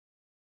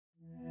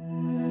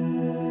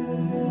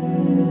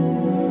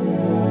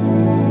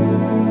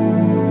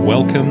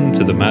Welcome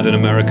to the Mad in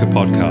America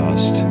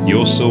podcast,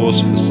 your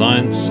source for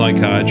science,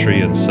 psychiatry,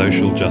 and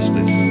social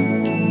justice.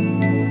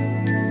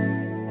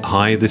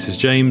 Hi, this is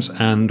James,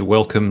 and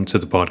welcome to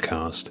the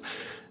podcast.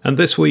 And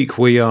this week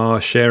we are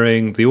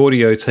sharing the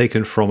audio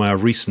taken from our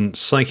recent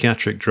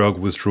Psychiatric Drug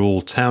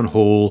Withdrawal Town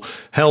Hall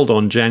held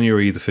on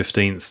January the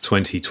 15th,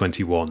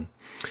 2021.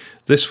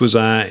 This was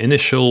our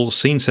initial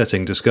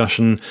scene-setting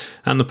discussion,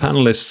 and the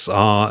panelists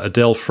are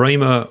Adele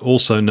Framer,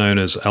 also known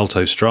as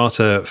Alto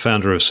Strata,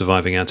 founder of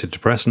Surviving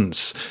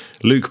Antidepressants,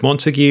 Luke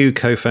Montagu,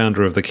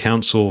 co-founder of the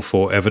Council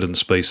for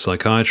Evidence-based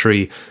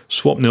Psychiatry,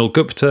 Swapnil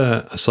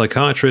Gupta, a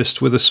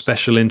psychiatrist with a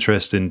special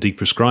interest in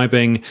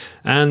deprescribing,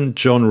 and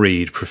John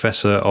Reed,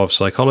 professor of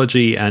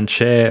psychology and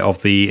chair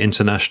of the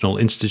International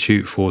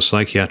Institute for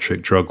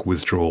Psychiatric Drug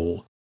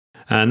Withdrawal.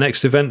 Our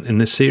next event in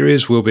this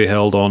series will be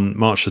held on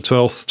March the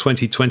 12th,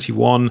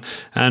 2021,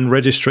 and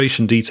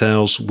registration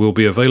details will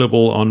be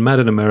available on Mad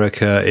in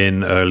America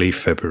in early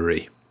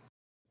February.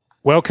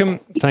 Welcome.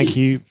 Thank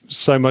you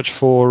so much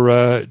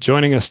for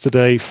joining us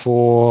today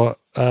for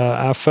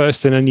our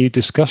first in a new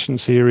discussion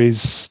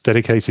series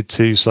dedicated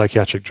to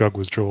psychiatric drug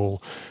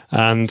withdrawal.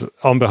 And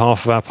on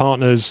behalf of our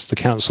partners, the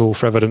Council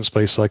for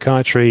Evidence-based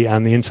Psychiatry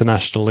and the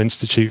International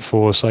Institute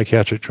for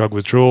Psychiatric Drug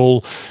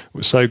Withdrawal,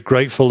 we're so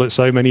grateful that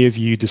so many of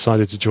you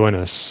decided to join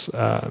us.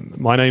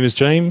 My name is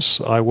James.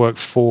 I work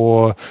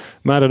for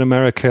Mad in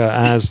America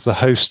as the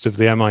host of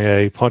the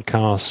MIA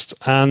podcast.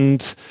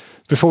 And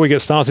before we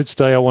get started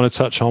today, I want to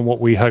touch on what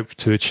we hope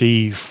to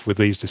achieve with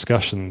these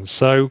discussions.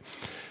 So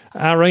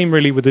our aim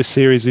really with this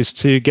series is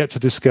to get to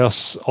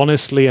discuss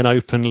honestly and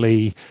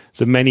openly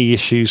the many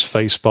issues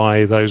faced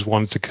by those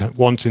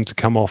wanting to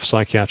come off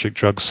psychiatric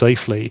drugs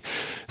safely.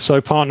 So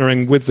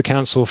partnering with the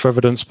Council for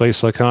Evidence-based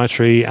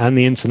Psychiatry and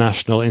the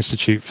International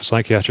Institute for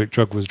Psychiatric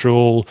Drug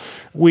Withdrawal,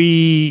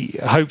 we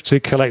hope to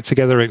collect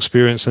together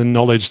experience and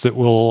knowledge that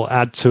will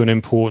add to an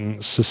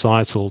important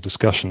societal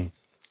discussion.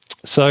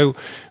 So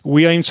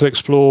we aim to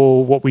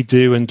explore what we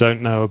do and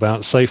don't know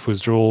about safe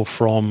withdrawal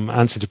from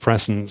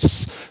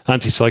antidepressants,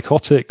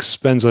 antipsychotics,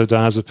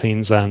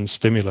 benzodiazepines, and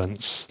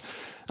stimulants.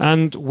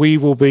 And we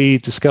will be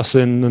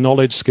discussing the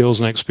knowledge, skills,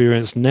 and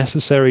experience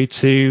necessary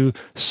to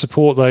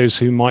support those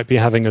who might be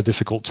having a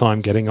difficult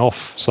time getting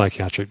off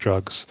psychiatric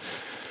drugs.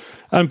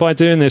 And by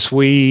doing this,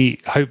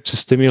 we hope to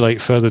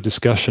stimulate further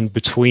discussion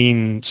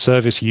between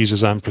service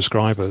users and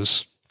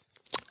prescribers.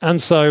 And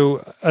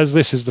so, as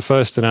this is the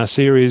first in our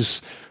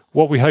series,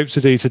 what we hope to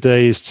do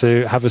today is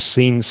to have a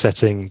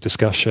scene-setting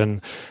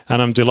discussion,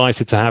 and I'm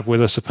delighted to have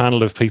with us a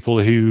panel of people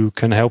who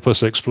can help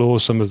us explore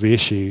some of the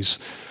issues.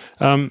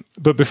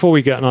 But before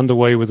we get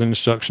underway with an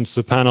introduction to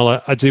the panel,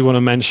 I do want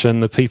to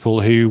mention the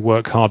people who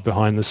work hard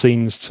behind the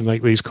scenes to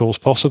make these calls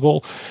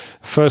possible.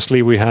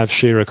 Firstly, we have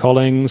Shira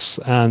Collings,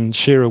 and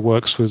Shira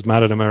works with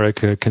Mad in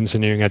America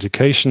Continuing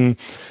Education,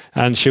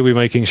 and she'll be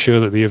making sure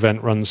that the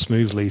event runs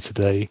smoothly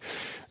today.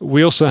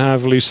 We also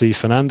have Lucy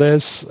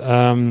Fernandez.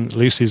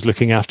 Lucy's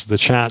looking after the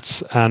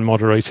chat and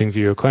moderating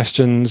viewer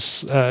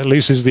questions.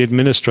 Lucy's the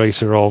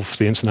administrator of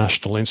the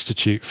International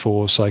Institute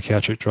for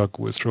Psychiatric Drug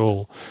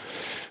Withdrawal.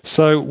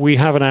 So we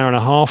have an hour and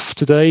a half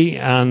today,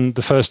 and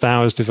the first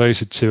hour is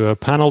devoted to a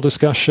panel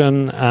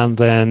discussion, and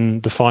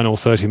then the final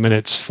 30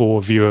 minutes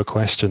for viewer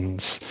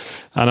questions.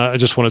 And I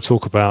just want to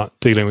talk about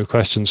dealing with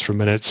questions for a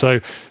minute. So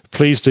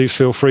please do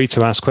feel free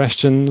to ask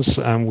questions,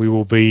 and we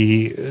will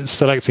be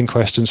selecting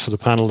questions for the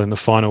panel in the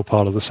final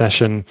part of the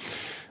session.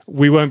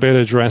 We won't be able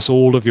to address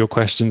all of your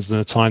questions in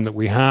the time that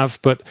we have,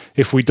 but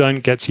if we don't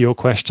get to your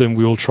question,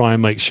 we will try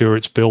and make sure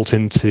it's built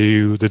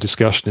into the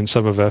discussion in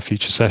some of our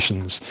future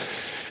sessions.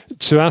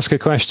 To ask a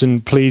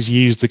question, please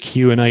use the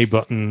Q&A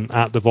button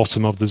at the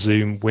bottom of the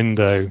Zoom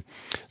window.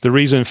 The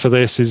reason for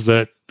this is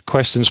that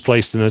questions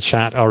placed in the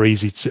chat are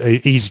easy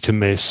to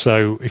miss.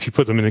 So if you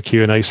put them in the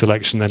Q&A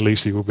selection, then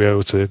Lucy will be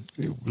able to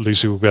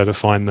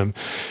find them.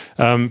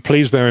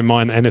 Please bear in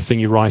mind that anything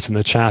you write in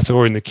the chat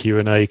or in the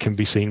Q&A can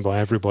be seen by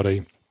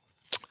everybody.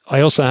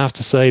 I also have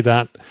to say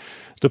that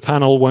the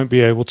panel won't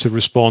be able to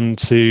respond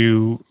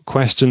to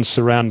questions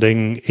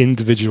surrounding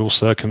individual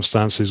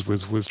circumstances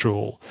with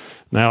withdrawal.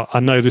 Now, I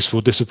know this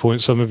will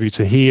disappoint some of you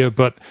to hear,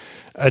 but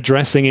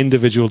addressing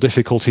individual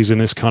difficulties in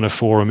this kind of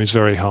forum is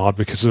very hard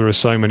because there are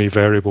so many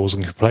variables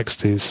and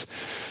complexities.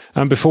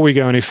 And before we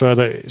go any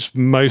further, it's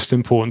most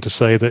important to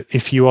say that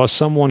if you are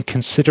someone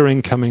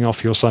considering coming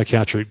off your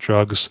psychiatric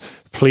drugs,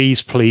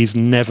 please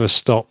never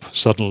stop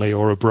suddenly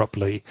or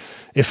abruptly.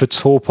 If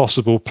at all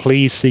possible,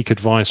 please seek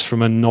advice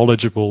from a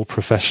knowledgeable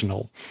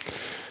professional.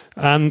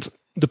 And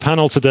the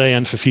panel today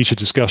and for future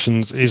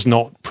discussions is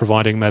not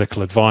providing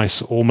medical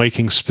advice or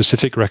making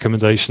specific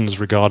recommendations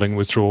regarding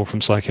withdrawal from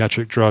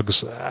psychiatric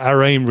drugs.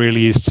 Our aim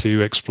really is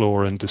to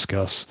explore and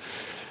discuss.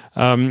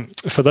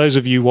 For those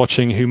of you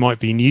watching who might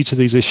be new to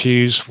these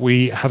issues,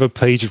 we have a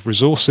page of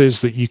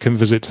resources that you can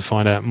visit to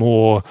find out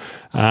more.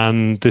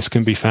 And this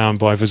can be found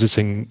by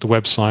visiting the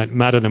website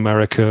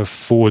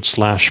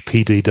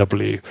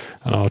madinamerica.com/PDW.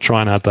 And I'll try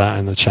and add that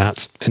in the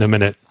chat in a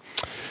minute.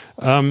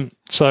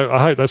 So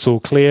I hope that's all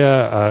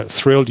clear.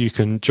 Thrilled you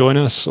can join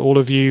us, all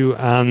of you.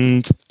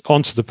 And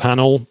onto the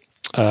panel.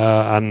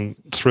 and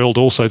thrilled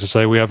also to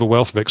say we have a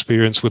wealth of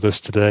experience with us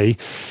today.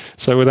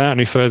 So without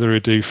any further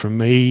ado from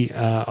me,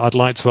 I'd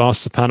like to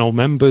ask the panel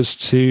members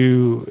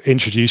to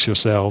introduce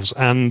yourselves.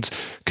 And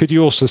could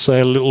you also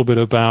say a little bit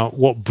about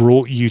what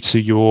brought you to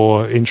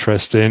your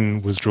interest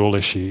in withdrawal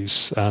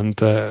issues?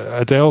 And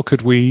Adele,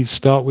 could we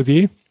start with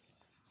you?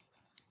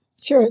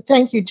 Sure.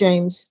 Thank you,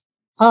 James.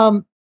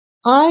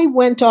 I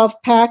went off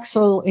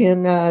Paxil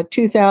in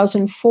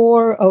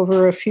 2004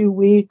 over a few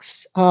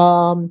weeks.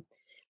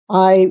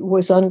 I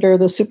was under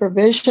the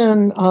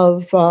supervision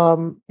of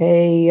a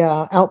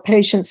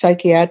outpatient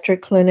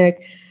psychiatric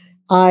clinic.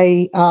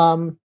 I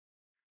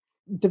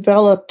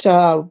developed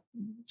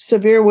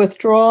severe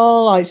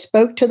withdrawal. I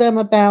spoke to them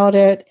about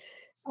it.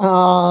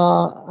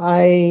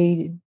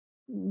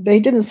 They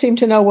didn't seem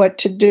to know what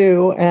to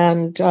do,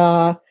 and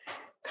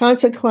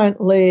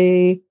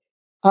consequently,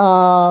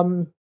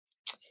 I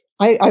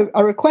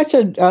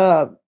requested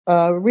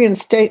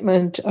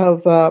reinstatement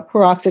of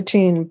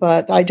paroxetine,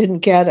 but I didn't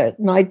get it.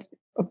 And I,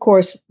 of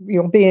course,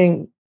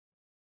 being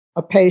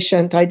a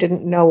patient, I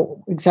didn't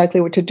know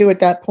exactly what to do at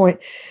that point.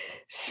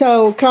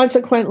 So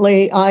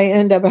consequently, I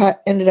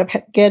ended up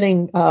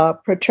getting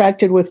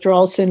protracted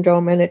withdrawal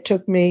syndrome, and it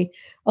took me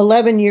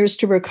 11 years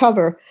to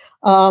recover.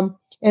 And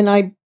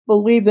I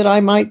believe that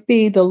I might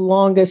be the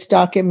longest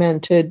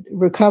documented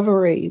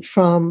recovery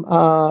from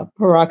from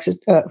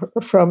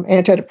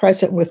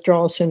antidepressant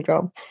withdrawal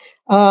syndrome.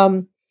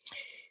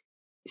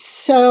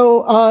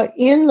 So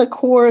in the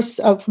course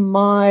of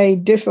my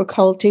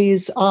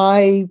difficulties,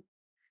 I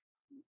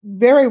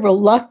very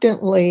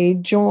reluctantly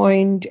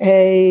joined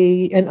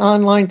an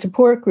online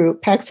support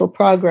group, Paxil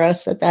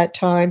Progress at that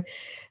time,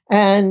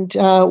 and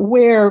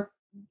where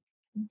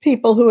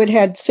people who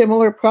had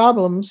similar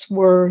problems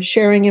were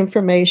sharing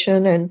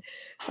information and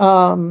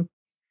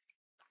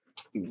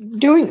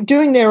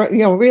doing their,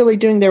 really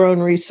doing their own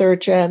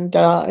research, and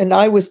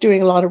I was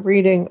doing a lot of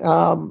reading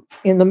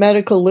in the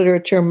medical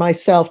literature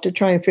myself to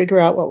try and figure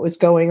out what was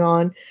going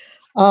on.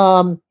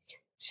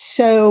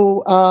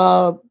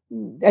 So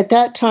at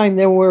that time,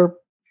 there were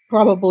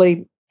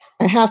probably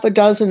a half a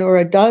dozen or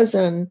a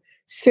dozen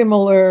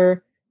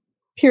similar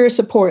peer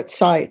support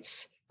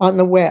sites on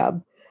the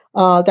web.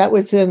 That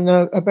was in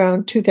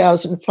around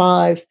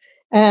 2005,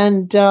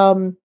 and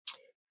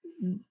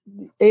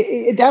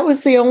that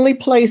was the only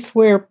place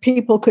where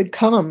people could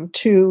come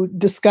to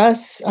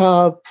discuss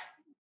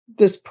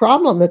this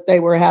problem that they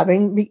were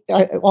having.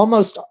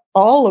 Almost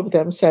all of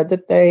them said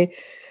that they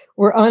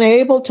were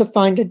unable to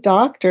find a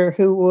doctor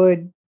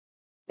who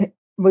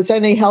was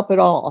any help at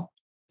all.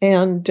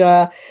 And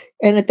at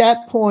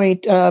that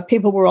point,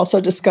 people were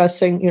also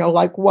discussing,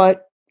 like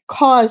what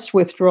caused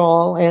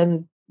withdrawal,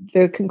 and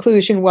the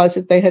conclusion was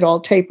that they had all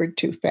tapered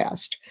too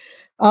fast.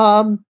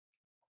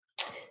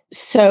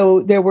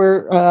 So there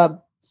was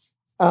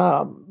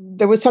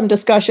some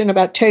discussion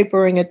about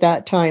tapering at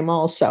that time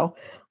also.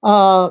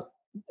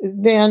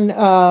 Then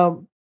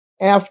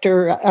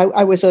after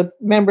I was a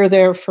member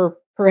there for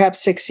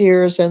perhaps 6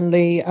 years, and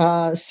the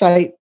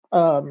site,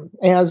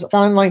 as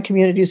online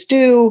communities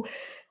do,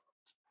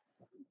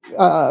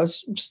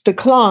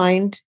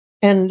 declined,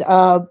 and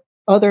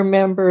other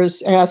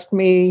members asked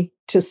me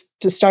to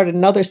start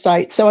another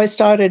site. So I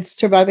started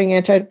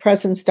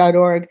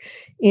survivingantidepressants.org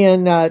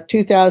in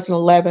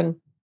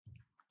 2011.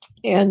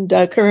 And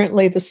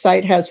currently the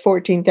site has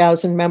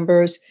 14,000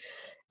 members.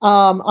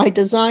 I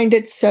designed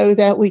it so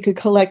that we could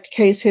collect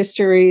case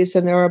histories,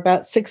 and there are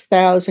about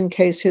 6,000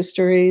 case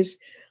histories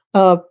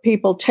of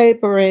people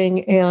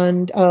tapering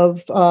and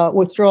of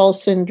withdrawal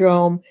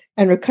syndrome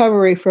and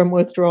recovery from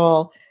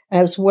withdrawal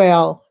as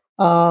well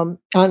on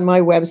my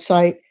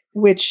website,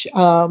 which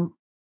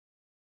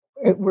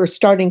we're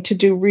starting to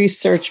do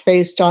research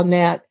based on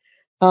that,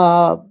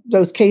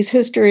 those case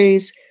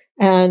histories.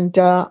 And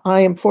I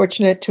am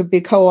fortunate to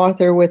be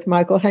co-author with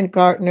Michael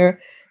Hentgartner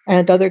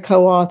and other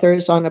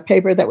co-authors on a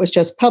paper that was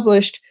just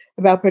published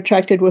about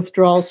protracted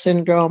withdrawal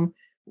syndrome,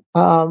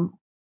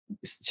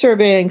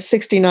 surveying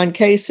 69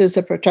 cases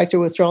of protracted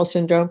withdrawal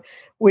syndrome,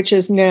 which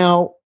is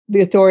now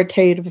the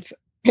authoritative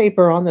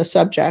paper on the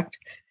subject.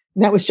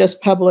 And that was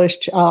just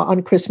published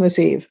on Christmas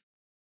Eve.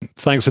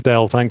 Thanks,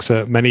 Adele. Thanks.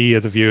 Many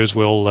of the viewers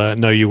will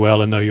know you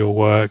well and know your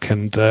work,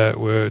 and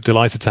we're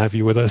delighted to have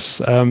you with us.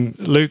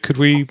 Luke, could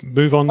we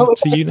move on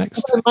to you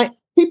next?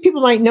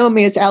 People might know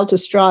me as Alto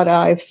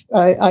Strata.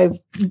 I've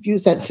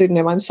used that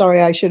pseudonym. I'm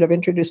sorry, I should have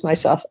introduced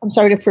myself. I'm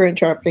sorry for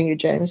interrupting you,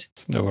 James.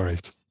 No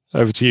worries.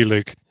 Over to you,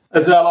 Luke.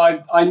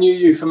 Adele, I knew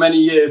you for many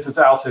years as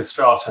Alto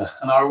Strata,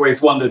 and I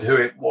always wondered who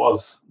it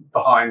was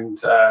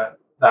behind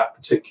that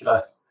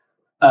particular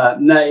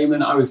name,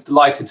 and I was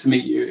delighted to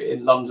meet you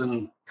in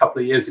London a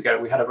couple of years ago.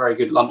 We had a very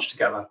good lunch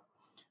together.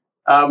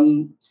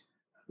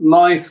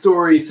 My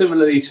story,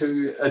 similarly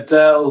to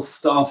Adele,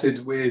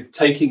 started with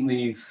taking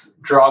these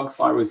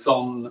drugs. I was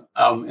on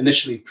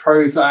initially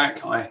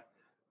Prozac. I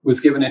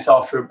was given it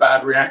after a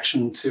bad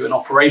reaction to an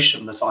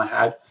operation that I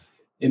had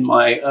in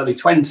my early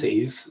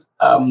 20s,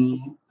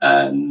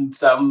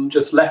 and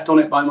just left on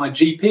it by my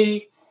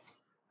GP.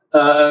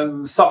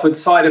 suffered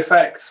side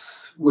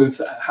effects,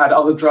 had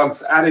other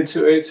drugs added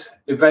to it.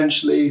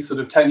 Eventually, sort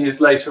of 10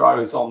 years later, I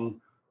was on,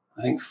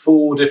 I think,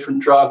 4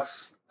 different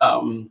drugs,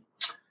 2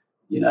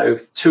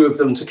 of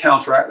them to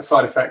counteract the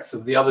side effects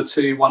of the other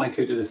 2. One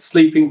included a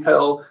sleeping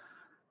pill.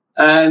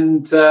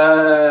 And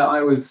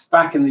I was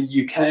back in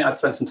the UK. I'd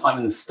spent some time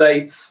in the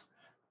States.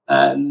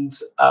 And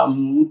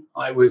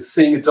I was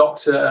seeing a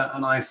doctor,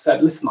 and I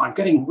said, listen, I'm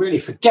getting really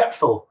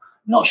forgetful.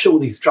 I'm not sure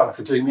these drugs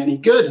are doing me any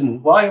good,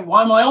 and why am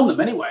I on them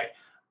anyway?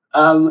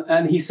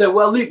 And he said,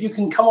 well, Luke, you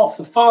can come off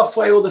the fast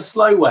way or the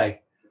slow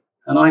way.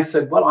 And I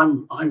said, well,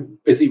 I'm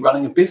busy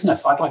running a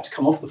business. I'd like to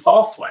come off the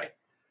fast way.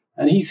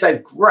 And he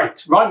said,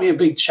 great, write me a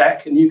big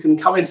check, and you can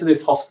come into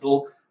this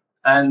hospital,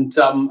 and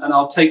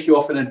I'll take you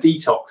off in a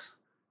detox.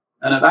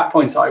 And at that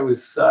point, I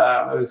was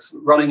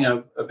running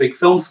a big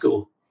film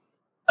school.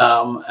 Had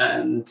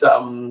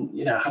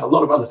a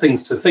lot of other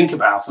things to think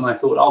about, and I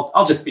thought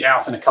I'll just be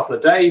out in a couple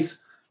of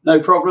days, no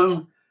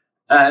problem.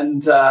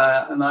 And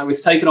I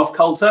was taken off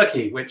cold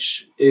turkey,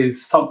 which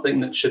is something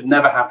that should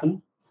never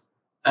happen.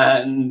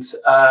 And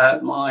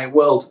my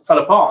world fell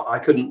apart. I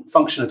couldn't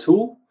function at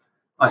all.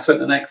 I spent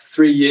the next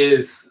 3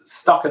 years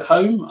stuck at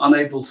home,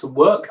 unable to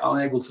work,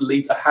 unable to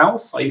leave the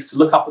house. I used to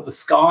look up at the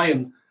sky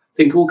and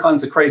think all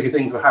kinds of crazy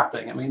things were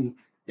happening. I mean,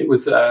 it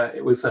was a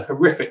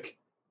horrific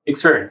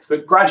experience,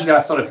 but gradually I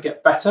started to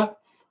get better.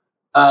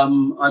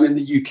 I'm in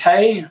the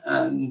UK,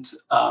 and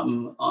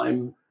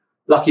I'm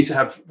lucky to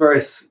have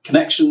various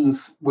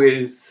connections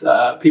with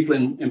people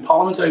in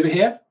Parliament over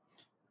here,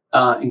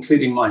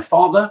 including my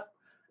father,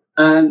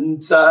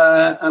 and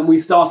we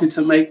started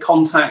to make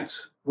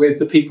contact with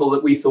the people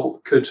that we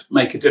thought could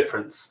make a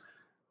difference,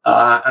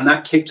 and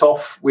that kicked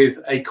off with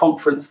a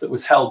conference that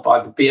was held by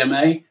the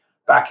BMA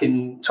back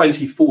in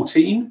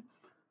 2014.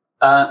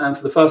 And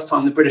for the first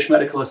time, the British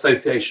Medical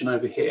Association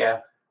over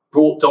here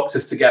brought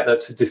doctors together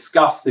to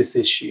discuss this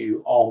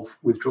issue of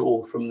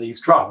withdrawal from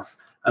these drugs.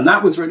 And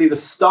that was really the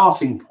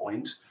starting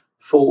point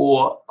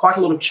for quite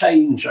a lot of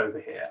change over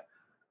here.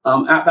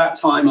 At that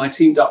time, I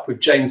teamed up with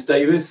James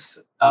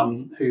Davis,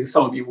 who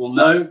some of you will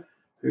know,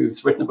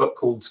 who's written a book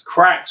called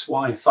Cracked,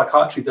 Why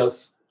Psychiatry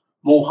Does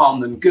More Harm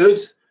Than Good,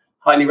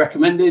 highly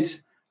recommended.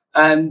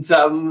 And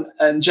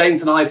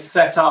James and I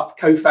set up,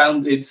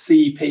 co-founded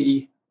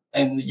CEP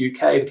in the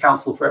UK, the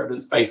Council for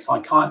Evidence-based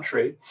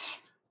Psychiatry.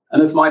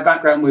 And as my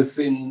background was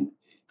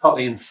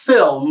partly in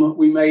film,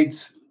 we made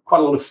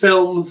quite a lot of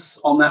films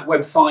on that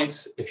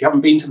website. If you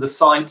haven't been to the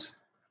site,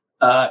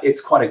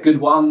 it's quite a good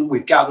one.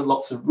 We've gathered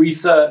lots of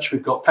research.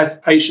 We've got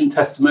patient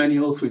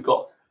testimonials. We've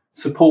got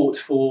support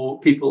for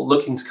people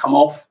looking to come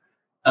off,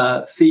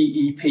 cepuk.org.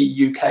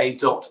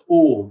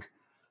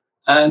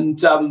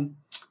 And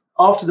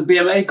after the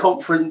BMA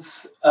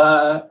conference,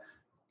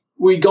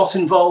 we got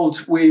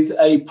involved with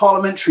a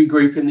parliamentary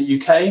group in the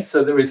UK.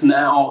 So there is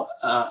now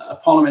a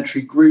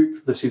parliamentary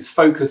group that is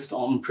focused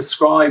on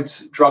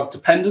prescribed drug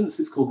dependence.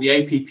 It's called the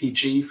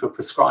APPG for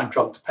prescribed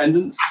drug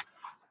dependence.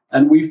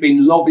 And we've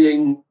been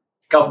lobbying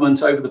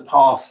government over the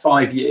past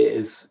 5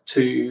 years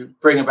to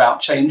bring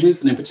about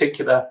changes, and in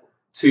particular,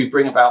 to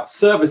bring about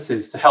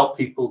services to help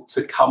people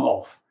to come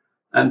off.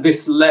 And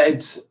this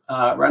led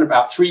around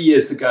about 3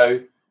 years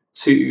ago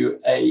to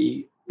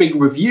a big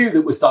review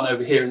that was done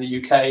over here in the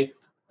UK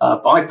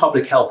by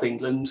Public Health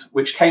England,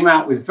 which came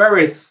out with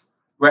various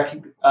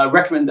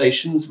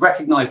recommendations,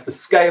 recognized the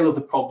scale of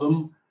the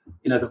problem,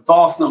 the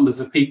vast numbers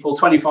of people,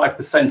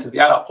 25% of the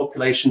adult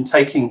population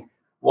taking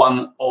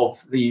one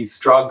of these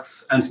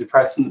drugs,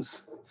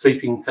 antidepressants,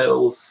 sleeping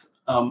pills,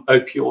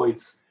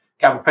 opioids,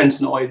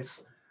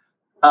 gabapentinoids.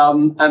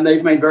 And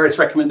they've made various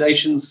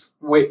recommendations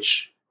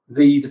which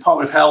the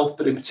Department of Health,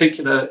 but in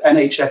particular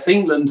NHS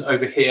England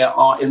over here,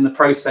 are in the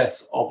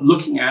process of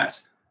looking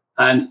at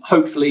and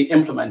hopefully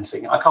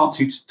implementing. I can't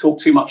talk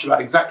too much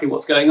about exactly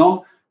what's going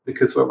on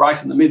because we're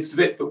right in the midst of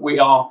it, but we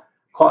are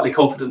quietly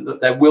confident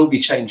that there will be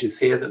changes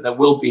here, that there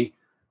will be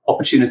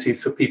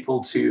opportunities for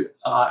people to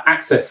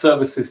access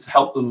services to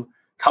help them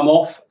come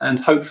off, and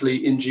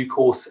hopefully in due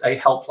course a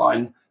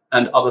helpline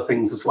and other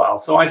things as well.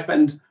 So I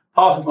spend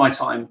part of my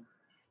time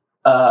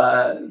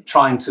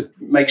trying to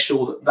make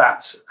sure that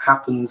that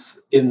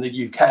happens in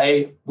the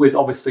UK, with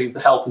obviously the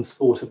help and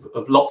support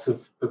of lots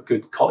of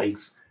good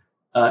colleagues,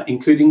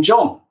 including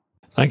John.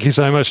 Thank you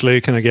so much,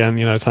 Luke. And again,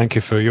 thank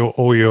you for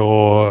all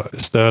your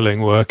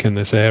sterling work in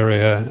this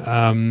area.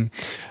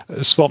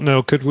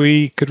 Swapnil, could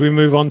we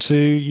move on to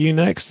you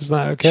next? Is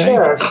that okay?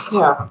 Sure,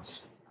 yeah.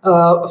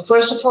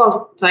 First of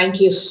all, thank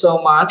you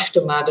so much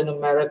to Mad in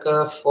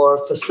America for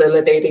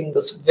facilitating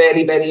this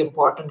very, very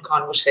important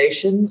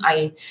conversation.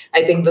 I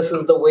think this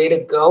is the way to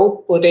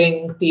go,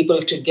 putting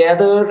people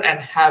together and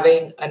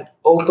having an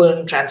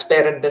open,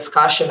 transparent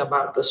discussion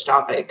about this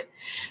topic,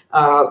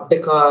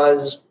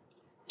 because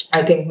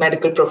I think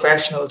medical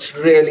professionals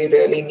really,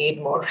 really need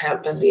more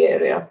help in the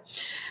area.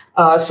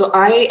 So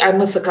I'm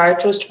a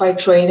psychiatrist by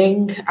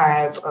training.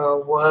 I've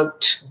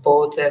worked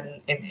both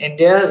in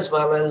India as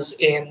well as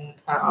in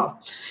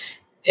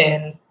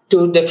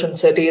two different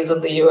cities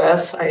in the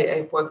US.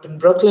 I worked in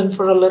Brooklyn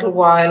for a little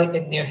while,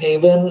 in New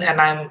Haven,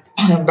 and I'm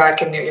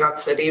back in New York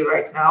City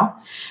right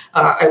now.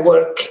 I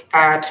work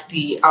at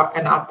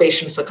an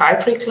outpatient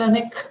psychiatry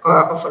clinic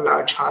of a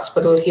large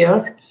hospital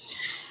here.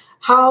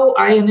 How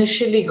I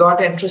initially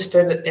got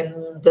interested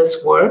in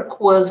this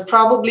work was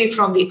probably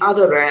from the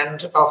other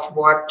end of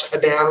what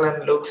Adele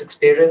and Luke's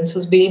experience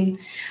has been.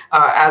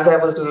 As I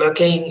was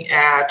looking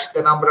at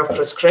the number of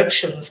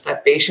prescriptions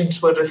that patients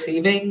were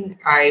receiving,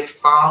 I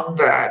found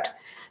that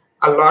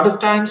a lot of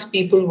times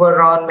people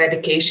were on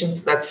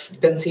medications that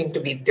didn't seem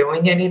to be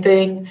doing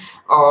anything,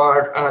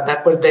 or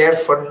that were there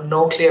for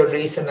no clear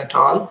reason at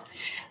all.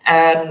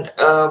 And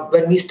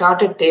when we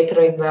started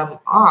tapering them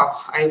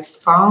off, I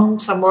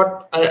found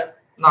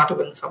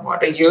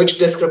a huge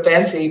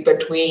discrepancy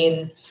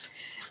between,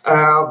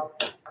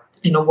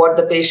 what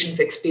the patient's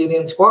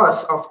experience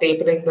was of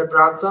tapering the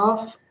drugs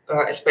off,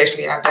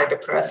 especially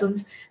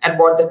antidepressants, and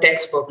what the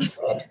textbooks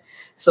said.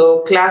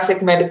 So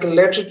classic medical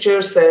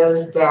literature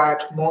says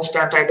that most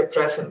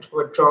antidepressant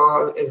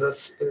withdrawal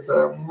is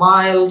a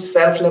mild,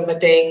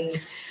 self-limiting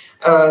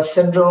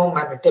syndrome,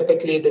 and it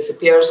typically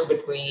disappears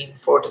between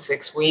 4 to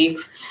 6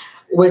 weeks,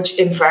 which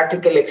in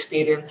practical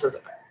experience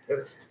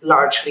is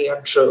largely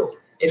untrue.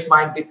 It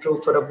might be true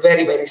for a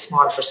very, very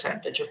small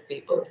percentage of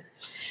people.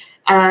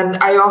 And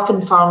I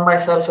often found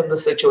myself in the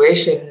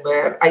situation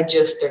where I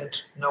just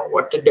didn't know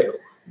what to do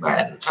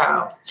when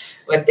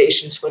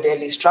patients were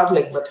really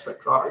struggling with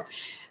withdrawal.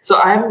 So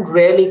I'm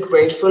really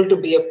grateful to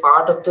be a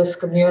part of this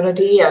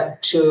community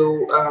and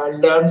to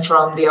learn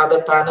from the other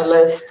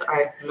panelists.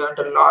 I've learned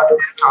a lot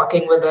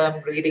talking with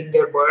them, reading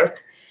their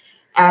work.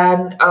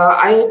 And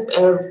right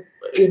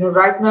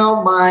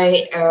now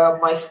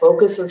my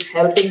focus is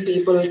helping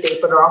people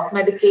taper off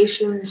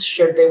medications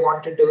should they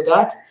want to do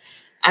that.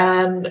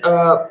 And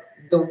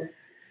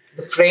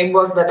the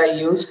framework that I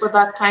use for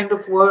that kind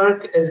of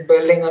work is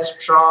building a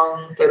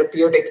strong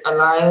therapeutic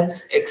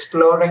alliance,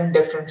 exploring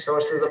different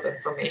sources of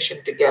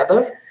information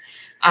together,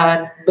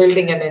 and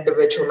building an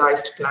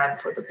individualized plan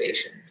for the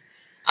patient,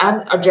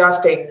 and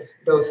adjusting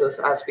doses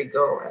as we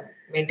go and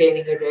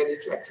maintaining a really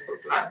flexible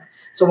plan.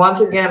 So once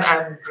again,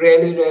 I'm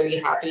really, really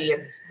happy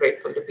and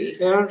grateful to be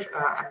here.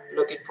 I'm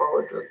looking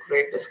forward to a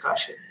great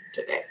discussion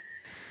today.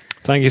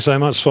 Thank you so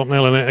much,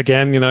 Swapnil. And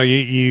again,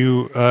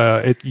 you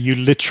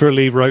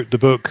literally wrote the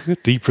book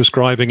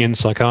 "Deprescribing in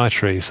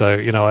Psychiatry." So,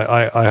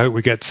 I hope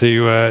we get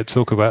to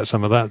talk about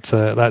some of that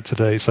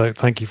today. So,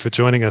 thank you for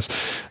joining us.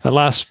 And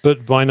last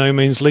but by no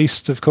means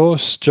least, of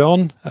course,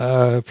 John.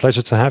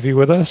 Pleasure to have you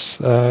with us.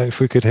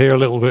 If we could hear a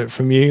little bit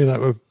from you,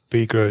 that would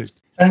be great.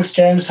 Thanks,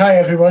 James. Hi,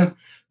 everyone.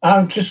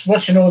 I'm just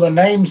watching all the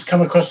names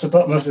come across the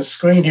bottom of the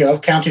screen here.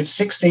 I've counted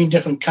 16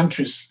 different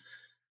countries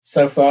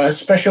so far. A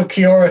special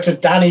kia ora to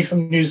Danny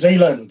from New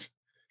Zealand.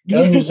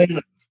 Go New Zealand.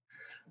 It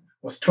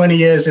was 20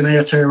 years in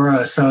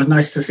Aotearoa, so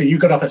nice to see you.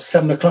 Got up at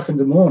 7 o'clock in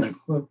the morning.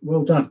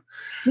 Well done.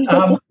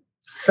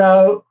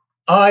 So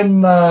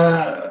I'm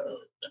a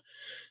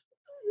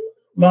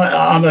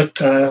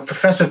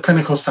professor of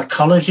clinical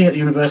psychology at the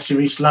University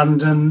of East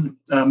London.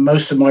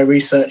 Most of my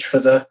research for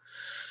the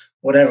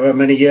whatever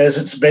many years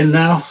it's been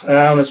now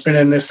has been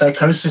in the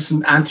psychosis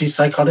and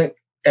antipsychotic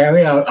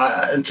area.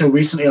 Until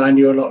recently, I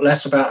knew a lot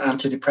less about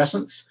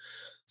antidepressants.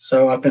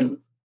 So I've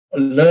been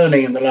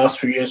learning in the last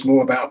few years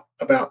more about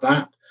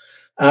that.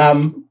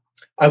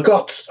 I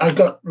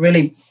got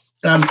really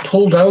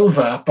pulled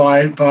over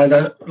by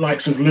the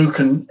likes of Luke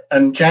and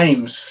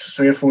James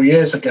 3 or 4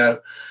 years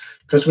ago,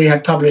 because we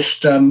had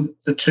published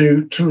the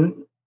two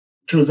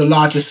of the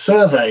largest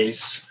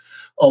surveys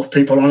of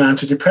people on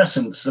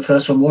antidepressants. The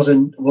first one was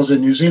in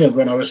New Zealand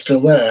when I was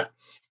still there,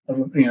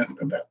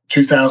 about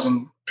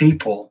 2,000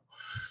 people.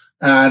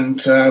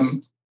 And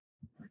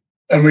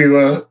we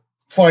were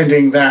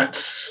finding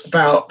that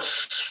about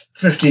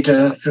 50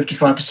 to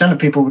 55% of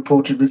people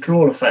reported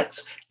withdrawal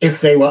effects if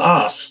they were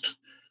asked,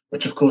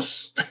 which of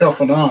course they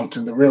often aren't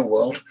in the real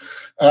world.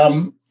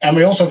 And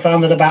we also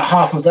found that about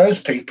half of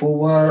those people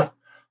were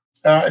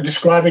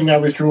describing their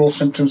withdrawal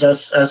symptoms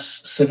as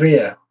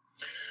severe.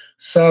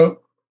 So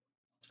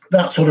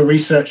that sort of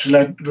research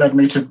led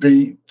me to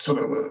be sort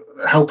of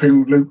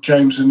helping Luke,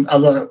 James, and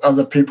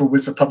other people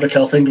with the Public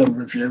Health England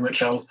review,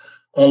 which I'll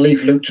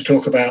leave Luke to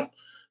talk about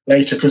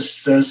later,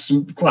 because there's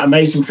some quite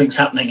amazing things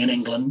happening in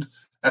England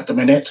at the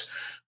minute.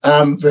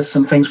 There's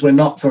some things we're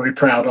not very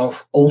proud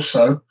of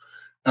also,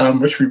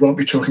 which we won't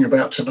be talking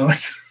about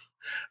tonight.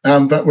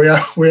 But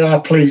we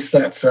are pleased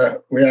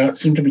that we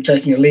seem to be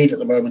taking a lead at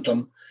the moment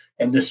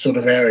in this sort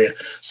of area.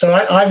 So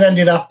I've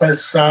ended up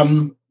as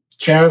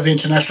chair of the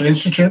International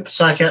Institute for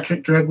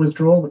Psychiatric Drug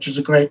Withdrawal, which is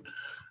a great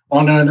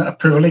honor and a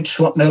privilege.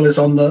 Swapnil is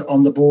on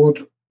the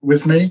board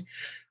with me.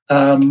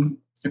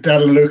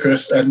 Adele and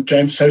Lucas and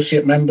James,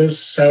 associate members.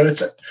 So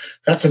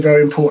that's a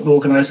very important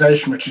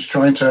organisation which is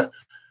trying to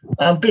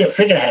be a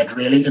figurehead,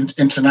 really,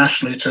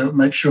 internationally, to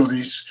make sure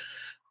these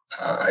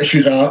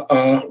issues are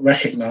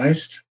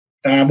recognised.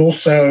 I'm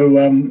also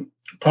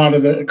part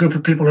of the group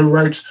of people who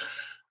wrote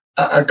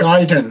a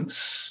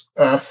guidance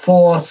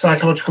for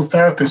psychological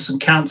therapists and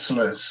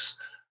counsellors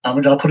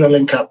which I'll put a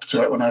link up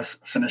to it when I've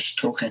finished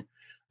talking,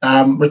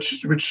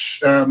 which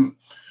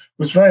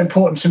was very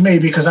important to me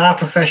because our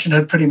profession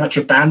had pretty much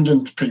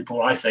abandoned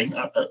people, I think.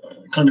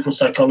 Clinical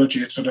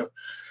psychology had sort of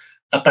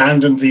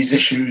abandoned these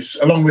issues,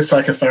 along with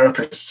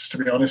psychotherapists, to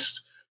be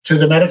honest, to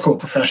the medical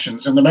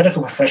professions. And the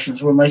medical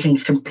professions were making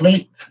a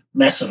complete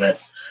mess of it.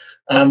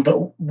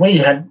 But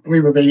we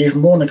were being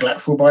even more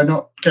neglectful by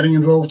not getting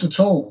involved at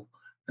all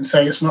and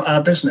saying it's not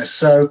our business.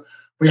 So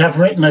we have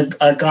written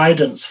a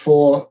guidance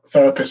for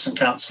therapists and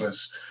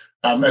counsellors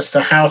as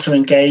to how to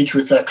engage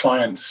with their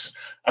clients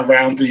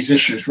around these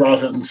issues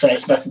rather than say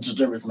it's nothing to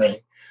do with me.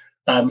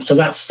 So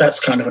that's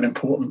kind of an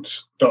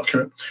important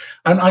document.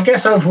 And I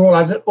guess overall,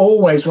 I've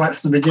always, right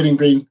from the beginning,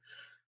 been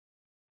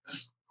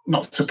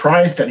not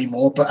surprised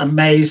anymore, but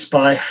amazed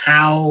by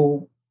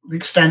how the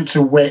extent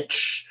to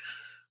which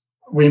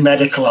we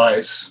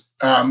medicalize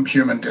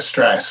human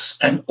distress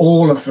and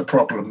all of the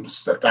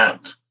problems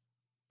that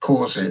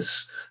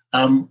causes.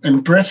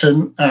 In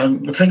Britain,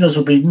 the figures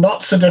will be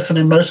not so different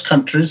in most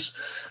countries.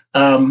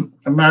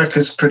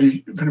 America's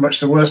pretty much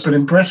the worst, but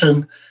in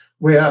Britain,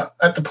 we are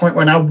at the point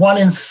where now 1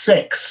 in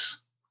 6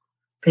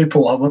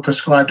 people were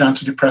prescribed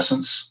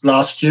antidepressants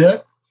last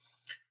year.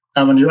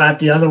 And when you add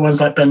the other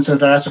ones like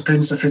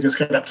benzodiazepines, the figures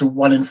get up to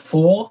 1 in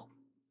 4.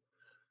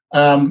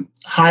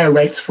 Higher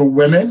rates for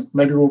women,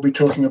 maybe we'll be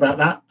talking about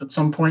that at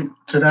some point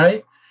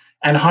today,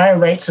 and higher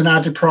rates in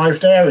our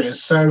deprived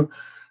areas. So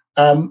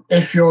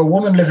if you're a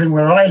woman living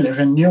where I live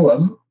in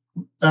Newham,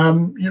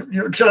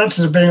 your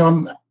chances of being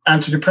on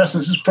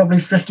antidepressants is probably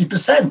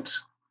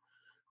 50%.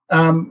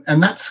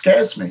 And that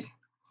scares me.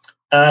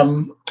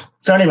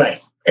 So anyway,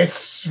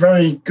 it's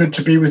very good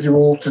to be with you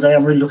all today.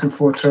 I'm really looking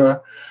forward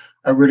to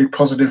a really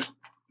positive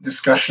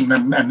discussion.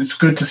 And it's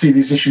good to see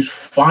these issues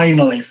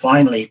finally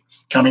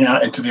coming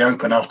out into the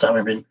open after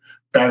having been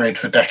buried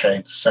for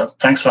decades. So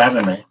thanks for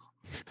having me.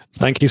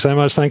 Thank you so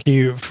much. Thank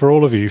you for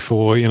all of you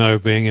for,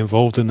 being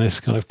involved in this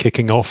kind of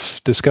kicking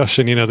off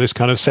discussion. This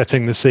kind of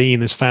setting the scene,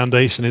 this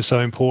foundation is so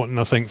important,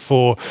 I think,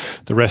 for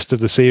the rest of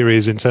the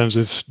series in terms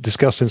of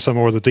discussing some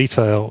more of the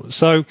detail.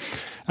 So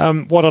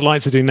what I'd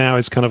like to do now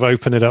is kind of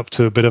open it up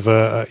to a bit of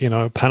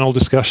a panel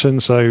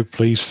discussion. So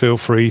please feel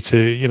free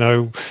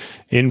to,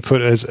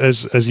 input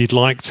as you'd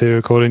like to,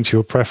 according to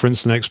your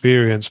preference and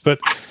experience. But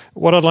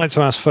what I'd like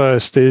to ask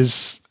first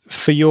is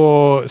for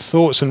your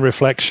thoughts and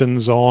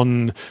reflections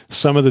on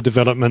some of the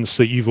developments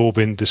that you've all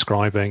been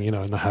describing,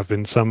 and there have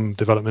been some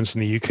developments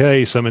in the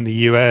UK, some in the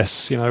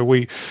US.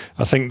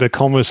 I think the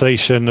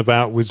conversation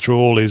about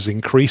withdrawal is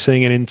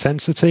increasing in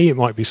intensity. It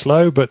might be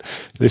slow, but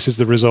this is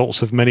the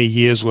results of many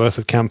years worth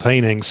of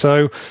campaigning.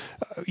 So,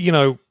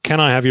 can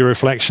I have your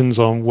reflections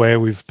on where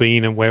we've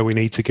been and where we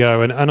need to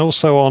go? And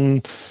also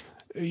on,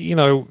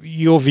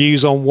 your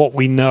views on what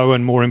we know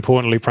and, more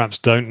importantly, perhaps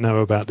don't know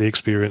about the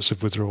experience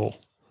of withdrawal.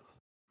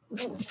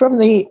 From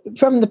the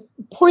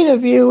point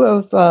of view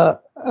of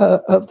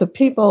the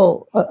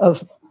people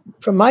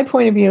from my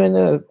point of view and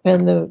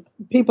the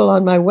people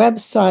on my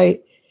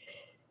website,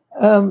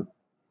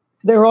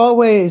 they're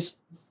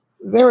always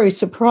very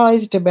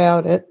surprised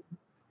about it,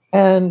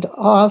 and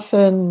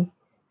often,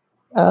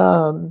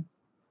 they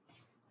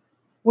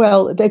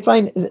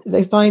find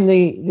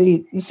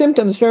the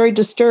symptoms very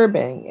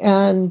disturbing,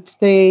 and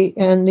the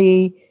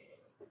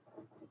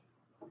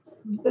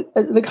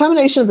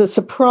combination of the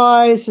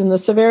surprise and the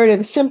severity of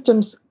the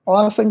symptoms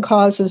often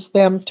causes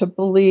them to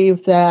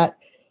believe that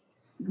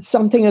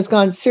something has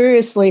gone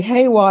seriously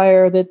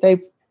haywire, that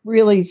they've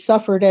really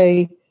suffered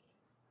a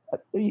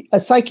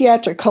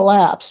psychiatric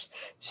collapse.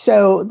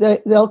 So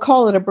they'll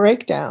call it a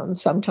breakdown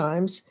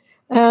sometimes.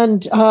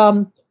 And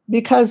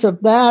because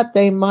of that,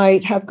 they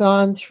might have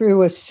gone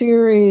through a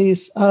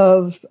series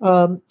of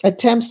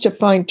attempts to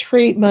find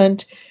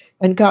treatment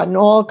and gotten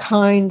all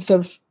kinds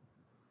of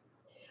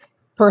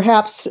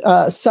perhaps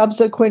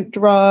subsequent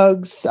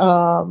drugs,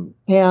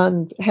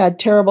 and had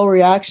terrible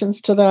reactions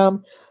to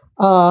them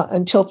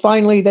until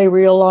finally they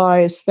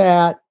realize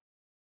that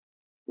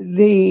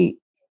their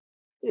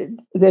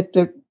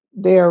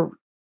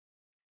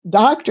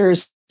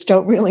doctors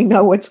don't really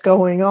know what's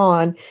going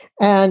on,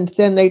 and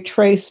then they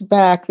trace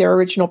back their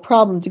original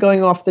problem to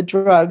going off the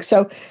drug.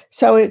 So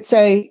it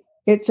seems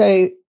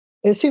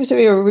to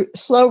be a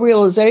slow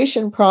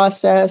realization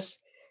process.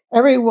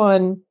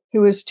 Everyone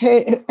who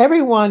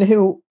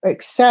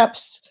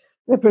accepts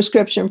the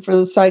prescription for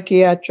the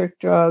psychiatric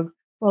drug,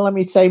 well, let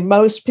me say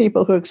most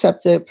people who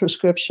accept the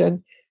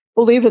prescription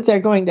believe that they're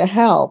going to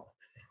help,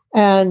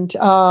 and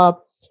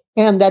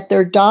that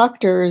their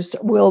doctors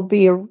will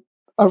be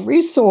a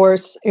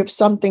resource if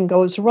something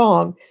goes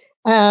wrong.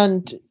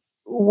 And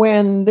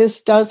when this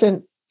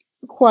doesn't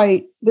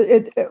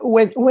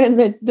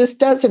this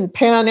doesn't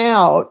pan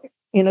out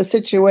in a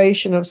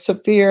situation of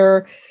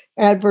severe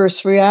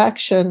adverse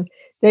reaction,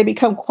 they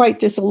become quite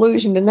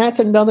disillusioned, and that's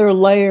another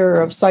layer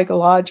of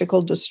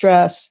psychological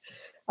distress.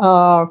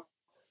 People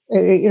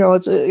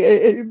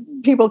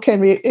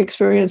can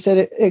experience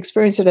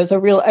it as a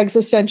real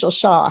existential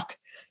shock,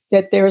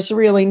 that there's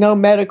really no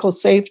medical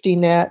safety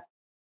net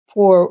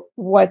for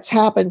what's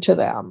happened to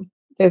them.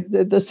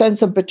 The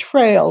sense of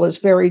betrayal is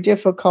very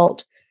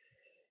difficult.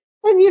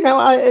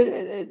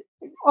 And,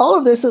 all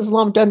of this is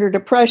lumped under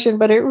depression,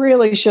 but it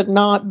really should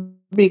not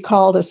be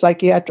called a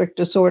psychiatric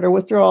disorder.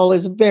 Withdrawal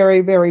is very,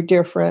 very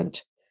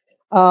different.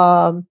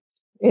 And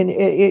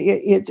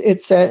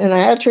it's an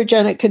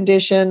iatrogenic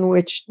condition,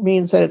 which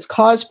means that it's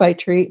caused by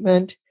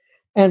treatment,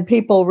 and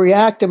people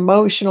react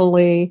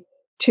emotionally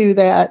to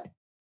that,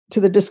 to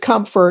the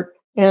discomfort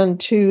and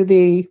to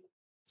the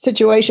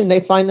situation they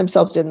find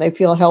themselves in. They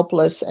feel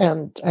helpless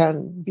and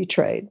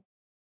betrayed.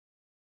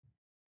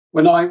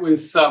 When I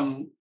was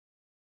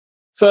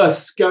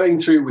first going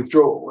through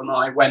withdrawal, and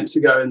I went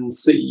to go and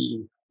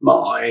see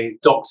my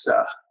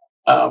doctor,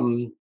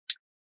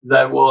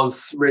 there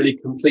was really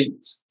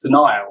complete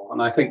denial.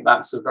 And I think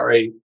that's a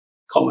very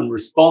common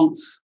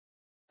response.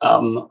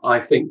 I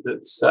think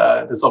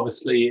that there's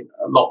obviously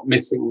a lot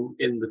missing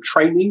in the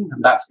training,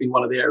 and that's been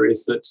one of the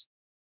areas that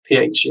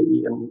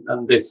PHE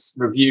and this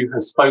review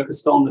has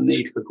focused on, the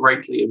need for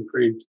greatly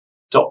improved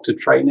doctor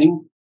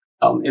training.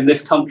 In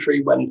this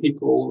country, when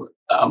people,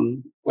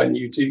 when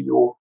you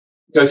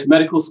go to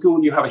medical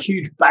school, you have a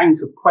huge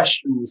bank of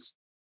questions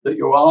that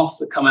you're asked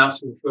that come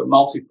out of a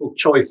multiple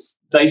choice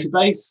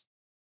database.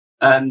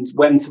 And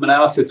when some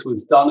analysis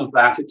was done of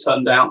that, it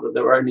turned out that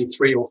there were only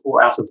 3 or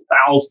 4 out of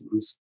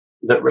thousands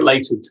that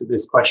related to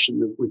this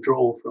question of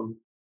withdrawal from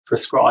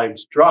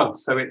prescribed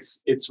drugs. So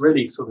it's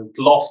really sort of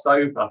glossed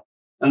over.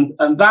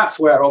 And that's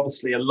where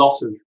obviously a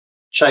lot of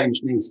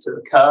change needs to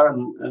occur.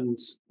 And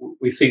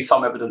we see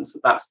some evidence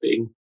that that's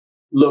being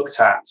looked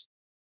at.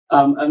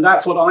 And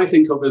that's what I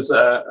think of as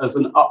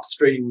an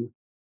upstream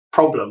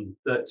problem,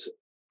 that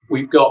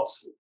we've got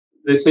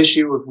this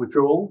issue of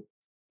withdrawal.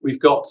 We've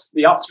got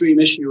the upstream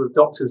issue of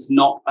doctors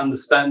not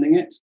understanding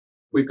it.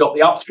 We've got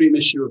the upstream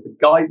issue of the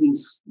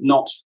guidance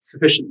not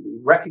sufficiently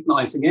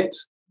recognizing it.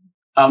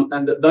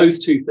 And that those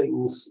two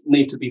things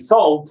need to be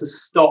solved to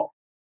stop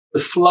the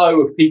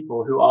flow of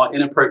people who are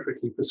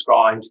inappropriately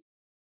prescribed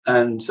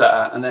and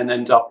then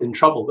end up in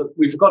trouble. But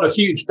we've got a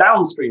huge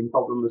downstream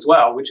problem as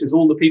well, which is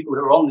all the people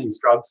who are on these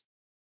drugs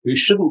who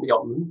shouldn't be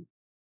on them,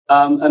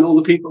 and all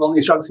the people on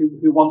these drugs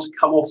who want to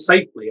come off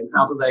safely, and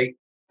how do they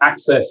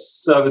access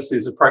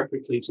services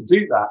appropriately to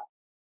do that.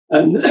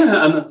 And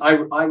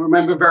I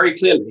remember very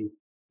clearly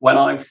when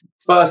I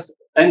first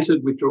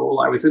entered withdrawal,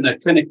 I was in a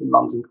clinic in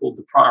London called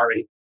the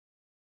Priory,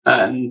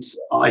 and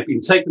I'd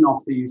been taken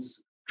off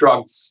these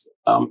drugs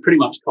pretty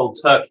much cold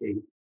turkey.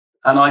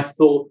 And I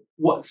thought,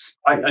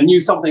 I knew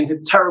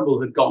something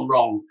terrible had gone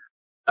wrong.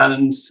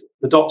 And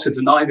the doctor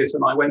denied it.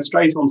 And I went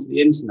straight onto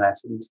the internet,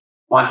 and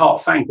my heart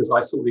sank as I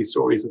saw these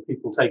stories of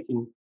people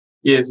taking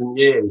years and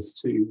years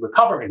to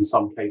recover in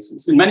some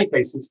cases. In many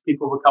cases,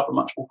 people recover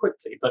much more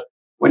quickly. But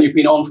when you've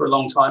been on for a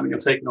long time and you're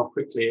taken off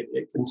quickly,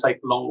 it can take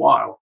a long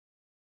while.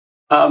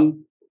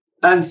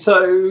 And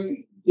so,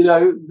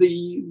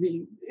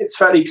 it's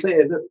fairly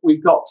clear that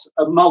we've got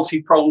a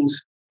multi-pronged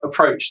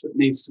approach that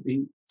needs to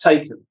be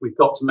taken. We've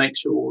got to make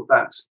sure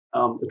that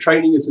the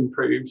training is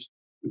improved.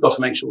 We've got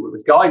to make sure that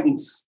the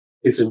guidance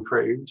is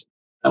improved.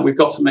 And we've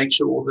got to make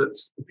sure that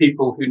the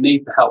people who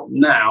need the help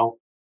now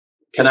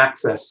can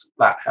access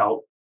that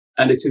help.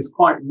 And it is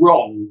quite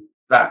wrong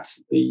that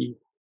the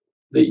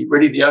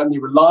only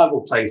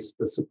reliable place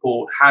for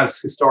support has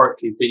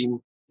historically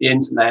been the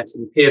internet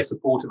and peer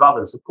support of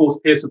others. Of course,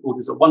 peer support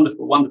is a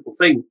wonderful, wonderful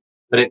thing,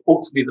 but it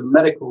ought to be the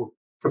medical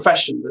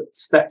profession that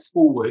steps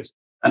forward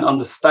and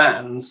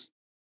understands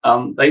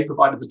they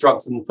provided the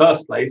drugs in the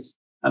first place,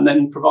 and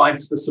then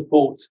provides the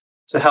support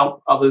to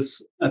help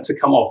others to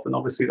come off. And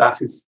obviously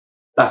that is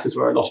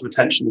where a lot of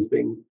attention is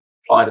being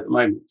applied at the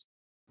moment.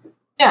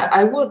 Yeah,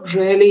 I would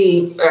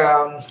really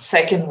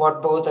second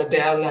what both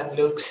Adele and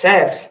Luke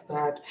said.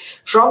 But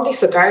from the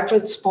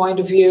psychiatrist's point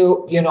of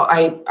view,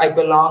 I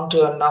belong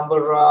to a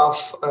number of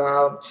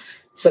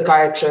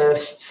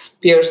psychiatrists,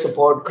 peer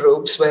support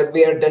groups where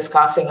we are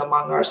discussing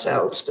among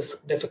ourselves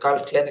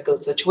difficult clinical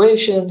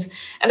situations.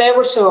 And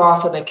ever so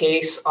often a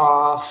case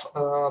of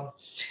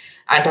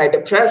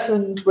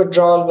antidepressant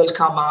withdrawal will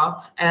come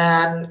up,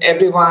 and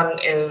everyone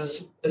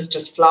is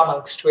just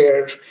flummoxed.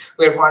 We're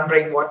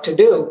wondering what to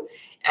do.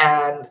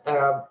 And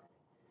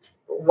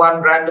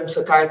one random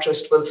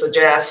psychiatrist will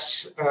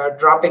suggest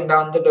dropping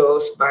down the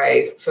dose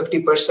by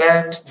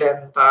 50%,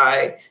 then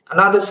by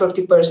another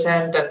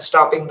 50%, and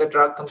stopping the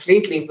drug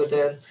completely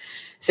within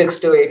 6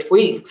 to 8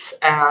 weeks,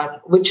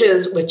 and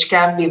which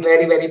can be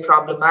very, very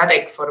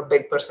problematic for a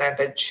big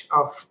percentage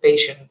of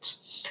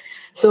patients.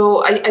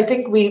 So I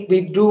think we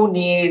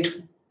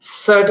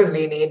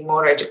certainly need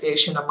more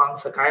education among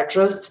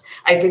psychiatrists.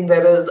 I think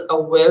there is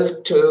a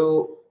will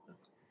to,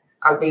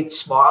 albeit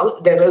small,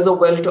 there is a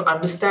will to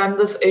understand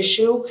this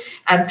issue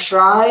and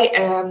try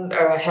and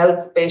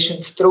help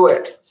patients through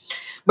it.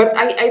 But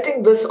I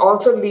think this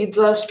also leads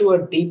us to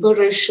a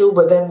deeper issue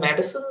within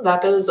medicine,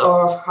 that is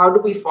of how do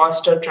we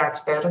foster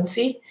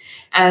transparency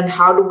and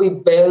how do we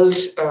build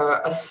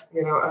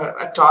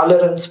a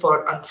tolerance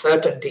for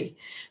uncertainty.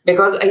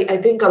 Because I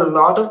think a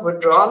lot of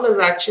withdrawal is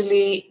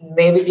actually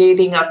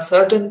navigating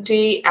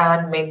uncertainty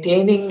and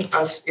maintaining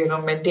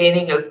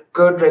a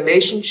good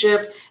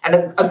relationship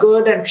and a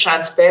good and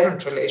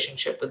transparent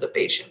relationship with the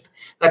patient.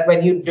 That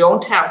when you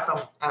don't have some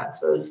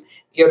answers,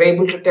 you're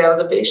able to tell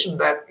the patient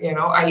that,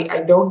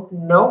 I don't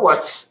know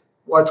what's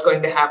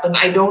going to happen.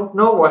 I don't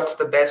know what's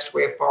the best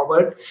way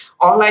forward.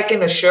 All I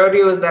can assure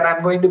you is that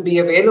I'm going to be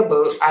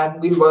available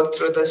and we'll work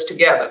through this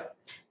together.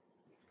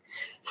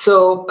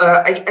 So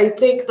I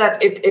think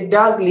that it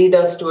does lead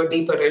us to a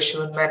deeper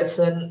issue in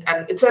medicine.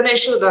 And it's an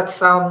issue that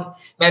some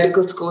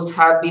medical schools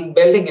have been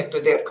building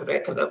into their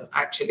curriculum,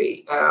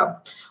 actually,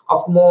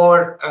 of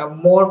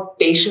more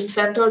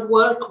patient-centered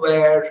work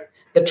where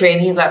the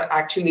trainees are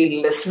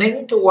actually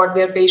listening to what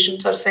their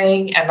patients are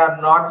saying and are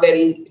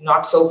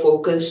not so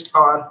focused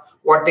on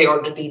what they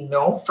already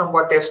know from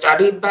what they've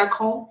studied back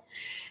home.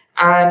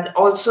 And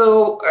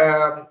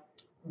also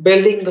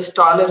building this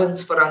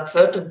tolerance for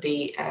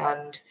uncertainty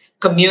and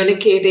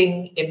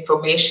communicating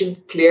information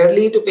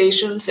clearly to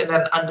patients in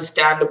an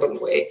understandable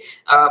way,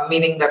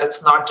 meaning that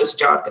it's not just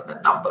jargon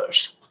and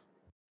numbers.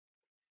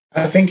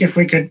 I think if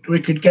we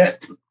could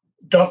get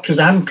doctors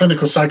and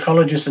clinical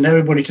psychologists and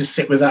everybody to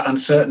sit with that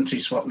uncertainty,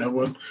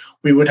 Swapnil,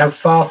 we would have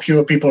far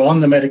fewer people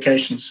on the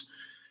medications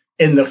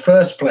in the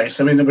first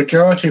place. I mean, the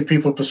majority of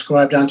people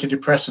prescribed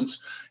antidepressants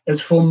is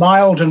for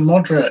mild and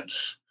moderate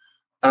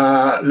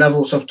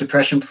levels of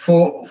depression,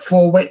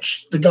 for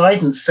which the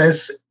guidance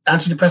says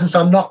antidepressants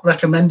are not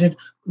recommended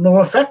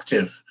nor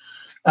effective.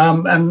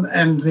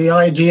 And the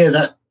idea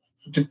that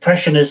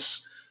depression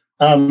is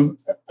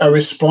a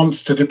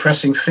response to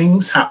depressing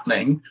things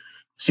happening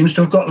seems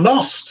to have got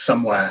lost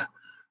somewhere.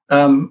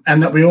 And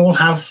that we all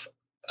have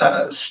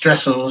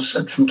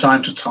stressors from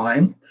time to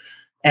time.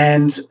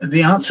 And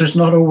the answer is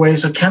not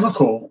always a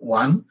chemical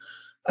one.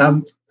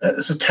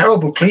 It's a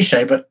terrible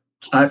cliche, but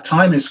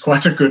time is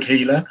quite a good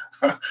healer.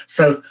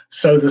 So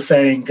the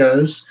saying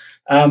goes.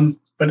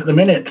 But at the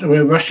minute,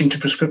 we're rushing to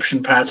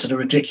prescription pads at a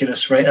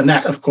ridiculous rate. And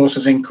that, of course,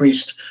 has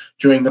increased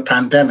during the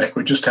pandemic.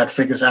 We just had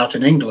figures out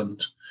in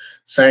England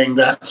saying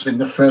that in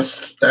the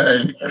first,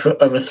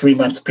 over a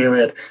 3-month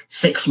period,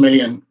 6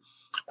 million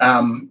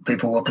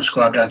people were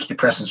prescribed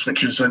antidepressants,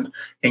 which is an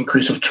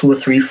increase of 2 or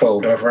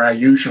 3-fold over our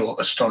usual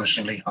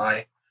astonishingly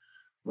high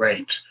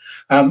rate.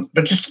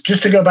 But just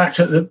to go back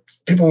to the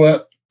people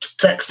were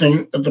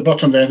texting at the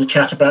bottom there in the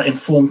chat about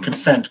informed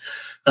consent,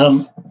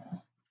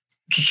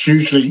 which is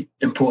hugely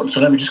important.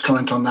 So let me just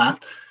comment on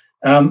that.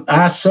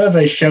 Our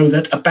surveys show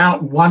that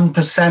about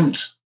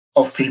 1%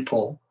 of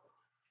people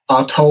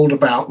are told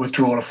about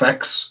withdrawal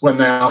effects when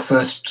they are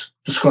first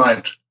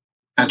prescribed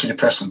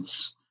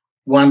antidepressants.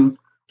 1%.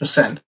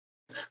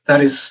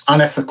 That is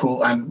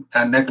unethical and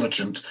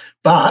negligent.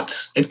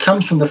 But it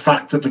comes from the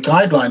fact that the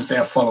guidelines they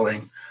are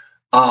following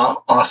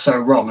are so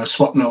wrong. As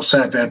Swapnil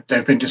said,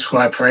 they've been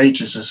described for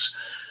ages as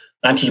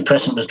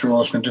antidepressant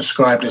withdrawal has been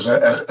described as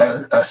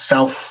a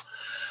self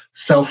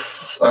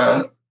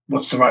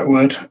what's the right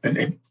word?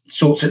 It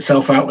sorts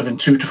itself out within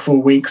 2 to 4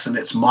 weeks and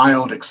it's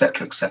mild,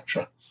 etc.,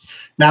 etc.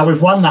 Now,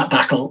 we've won that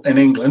battle in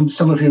England.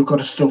 Some of you have got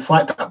to still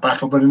fight that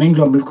battle, but in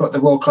England, we've got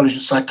the Royal College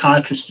of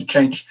Psychiatrists to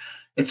change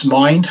its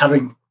mind,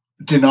 having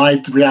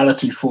denied the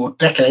reality for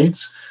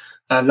decades.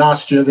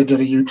 Last year, they did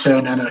a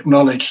U-turn and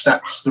acknowledged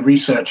that the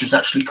research is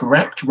actually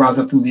correct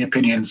rather than the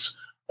opinions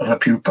of a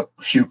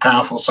few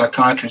powerful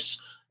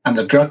psychiatrists and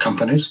the drug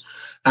companies.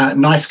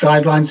 NICE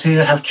guidelines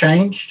here have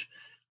changed.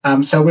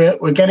 So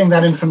we're getting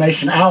that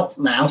information out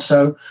now.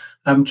 So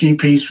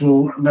GPs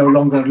will no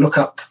longer look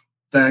up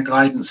their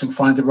guidance and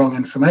find the wrong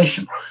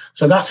information.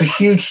 So that's a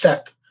huge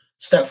step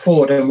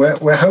forward. And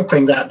we're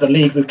hoping that the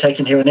lead we've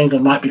taken here in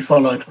England might be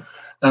followed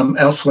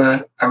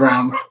elsewhere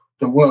around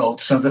the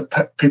world so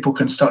that people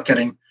can start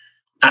getting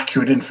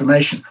accurate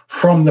information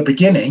from the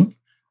beginning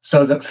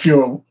so that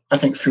fewer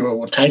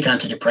will take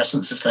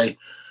antidepressants if they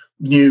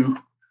knew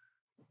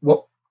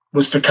what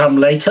was to come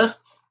later,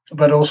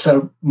 but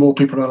also more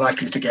people are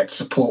likely to get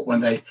support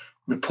when they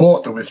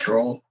report the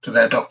withdrawal to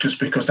their doctors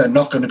because they're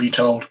not going to be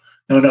told,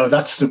 no,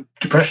 that's the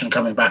depression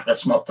coming back,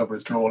 that's not the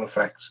withdrawal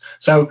effects.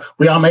 So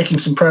we are making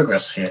some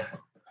progress here.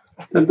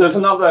 There's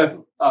another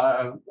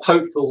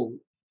hopeful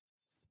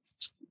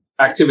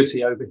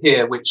activity over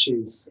here which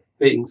is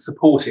being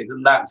supported,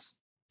 and that's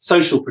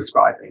social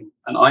prescribing.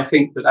 And I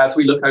think that as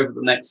we look over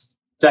the next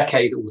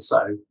decade or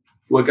so,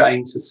 we're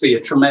going to see a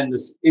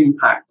tremendous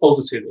impact,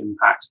 positive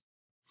impact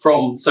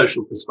from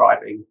social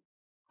prescribing.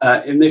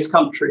 In this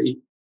country,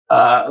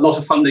 a lot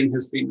of funding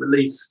has been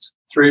released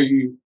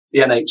through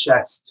the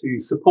NHS to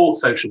support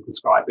social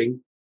prescribing,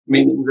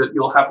 meaning that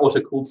you'll have what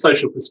are called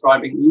social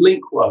prescribing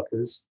link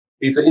workers.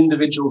 These are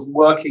individuals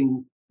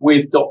working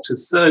with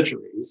doctors'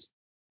 surgeries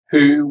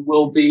who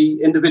will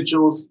be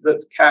individuals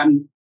that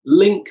can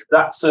link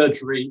that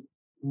surgery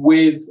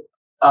with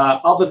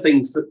other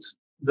things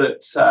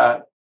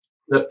that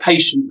that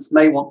patients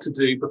may want to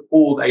do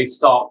before they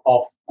start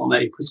off on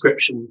a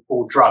prescription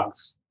for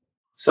drugs.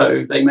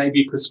 So they may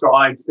be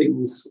prescribed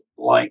things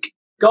like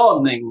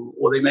gardening,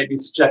 or they may be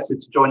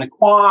suggested to join a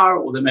choir,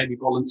 or they may be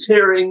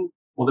volunteering,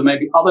 or there may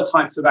be other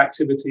types of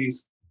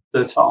activities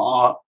that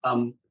are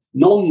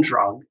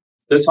non-drug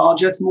that are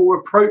just more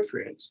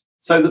appropriate,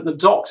 so that the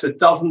doctor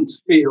doesn't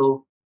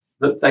feel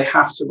that they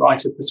have to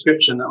write a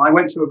prescription. And I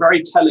went to a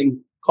very telling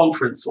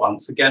conference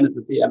once, again at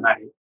the BMA,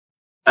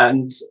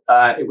 and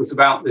it was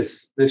about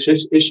this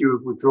issue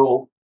of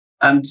withdrawal,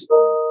 and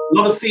a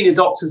lot of senior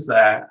doctors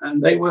there,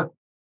 and they were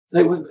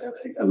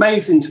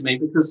amazing to me,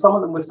 because some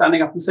of them were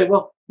standing up and saying,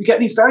 well, we get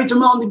these very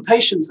demanding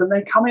patients and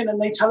they come in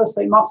and they tell us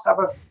they must have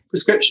a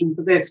prescription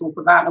for this or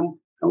for that, and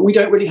we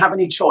don't really have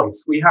any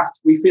choice. We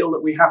feel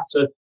that we have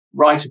to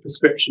write a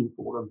prescription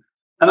for them.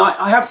 And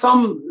I have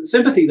some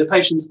sympathy that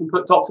patients can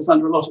put doctors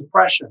under a lot of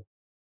pressure.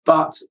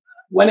 But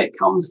when it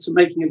comes to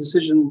making a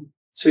decision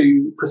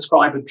to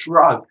prescribe a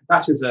drug,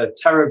 that is a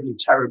terribly,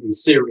 terribly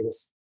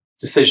serious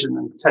decision,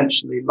 and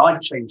potentially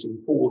life-changing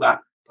for that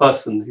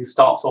person who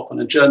starts off on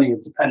a journey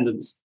of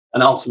dependence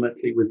and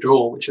ultimately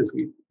withdrawal, which, as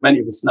many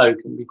of us know,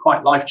 can be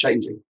quite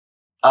life-changing.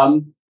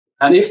 And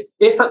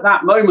if at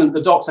that moment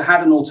the doctor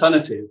had an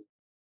alternative,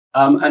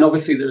 and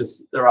obviously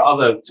there are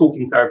other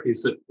talking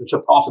therapies that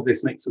are part of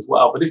this mix as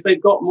well, but if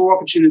they've got more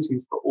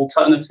opportunities for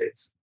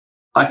alternatives,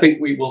 I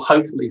think we will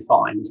hopefully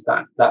find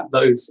that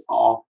those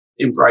are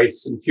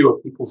embraced and fewer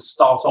people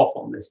start off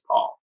on this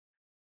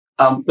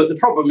path. But the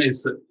problem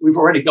is that we've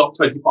already got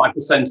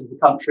 25% of the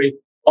country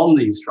on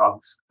these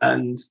drugs,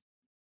 and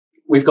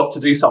we've got to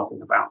do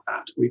something about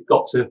that. We've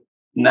got to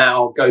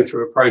now go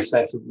through a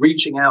process of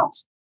reaching out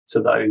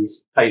to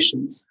those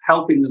patients,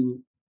 helping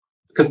them,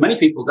 because many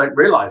people don't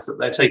realize that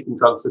they're taking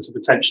drugs that are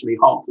potentially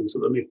harmful to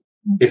them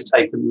if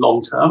taken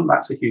long term.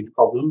 That's a huge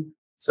problem.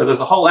 So there's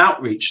a whole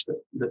outreach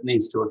that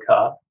needs to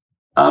occur.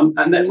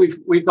 And then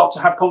we've got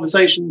to have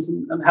conversations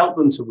and help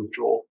them to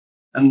withdraw.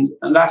 And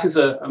that is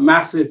a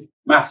massive,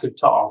 massive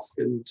task.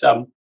 And,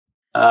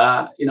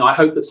 I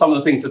hope that some of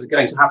the things that are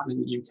going to happen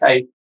in the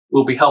UK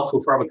will be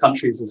helpful for other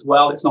countries as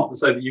well. It's not as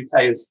though the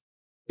UK is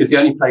the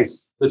only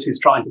place that is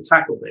trying to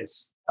tackle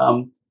this.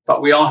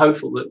 But we are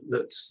hopeful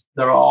that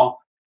there are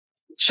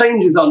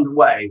changes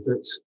underway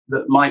that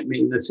might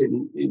mean that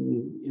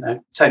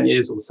in 10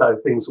 years or so,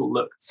 things will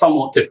look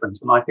somewhat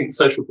different. And I think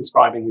social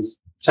prescribing is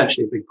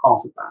potentially a big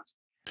part of that.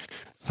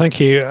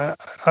 Thank you.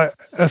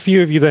 A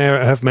few of you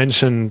there have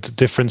mentioned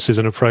differences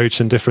in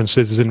approach and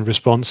differences in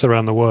response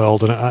around the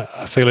world. And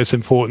I feel it's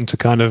important to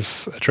kind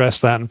of address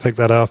that and pick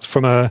that up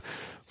from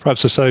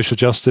perhaps a social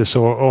justice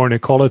or an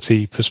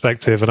equality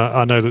perspective. And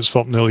I know that,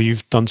 Swapnil,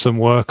 you've done some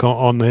work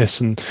on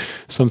this and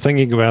some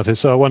thinking about it.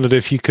 So I wondered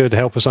if you could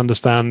help us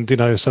understand,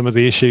 some of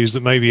the issues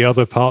that maybe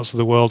other parts of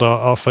the world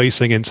are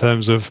facing in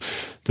terms of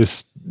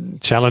this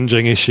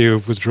challenging issue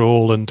of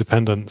withdrawal and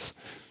dependence.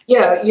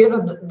 Yeah,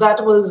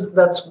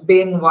 that's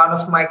been one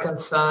of my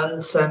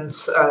concerns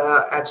since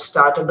I've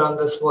started on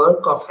this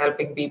work of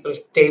helping people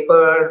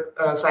taper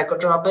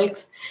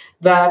psychotropics,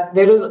 that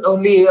there is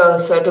only a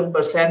certain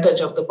percentage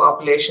of the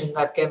population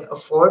that can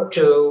afford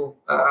to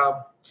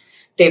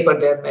taper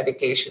their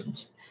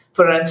medications.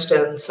 For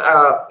instance,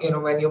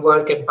 when you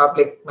work in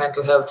public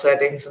mental health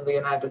settings in the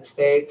United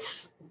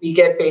States, we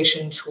get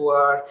patients who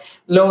are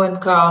low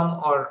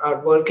income or are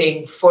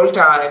working full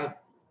time.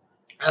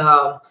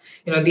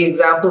 The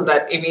example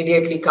that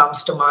immediately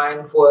comes to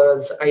mind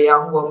was a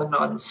young woman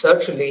on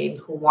sertraline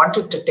who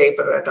wanted to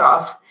taper it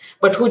off,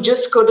 but who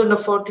just couldn't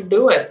afford to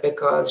do it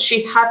because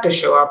she had to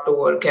show up to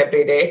work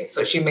every day.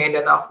 So she made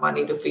enough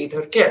money to feed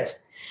her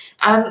kids.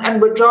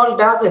 And withdrawal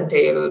does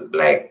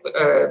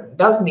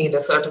need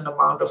a certain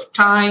amount of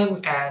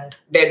time and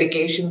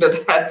dedication to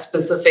that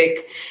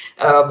specific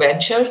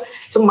venture.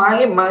 So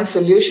my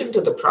solution to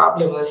the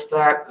problem is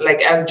that,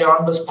 like as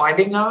John was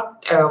pointing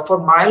out, for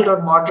mild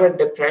or moderate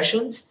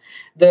depressions,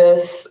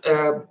 this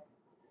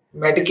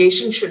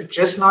medication should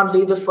just not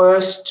be the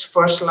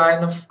first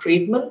line of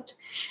treatment,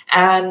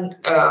 and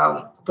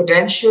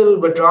potential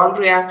withdrawal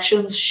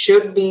reactions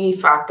should be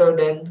factored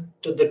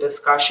into the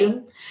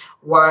discussion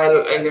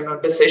while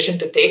decision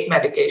to take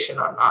medication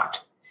or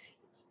not.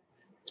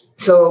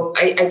 So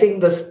I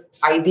think this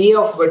idea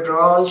of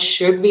withdrawal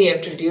should be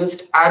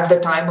introduced at the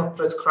time of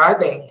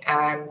prescribing,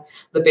 and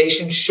the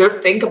patient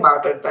should think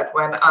about it, that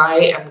when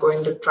I am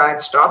going to try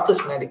and stop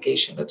this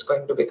medication, it's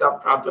going to become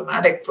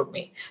problematic for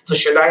me. So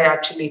should I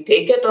actually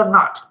take it or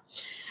not?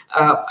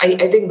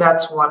 I think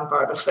that's one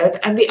part of it.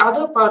 And the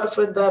other part of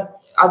it, that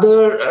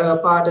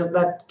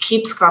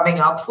keeps coming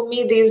up for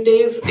me these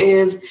days,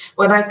 is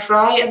when I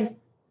try and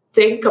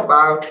think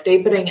about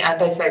tapering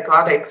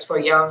antipsychotics for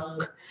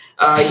young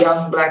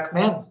Black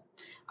men.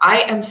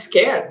 I am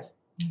scared,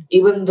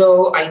 even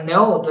though I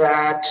know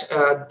that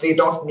they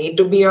don't need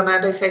to be on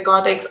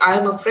antipsychotics.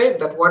 I'm afraid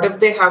that what if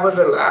they have a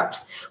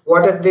relapse?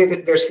 What if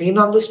they're seen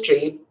on the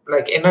street,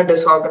 like in a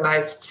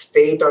disorganized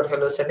state or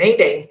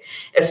hallucinating,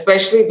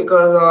 especially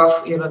because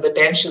of the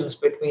tensions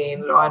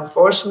between law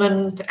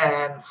enforcement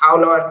and how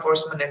law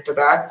enforcement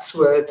interacts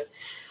with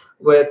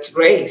with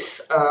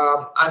race,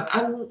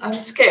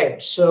 I'm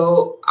scared.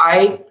 So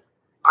I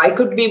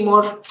could be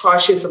more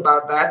cautious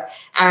about that.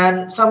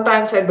 And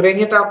sometimes I bring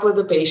it up with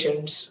the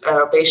patients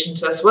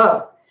as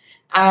well.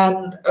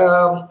 And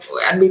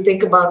we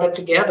think about it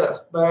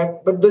together.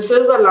 But this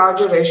is a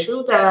larger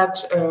issue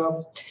that,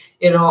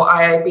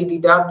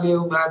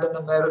 IIPDW, Mad in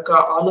America,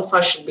 all of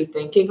us should be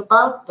thinking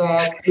about,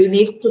 that we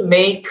need to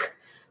make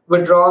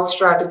withdrawal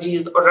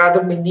strategies, or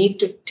rather we need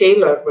to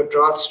tailor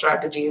withdrawal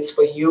strategies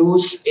for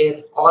use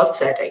in all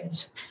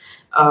settings.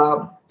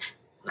 I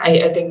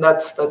think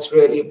that's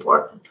really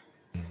important.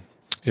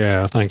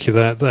 Yeah, thank you.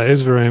 That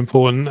is very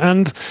important.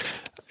 And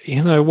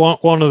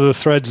one of the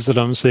threads that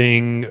I'm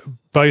seeing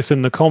both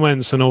in the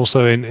comments and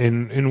also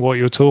in what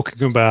you're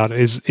talking about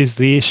is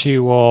the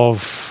issue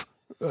of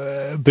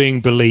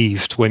being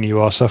believed when you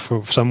are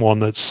someone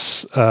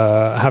that's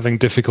having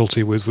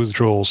difficulty with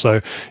withdrawal. So,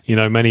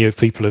 many of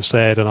people have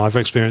said, and I've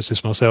experienced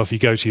this myself, you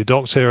go to your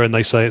doctor and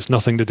they say it's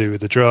nothing to do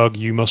with the drug,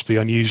 you must be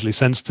unusually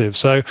sensitive.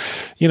 So,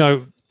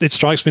 it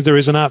strikes me there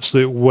is an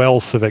absolute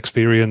wealth of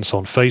experience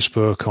on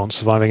Facebook, on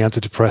surviving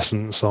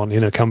antidepressants, on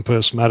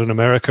Compass, Mad in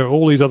America.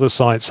 All these other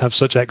sites have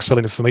such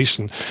excellent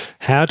information.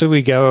 How do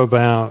we go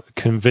about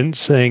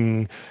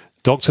convincing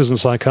doctors and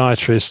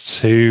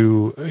psychiatrists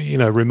who,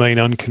 remain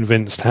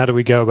unconvinced? How do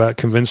we go about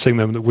convincing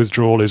them that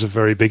withdrawal is a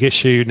very big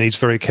issue, needs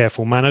very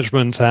careful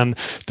management, and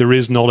there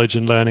is knowledge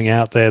and learning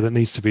out there that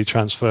needs to be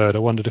transferred? I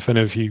wondered if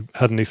any of you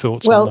had any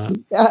thoughts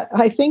on that.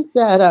 I think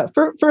that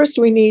first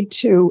we need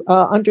to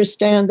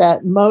understand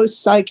that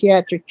most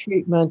psychiatric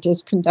treatment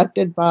is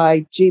conducted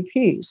by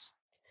GPs.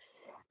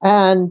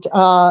 And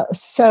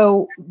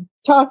so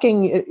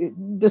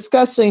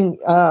discussing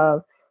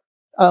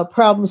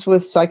problems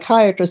with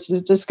psychiatrists,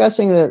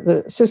 discussing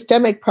the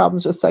systemic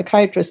problems with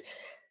psychiatrists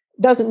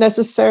doesn't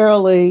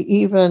necessarily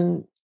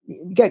even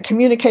get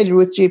communicated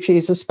with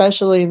GPs,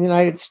 especially in the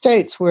United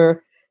States,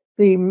 where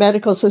the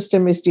medical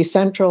system is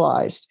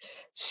decentralized.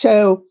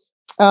 So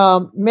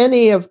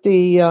many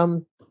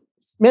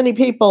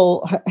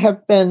people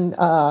have been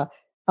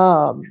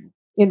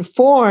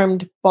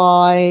informed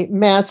by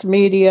mass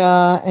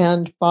media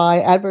and by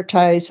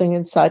advertising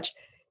and such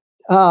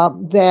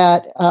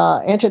that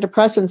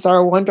antidepressants are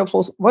a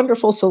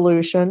wonderful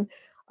solution,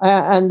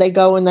 and they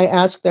go and they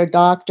ask their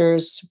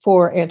doctors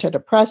for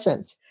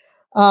antidepressants.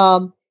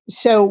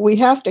 So we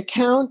have to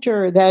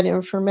counter that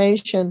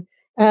information,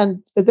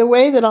 and the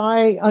way that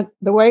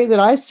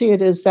I see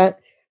it is that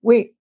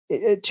we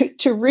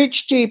to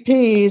reach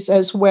GPs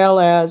as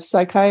well as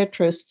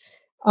psychiatrists,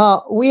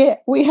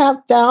 we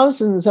have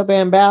thousands of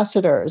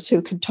ambassadors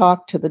who can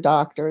talk to the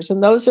doctors,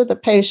 and those are the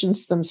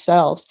patients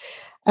themselves.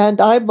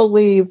 And I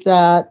believe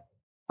that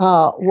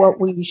what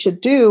we should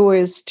do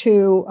is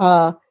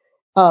to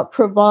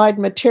provide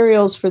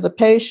materials for the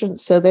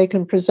patients so they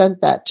can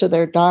present that to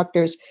their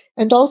doctors.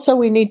 And also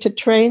we need to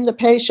train the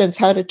patients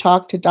how to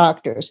talk to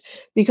doctors,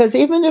 because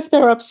even if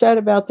they're upset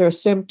about their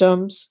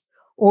symptoms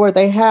or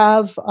they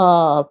have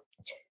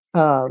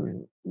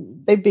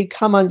they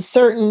become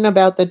uncertain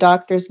about the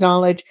doctor's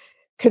knowledge,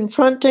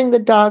 confronting the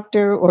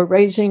doctor or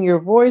raising your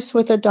voice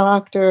with a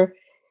doctor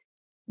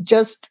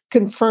just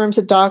confirms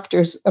a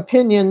doctor's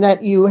opinion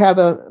that you have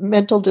a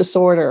mental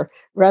disorder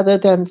rather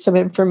than some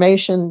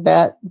information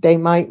that they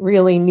might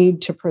really need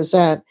to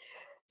present.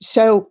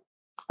 So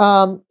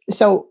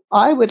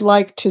I would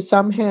like to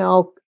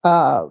somehow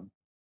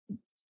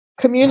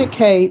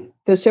communicate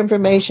this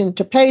information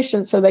to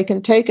patients so they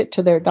can take it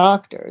to their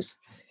doctors.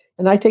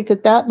 And I think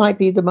that might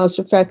be the most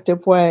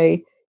effective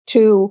way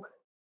to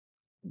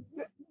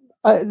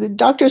the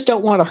doctors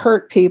don't want to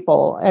hurt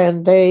people,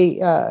 and they,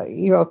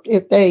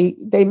 if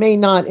they may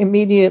not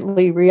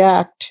immediately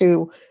react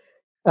to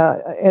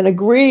and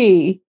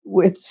agree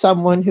with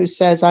someone who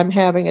says, I'm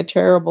having a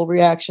terrible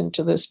reaction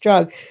to this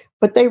drug,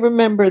 but they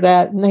remember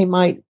that and they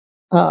might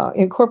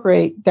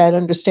incorporate that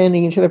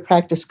understanding into their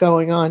practice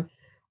going on.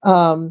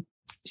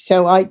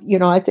 So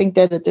I think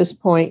that at this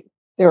point,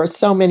 there are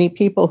so many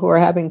people who are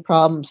having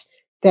problems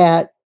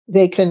that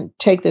they can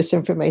take this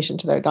information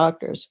to their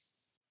doctors.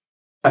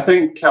 I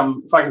think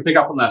if I can pick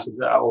up on that,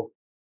 Adele,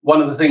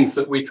 one of the things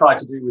that we tried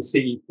to do with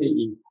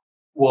CEP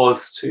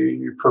was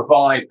to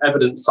provide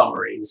evidence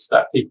summaries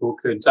that people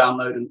could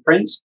download and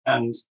print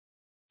and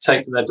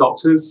take to their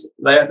doctors.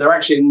 They're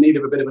actually in need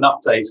of a bit of an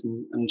update,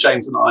 and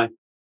James and I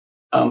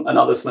and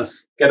others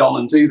must get on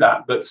and do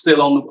that. But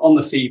still on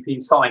the CEP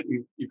site,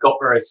 you've got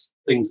various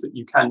things that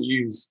you can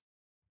use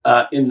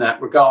in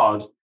that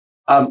regard.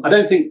 I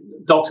don't think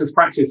doctors'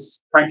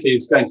 practice, frankly,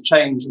 is going to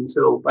change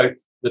until both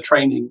the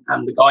training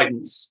and the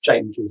guidance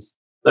changes.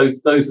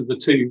 Those are the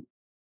two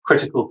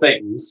critical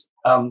things.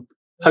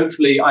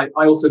 Hopefully, I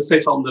also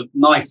sit on the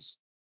NICE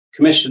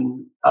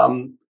commission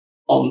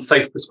on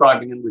safe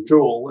prescribing and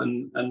withdrawal,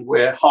 and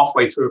we're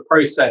halfway through a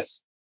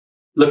process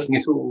looking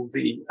at all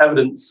the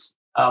evidence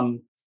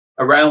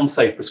around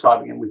safe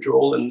prescribing and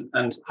withdrawal,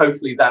 and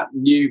hopefully that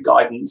new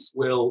guidance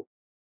will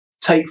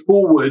take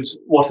forward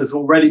what has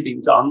already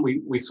been done.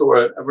 We saw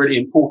a really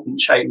important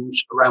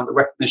change around the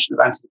recognition of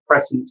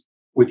antidepressant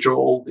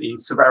withdrawal, the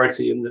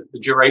severity and the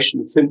duration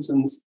of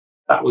symptoms.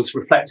 That was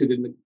reflected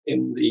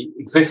in the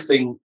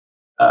existing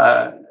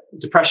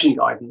depression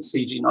guidance,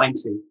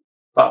 CG90.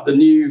 But the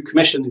new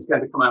commission is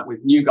going to come out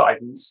with new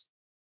guidance.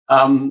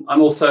 I'm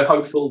also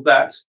hopeful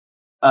that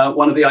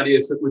one of the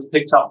ideas that was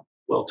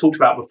talked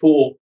about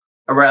before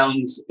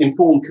around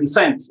informed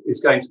consent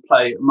is going to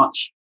play a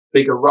much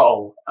bigger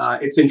role.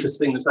 It's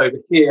interesting that over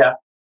here,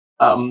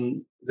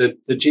 the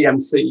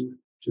GMC,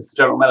 which is the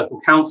General Medical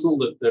Council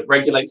that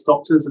regulates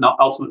doctors and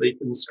ultimately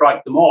can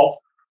strike them off,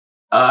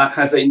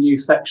 has a new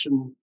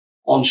section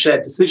on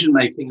shared decision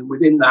making, and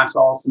within that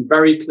are some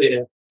very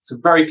clear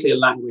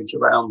language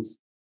around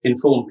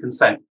informed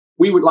consent.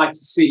 We would like to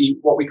see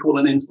what we call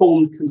an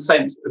informed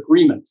consent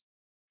agreement,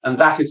 and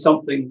that is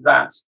something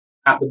that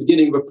at the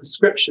beginning of a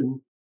prescription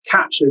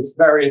captures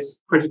various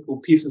critical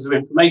pieces of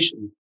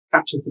information,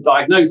 captures the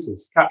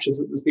diagnosis, captures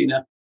that there's been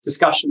a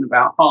discussion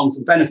about harms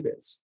and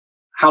benefits,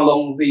 how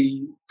long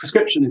the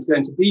prescription is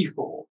going to be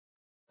for,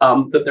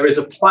 that there is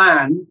a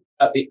plan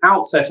at the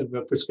outset of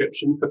a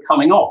prescription for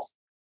coming off.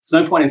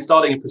 There's no point in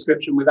starting a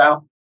prescription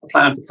without a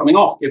plan for coming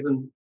off,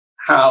 given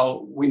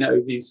how we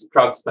know these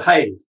drugs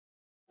behave.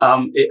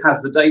 It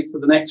has the date for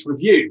the next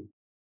review.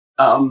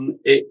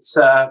 It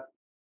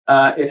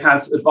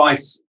has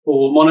advice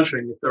for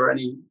monitoring if there are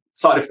any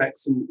side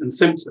effects and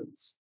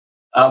symptoms.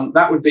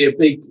 That would be a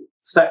big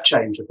step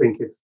change, I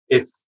think,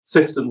 if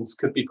systems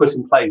could be put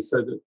in place so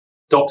that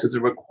doctors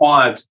are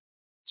required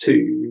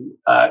to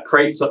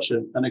create such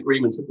an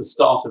agreement at the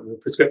start of a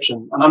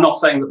prescription. And I'm not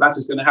saying that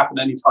is going to happen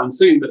anytime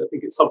soon, but I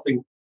think it's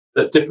something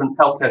that different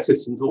healthcare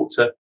systems ought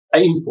to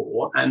aim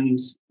for. And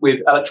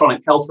with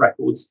electronic health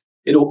records,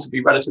 it ought to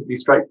be relatively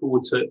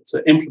straightforward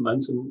to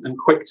implement and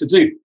quick to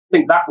do. I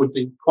think that would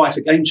be quite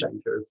a game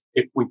changer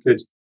if we could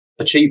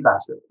achieve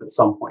that at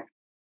some point.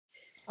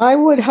 I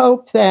would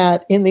hope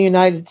that in the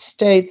United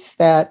States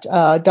that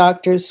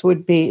doctors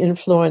would be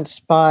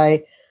influenced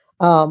by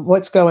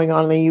what's going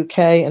on in the UK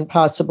and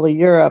possibly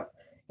Europe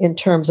in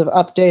terms of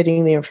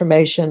updating the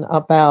information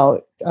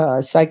about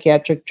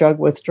psychiatric drug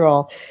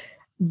withdrawal.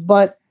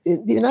 But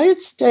in the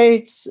United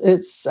States,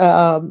 it's,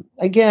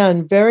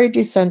 again, very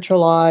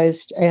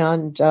decentralized,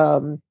 and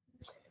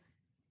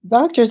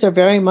doctors are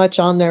very much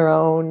on their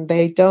own.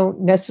 They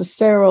don't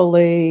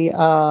necessarily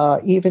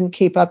even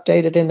keep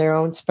updated in their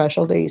own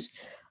specialties.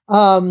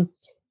 But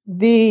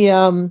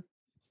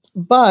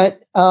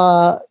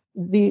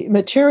the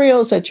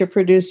materials that you're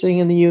producing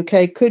in the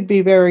UK could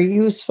be very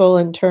useful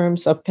in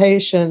terms of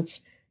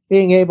patients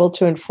being able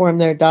to inform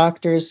their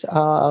doctors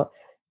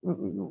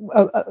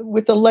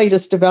with the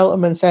latest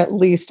developments, at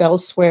least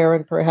elsewhere,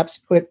 and perhaps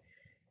put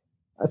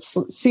a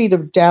seed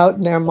of doubt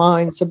in their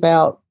minds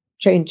about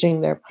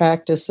changing their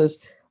practices.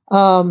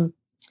 Again,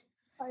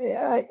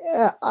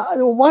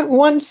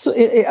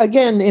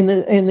 in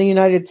the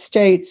United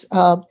States,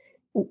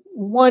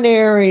 one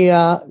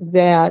area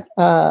that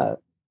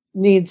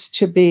needs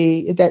to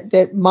be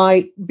that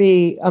might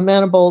be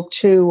amenable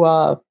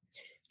to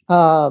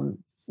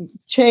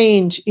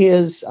change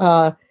is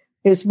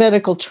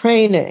medical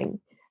training,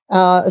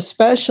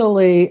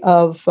 especially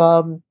of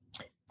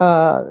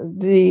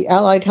the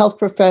allied health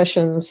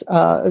professions,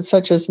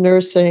 such as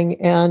nursing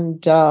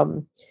and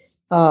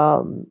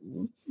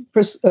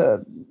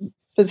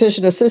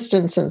physician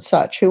assistants and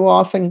such, who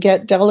often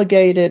get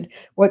delegated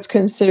what's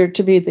considered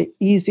to be the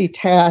easy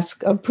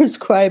task of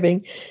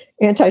prescribing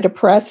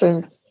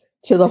antidepressants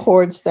to the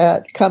hordes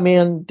that come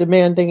in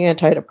demanding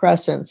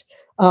antidepressants.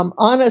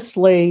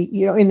 Honestly,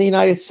 in the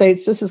United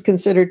States, this is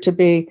considered to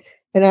be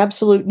an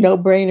absolute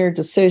no-brainer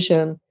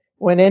decision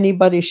when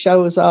anybody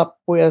shows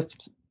up with,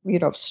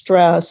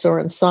 stress or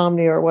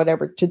insomnia or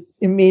whatever, to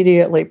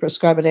immediately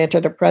prescribe an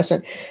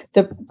antidepressant.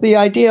 The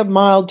idea of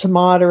mild to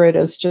moderate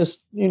is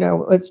just,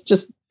 it's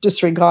just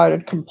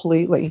disregarded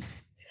completely.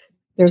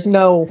 There's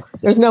no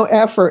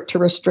effort to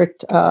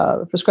restrict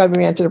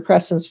prescribing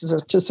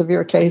antidepressants to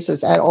severe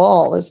cases at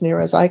all, as near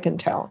as I can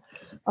tell.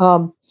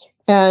 So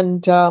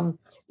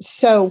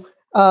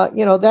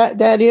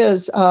that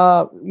is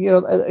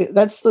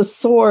that's the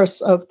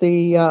source of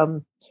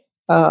the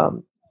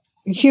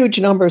huge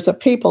numbers of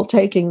people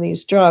taking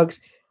these drugs.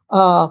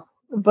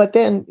 But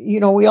then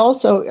we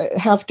also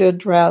have to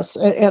address,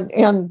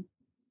 and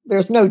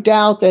there's no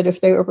doubt that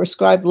if they were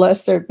prescribed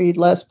less, there'd be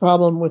less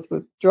problem with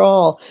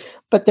withdrawal.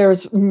 But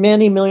there's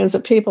many millions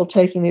of people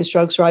taking these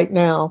drugs right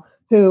now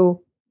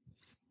who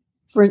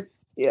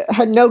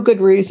had no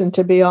good reason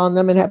to be on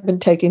them and have been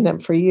taking them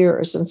for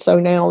years. And so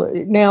now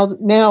the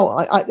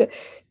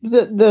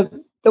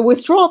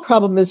withdrawal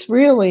problem is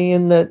really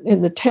in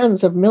the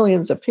tens of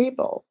millions of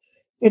people.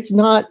 It's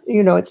not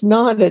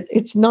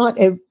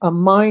a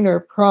minor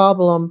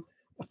problem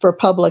for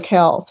public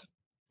health.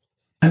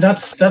 And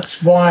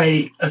that's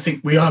why I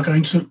think we are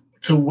going to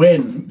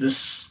win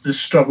this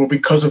struggle,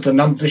 because of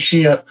the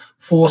sheer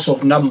force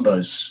of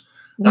numbers.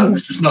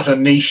 This is not a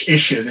niche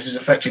issue. This is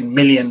affecting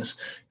millions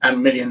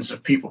and millions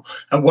of people.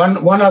 And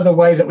one other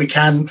way that we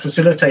can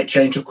facilitate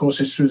change, of course,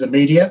 is through the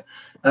media,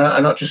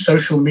 and not just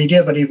social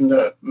media, but even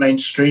the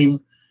mainstream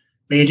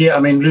media.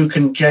 I mean, Luke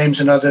and James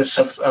and others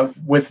have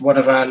with one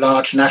of our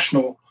large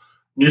national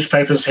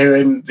newspapers here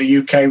in the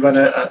UK, run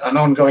an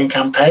ongoing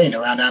campaign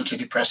around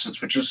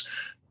antidepressants,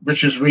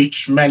 which has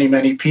reached many,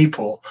 many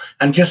people.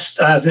 And just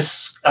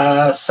this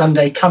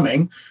Sunday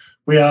coming,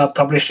 we are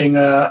publishing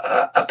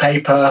a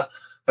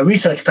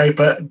research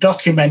paper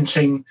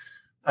documenting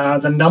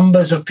the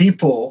numbers of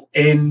people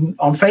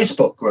on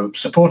Facebook groups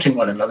supporting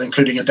one another,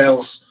 including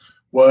Adele's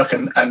work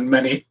and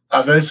many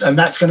others. And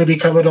that's going to be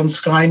covered on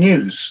Sky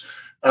News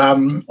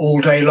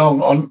all day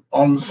long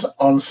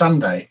on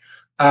Sunday.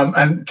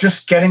 And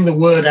just getting the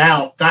word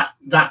out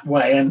that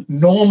way and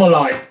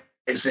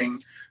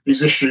normalizing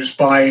these issues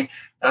by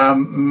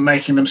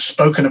making them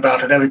spoken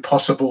about at every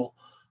possible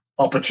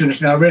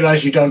opportunity. Now, I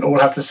realize you don't all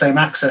have the same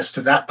access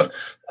to that, but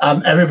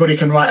everybody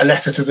can write a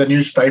letter to the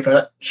newspaper.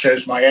 That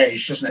shows my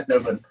age, doesn't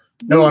it?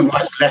 No one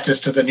writes letters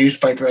to the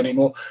newspaper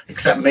anymore,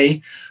 except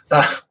me.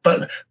 But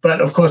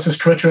of course, there's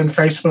Twitter and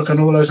Facebook and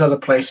all those other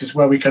places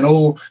where we can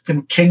all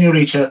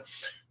continue to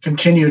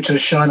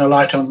shine a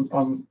light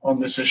on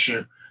this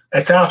issue.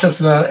 It's out of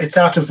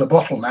the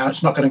bottle now.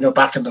 It's not going to go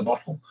back in the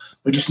bottle.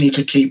 We just need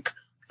to keep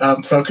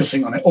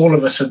focusing on it, all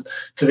of us,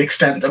 to the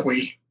extent that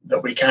we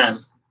can.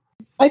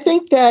 I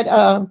think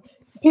that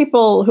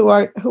people who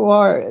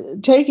are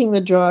taking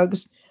the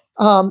drugs,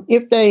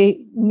 if they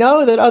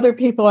know that other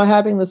people are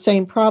having the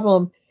same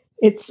problem,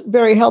 it's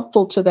very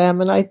helpful to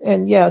them.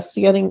 And yes,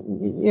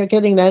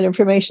 getting that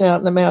information out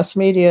in the mass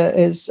media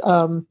is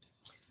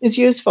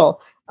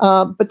useful.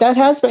 But that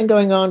has been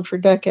going on for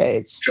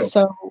decades. Sure.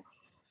 So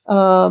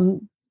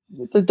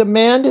the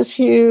demand is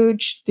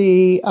huge.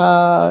 The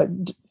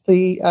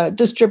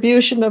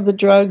distribution of the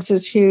drugs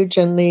is huge,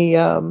 and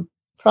the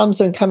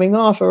problems in coming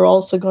off are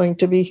also going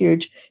to be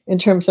huge in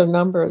terms of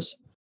numbers.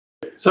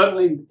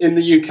 Certainly in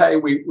the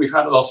UK, we've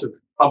had a lot of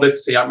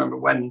publicity. I remember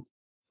when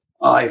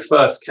I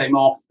first came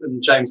off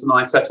and James and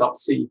I set up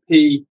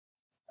CP,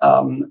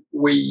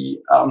 we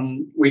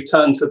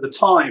turned to the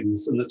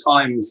Times, and the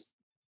Times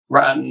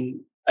ran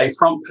a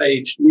front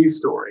page news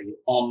story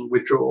on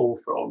withdrawal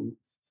from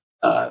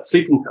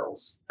sleeping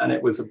pills. And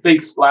it was a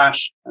big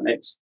splash, and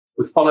it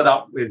was followed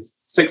up with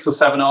 6 or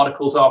 7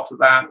 articles after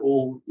that,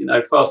 all,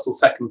 first or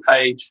second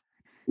page.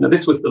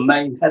 This was the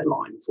main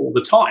headline for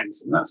the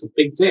Times, and that's a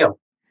big deal.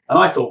 And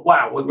I thought,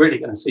 wow, we're really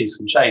going to see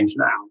some change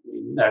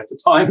now. If the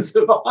Times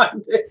are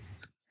behind it.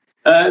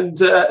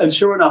 And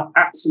sure enough,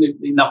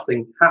 absolutely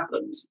nothing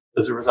happened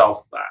as a result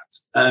of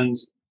that. And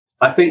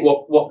I think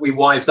what we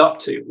wised up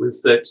to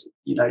was that,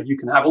 you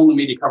can have all the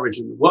media coverage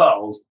in the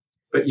world,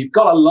 but you've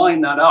got to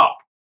line that up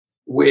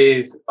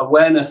with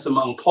awareness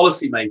among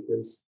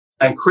policymakers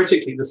and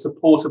critically the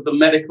support of the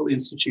medical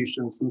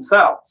institutions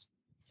themselves.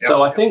 Yep.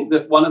 So I think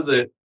that one of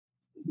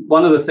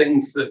the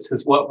things that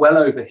has worked well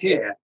over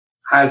here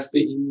has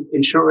been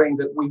ensuring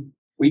that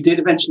we did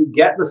eventually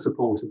get the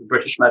support of the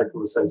British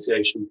Medical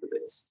Association for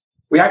this.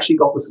 We actually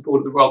got the support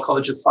of the Royal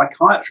College of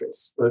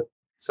Psychiatrists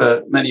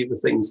for many of the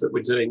things that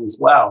we're doing as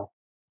well.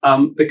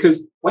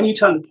 Because when you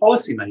turn to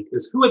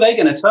policymakers, who are they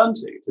going to turn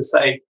to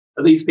say,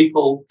 are these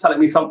people telling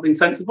me something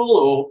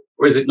sensible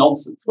or is it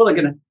nonsense? Well, they're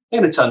going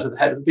to turn to the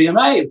head of the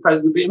BMA, the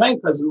president of the BMA,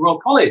 the president of the Royal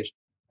College.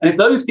 And if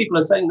those people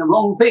are saying the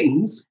wrong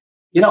things,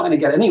 you're not going to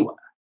get anywhere.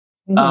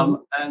 Mm-hmm.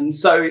 And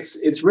so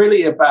it's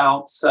really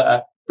about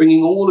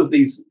bringing all of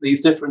these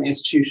different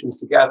institutions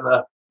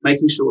together,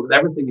 making sure that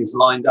everything is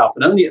lined up.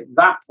 And only at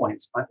that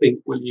point, I think,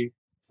 will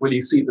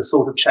you see the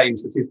sort of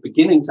change that is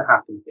beginning to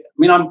happen here. I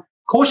mean, I'm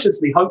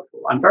cautiously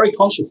hopeful. I'm very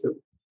conscious that,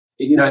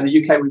 in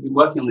the UK, we've been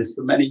working on this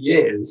for many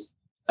years.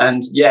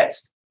 And yet,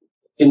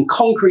 in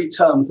concrete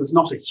terms, there's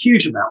not a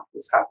huge amount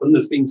that's happened.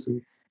 There's been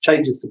some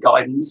changes to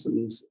guidance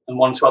and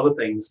one or two other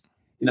things.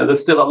 There's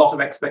still a lot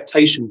of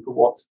expectation for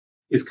what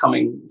is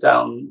coming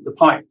down the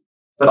pipe.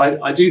 But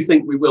I do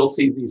think we will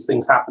see these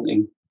things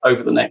happening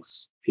over the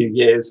next few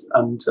years.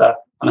 And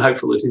I'm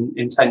hopeful that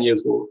in 10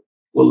 years, we'll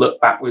look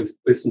back with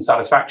some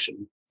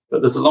satisfaction.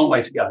 But there's a long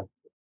way to go.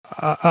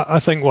 I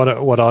think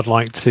what I'd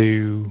like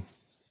to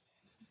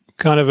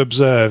kind of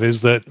observe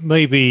is that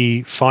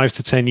maybe 5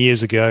 to 10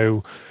 years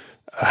ago,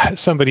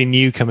 somebody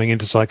new coming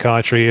into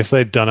psychiatry, if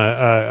they'd done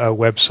a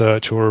web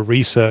search or a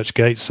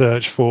ResearchGate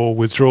search for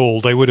withdrawal,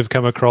 they would have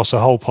come across a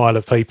whole pile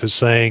of papers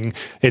saying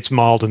it's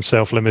mild and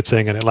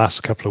self-limiting and it lasts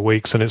a couple of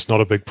weeks and it's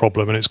not a big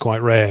problem and it's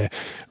quite rare.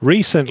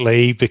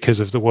 Recently, because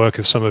of the work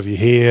of some of you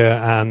here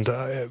and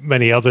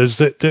many others,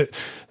 that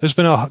there's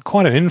been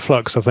quite an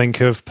influx, I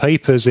think, of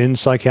papers in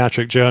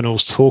psychiatric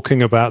journals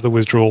talking about the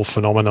withdrawal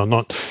phenomenon,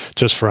 not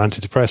just for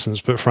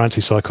antidepressants, but for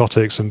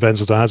antipsychotics and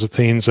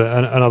benzodiazepines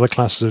and other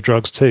classes of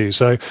drugs too.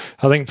 So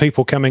I think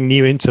people coming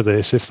new into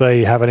this, if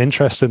they have an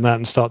interest in that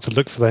and start to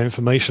look for that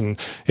information,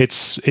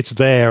 it's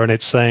there and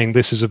it's saying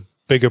this is a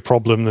bigger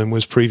problem than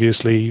was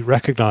previously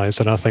recognized.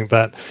 And I think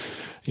that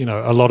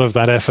a lot of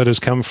that effort has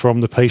come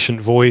from the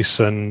patient voice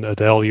and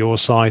Adele, your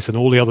site, and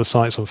all the other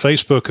sites on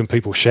Facebook, and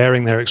people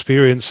sharing their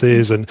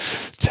experiences and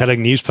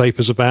telling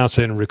newspapers about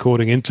it and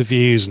recording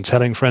interviews and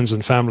telling friends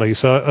and family.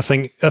 So I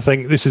think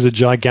this is a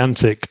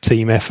gigantic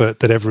team effort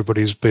that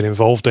everybody's been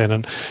involved in.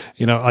 And,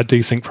 I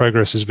do think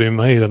progress has been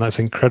made, and that's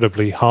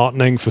incredibly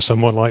heartening for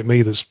someone like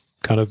me that's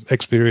kind of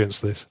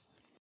experienced this.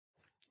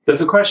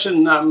 There's a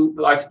question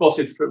that I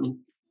spotted from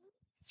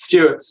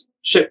Stuart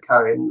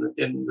Shipko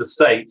in the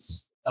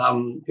States,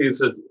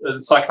 who's a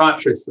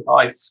psychiatrist that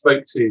I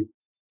spoke to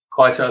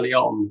quite early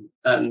on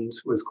and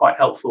was quite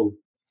helpful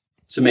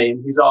to me.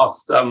 And he's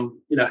asked,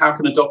 how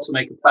can a doctor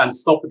make a plan to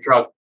stop a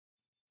drug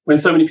when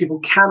so many people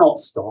cannot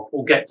stop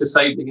or get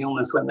disabling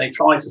illness when they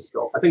try to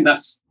stop? I think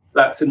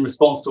that's in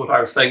response to what I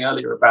was saying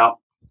earlier about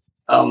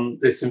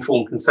this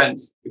informed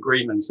consent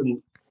agreement.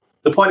 And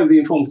the point of the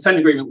informed consent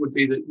agreement would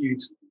be that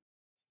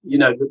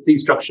that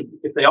these drugs should,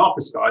 if they are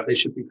prescribed, they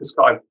should be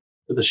prescribed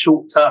for the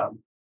short term.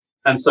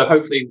 And so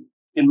hopefully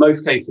in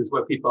most cases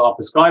where people are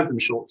prescribed them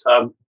short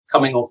term,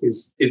 coming off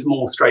is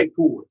more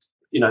straightforward.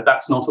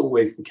 That's not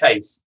always the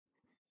case.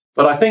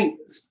 But I think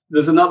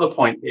there's another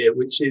point here,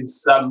 which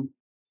is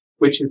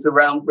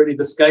around really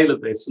the scale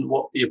of this and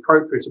what the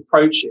appropriate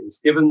approach is,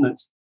 given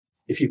that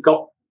if you've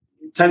got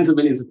tens of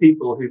millions of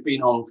people who've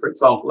been on, for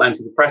example,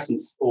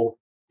 antidepressants for,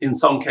 in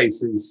some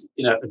cases,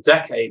 a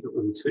decade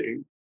or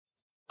two,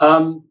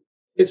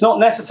 it's not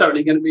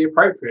necessarily going to be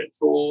appropriate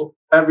for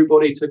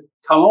everybody to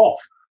come off.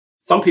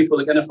 Some people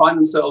are going to find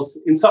themselves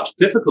in such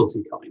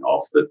difficulty coming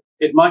off that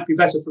it might be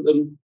better for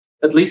them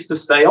at least to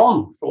stay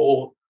on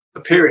for a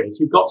period.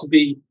 You've got to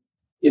be,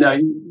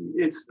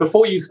 it's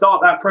before you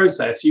start that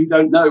process, you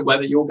don't know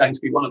whether you're going to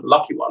be one of the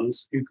lucky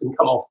ones who can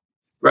come off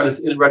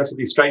in a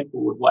relatively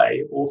straightforward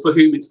way, or for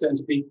whom it's going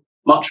to be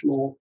much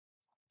more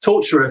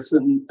torturous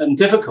and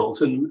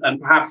difficult and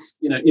perhaps,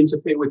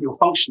 interfere with your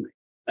functioning.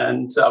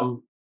 And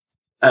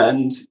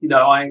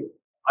I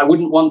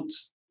wouldn't want,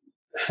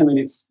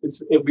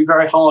 it'd be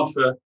very hard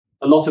for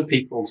a lot of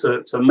people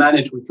to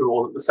manage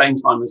withdrawal at the same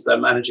time as they're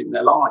managing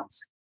their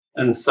lives.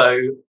 And so,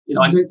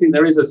 I don't think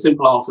there is a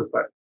simple answer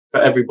for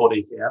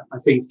everybody here. I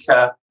think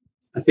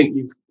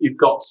you've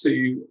got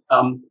to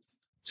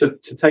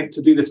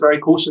do this very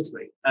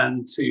cautiously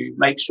and to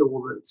make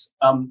sure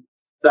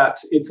that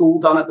it's all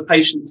done at the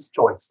patient's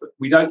choice, that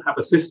we don't have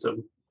a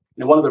system.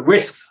 One of the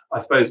risks, I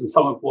suppose, with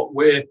some of what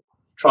we're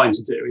trying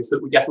to do is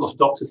that we get a lot of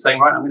doctors saying,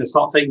 right, I'm going to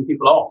start taking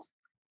people off.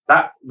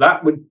 That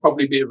would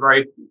probably be a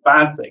very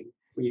bad thing.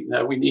 We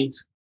need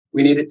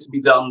it to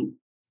be done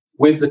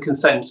with the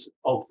consent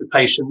of the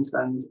patient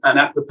and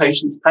at the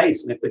patient's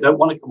pace. And if they don't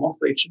want to come off,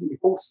 they shouldn't be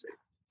forced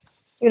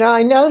to.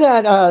 I know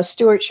that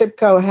Stuart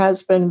Shipko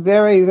has been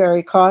very,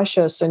 very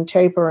cautious in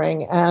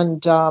tapering,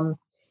 and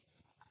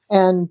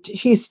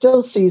he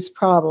still sees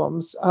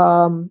problems.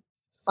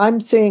 I'm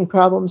seeing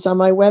problems on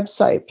my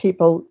website.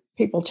 People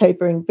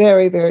tapering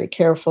very, very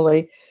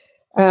carefully.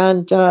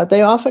 And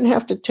they often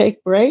have to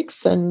take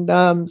breaks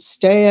and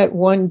stay at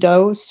one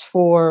dose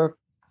for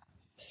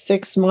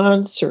 6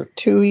 months or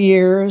 2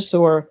 years,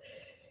 or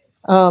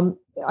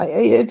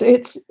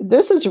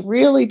this is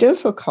really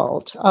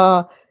difficult.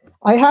 I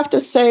have to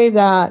say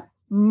that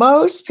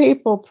most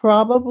people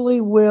probably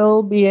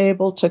will be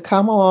able to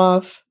come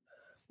off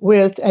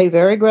with a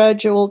very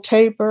gradual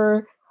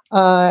taper,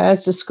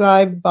 as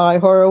described by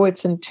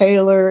Horowitz and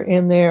Taylor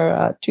in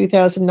their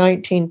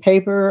 2019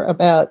 paper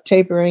about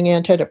tapering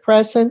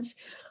antidepressants,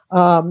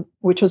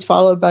 which was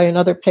followed by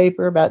another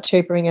paper about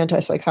tapering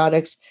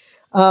antipsychotics.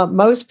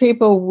 Most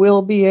people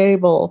will be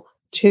able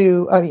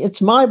to,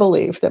 it's my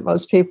belief that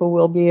most people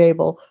will be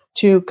able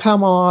to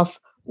come off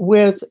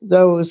with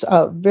those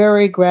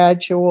very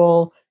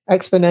gradual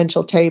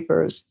exponential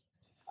tapers.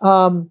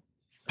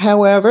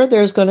 However,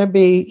 there's going to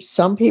be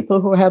some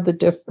people who have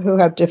who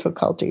have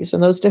difficulties,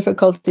 and those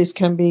difficulties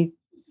can be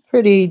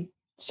pretty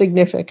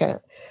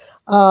significant.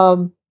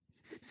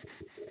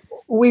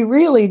 We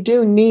really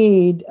do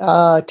need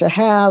to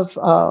have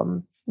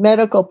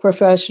medical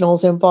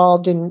professionals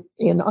involved in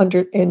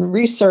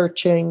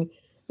researching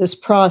this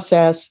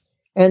process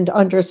and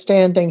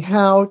understanding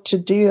how to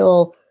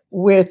deal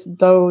with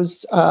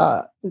those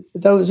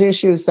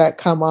issues that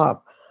come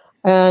up.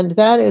 And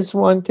that is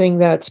one thing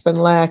that's been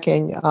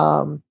lacking.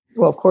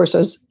 Well, of course,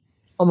 as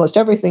almost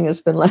everything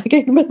has been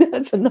lacking, but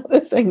that's another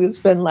thing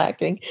that's been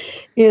lacking,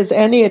 is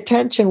any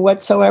attention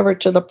whatsoever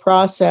to the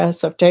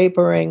process of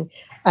tapering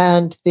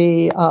and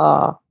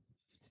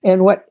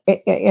what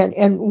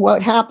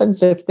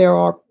happens if there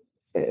are,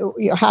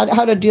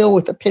 how to deal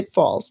with the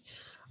pitfalls.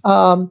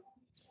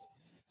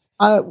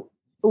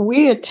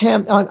 We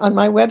attempt on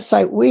my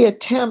website, we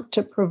attempt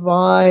to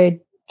provide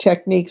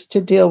techniques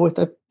to deal with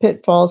the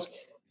pitfalls.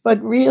 But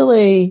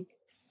really,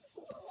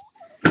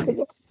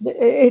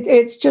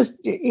 it's just,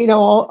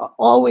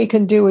 all we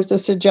can do is to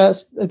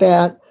suggest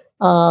that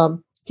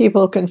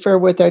people confer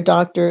with their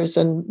doctors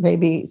and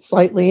maybe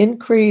slightly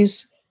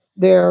increase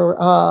their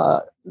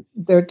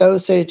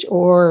dosage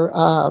or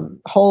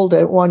hold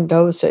at one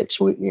dosage.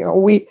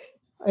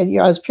 and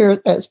as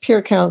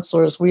peer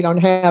counselors, we don't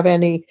have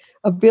any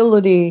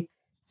ability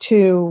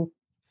to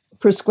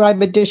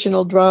prescribe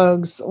additional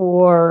drugs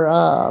or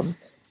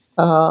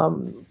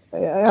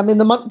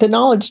the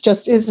knowledge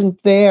just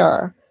isn't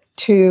there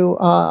to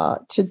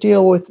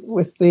deal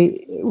with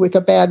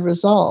a bad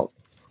result.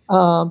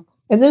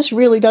 And this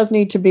really does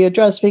need to be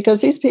addressed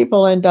because these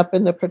people end up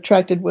in the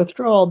protracted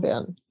withdrawal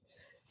bin.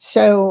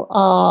 So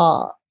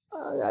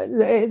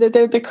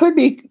there could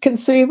be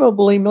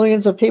conceivably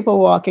millions of people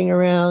walking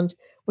around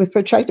with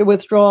protracted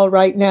withdrawal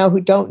right now who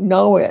don't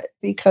know it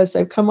because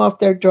they've come off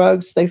their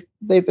drugs. They've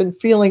been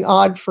feeling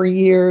odd for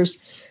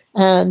years,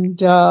 and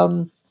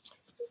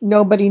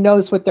nobody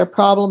knows what their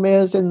problem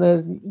is. In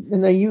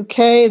the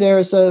UK,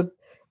 there's a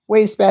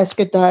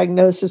wastebasket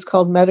diagnosis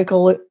called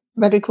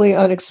medically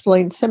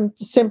unexplained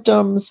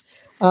symptoms.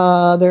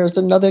 There's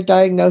another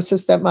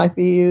diagnosis that might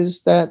be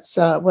used. That's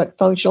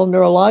functional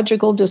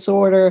neurological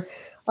disorder.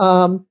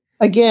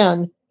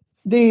 Again,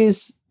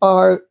 these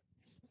are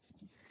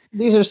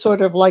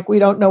sort of like we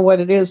don't know what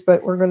it is,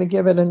 but we're going to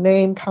give it a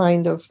name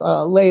kind of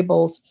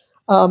labels.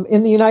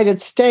 In the United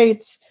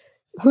States,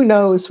 who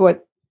knows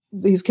what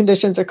these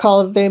conditions are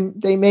called?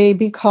 They may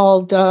be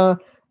called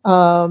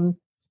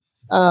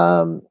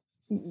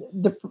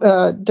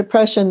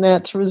depression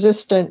that's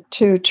resistant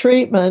to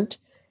treatment,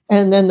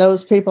 and then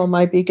those people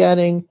might be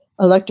getting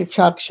electric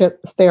shock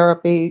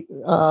therapy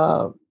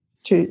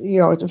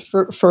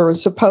for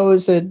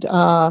supposed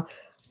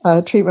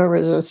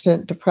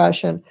treatment-resistant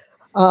depression.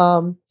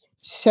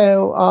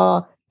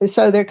 So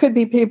there could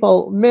be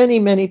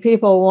many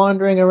people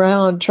wandering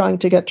around trying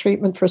to get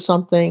treatment for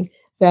something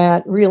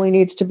that really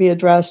needs to be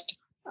addressed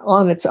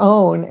on its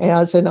own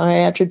as an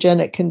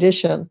iatrogenic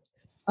condition.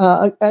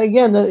 Since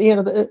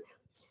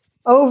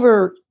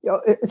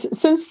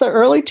the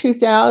early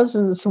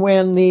 2000s,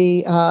 when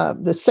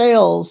the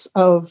sales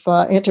of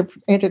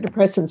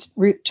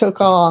antidepressants took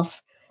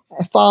off,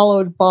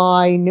 followed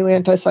by new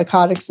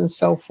antipsychotics and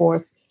so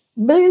forth,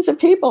 millions of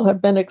people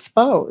have been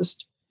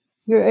exposed.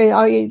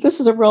 This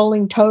is a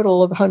rolling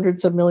total of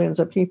hundreds of millions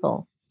of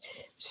people.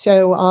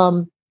 So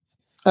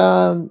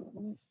I'm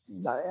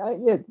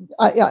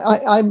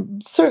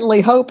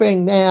certainly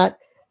hoping that,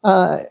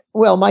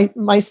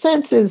 my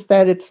sense is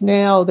that it's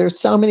now there's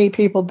so many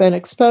people been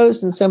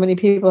exposed and so many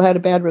people had a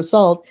bad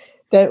result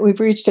that we've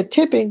reached a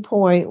tipping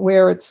point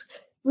where it's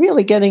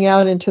really getting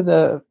out into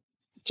the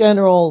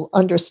general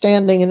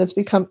understanding, and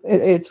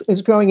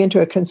it's growing into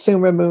a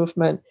consumer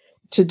movement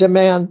to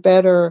demand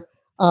better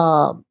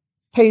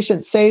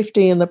patient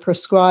safety in the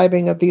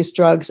prescribing of these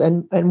drugs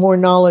and more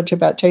knowledge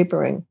about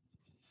tapering.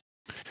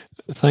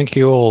 Thank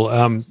you all.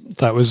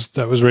 That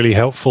was really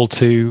helpful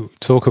to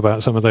talk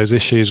about some of those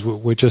issues.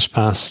 We're just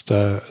past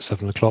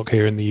 7 o'clock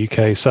here in the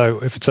UK,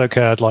 so if it's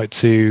okay, I'd like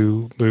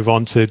to move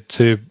on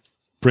to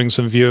bring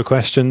some viewer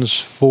questions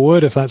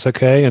forward, if that's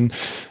okay. And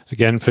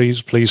again,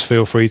 please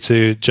feel free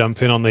to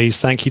jump in on these.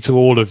 Thank you to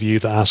all of you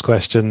that ask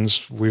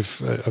questions.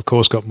 We've of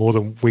course got more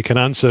than we can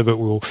answer, but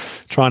we'll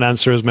try and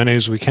answer as many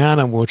as we can,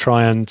 and we'll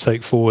try and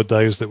take forward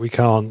those that we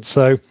can't.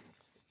 So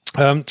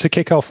to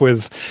kick off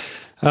with,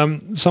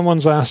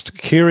 someone's asked,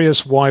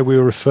 curious why we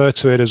refer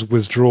to it as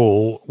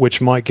withdrawal, which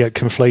might get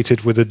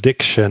conflated with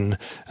addiction,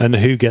 and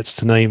who gets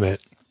to name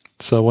it.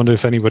 So I wonder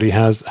if anybody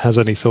has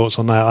any thoughts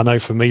on that. I know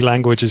for me,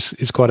 language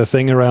is quite a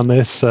thing around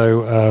this.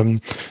 So,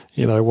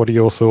 what are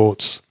your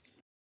thoughts?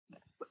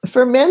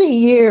 For many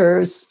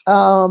years,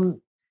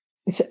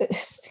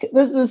 this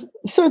is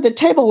sort of the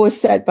table was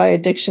set by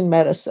addiction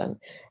medicine.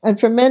 And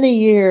for many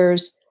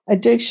years,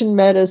 addiction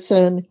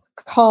medicine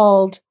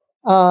called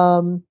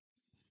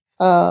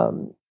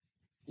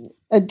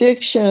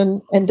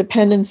addiction and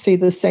dependency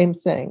the same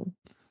thing.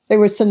 They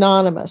were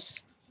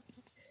synonymous.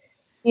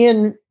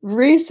 In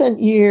recent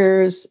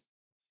years,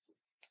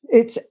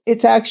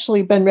 it's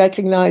actually been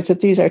recognized that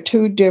these are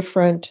two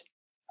different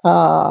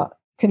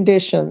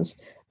conditions,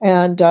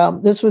 and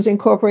this was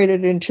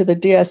incorporated into the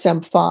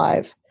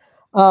DSM-5.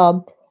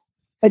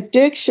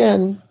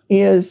 Addiction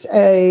is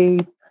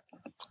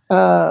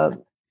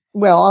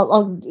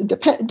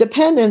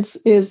dependence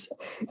is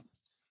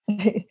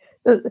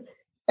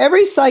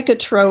every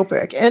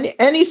psychotropic, and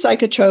any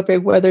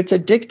psychotropic, whether it's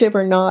addictive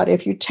or not,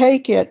 if you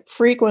take it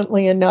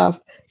frequently enough,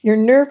 your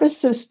nervous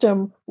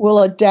system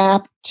will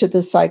adapt to the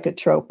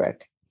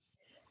psychotropic.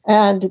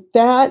 And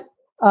that,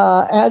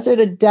 as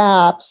it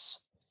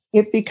adapts,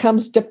 it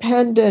becomes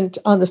dependent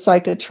on the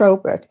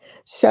psychotropic.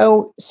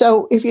 So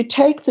if you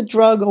take the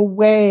drug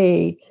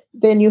away,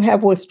 then you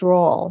have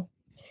withdrawal.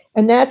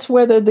 And that's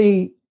whether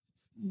the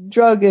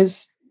drug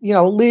is,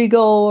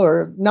 legal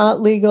or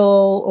not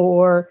legal,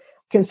 or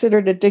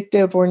considered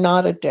addictive or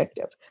not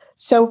addictive.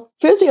 So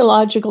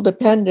physiological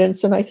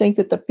dependence, and I think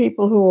that the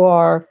people who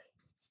are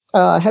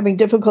having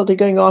difficulty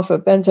getting off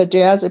of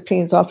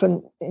benzodiazepines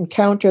often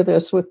encounter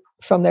this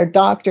from their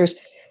doctors.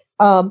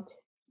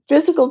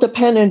 Physical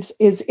dependence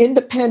is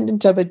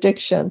independent of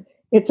addiction.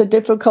 It's a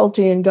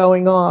difficulty in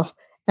going off.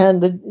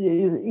 And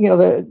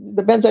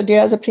the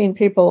benzodiazepine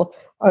people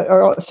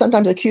are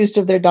sometimes accused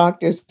of their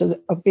doctors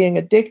of being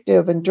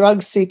addictive and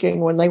drug seeking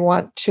when they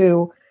want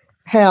to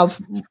have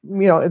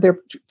their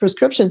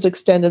prescriptions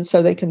extended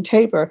so they can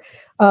taper.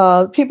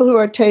 People who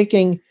are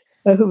taking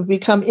who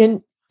become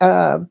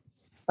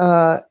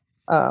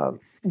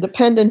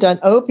dependent on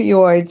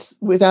opioids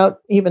without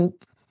even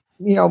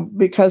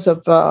because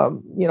of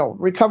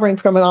recovering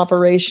from an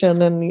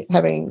operation and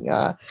having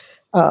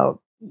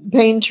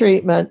pain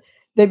treatment,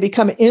 they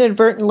become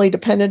inadvertently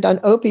dependent on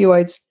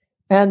opioids.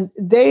 And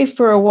they,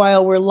 for a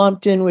while, were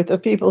lumped in with the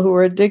people who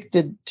were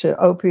addicted to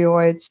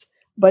opioids.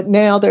 But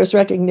now there's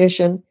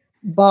recognition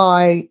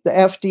by the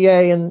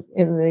FDA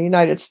in the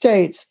United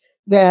States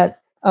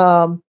that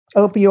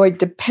opioid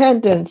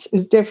dependence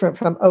is different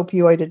from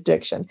opioid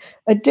addiction.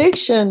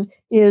 Addiction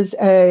is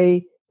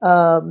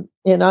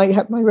and I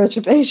have my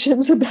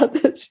reservations about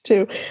this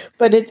too,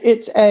 but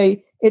it's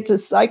a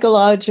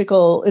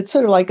psychological, it's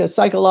sort of like a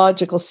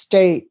psychological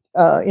state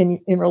in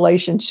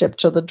relationship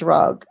to the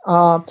drug.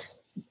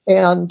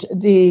 And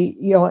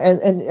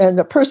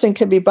a person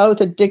can be both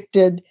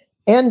addicted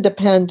and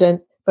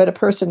dependent, but a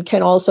person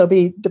can also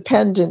be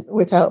dependent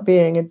without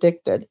being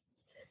addicted.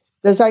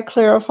 Does that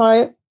clarify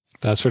it?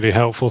 That's really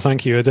helpful.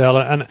 Thank you, Adele.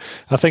 And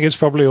I think it's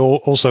probably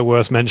also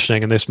worth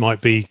mentioning, and this might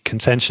be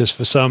contentious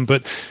for some,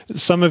 but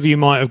some of you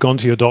might have gone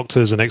to your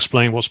doctors and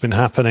explained what's been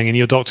happening, and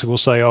your doctor will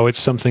say, oh, it's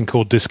something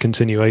called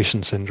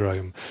discontinuation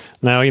syndrome.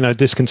 Now,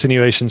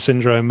 discontinuation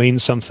syndrome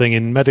means something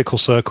in medical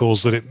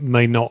circles that it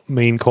may not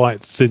mean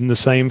quite in the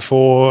same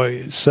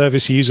for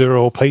service user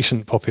or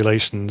patient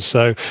populations.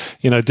 So,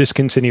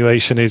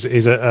 discontinuation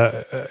is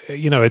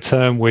a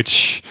term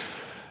which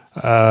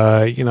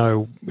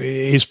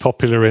is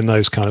popular in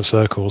those kind of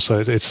circles. So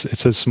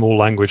it's a small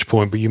language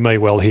point, but you may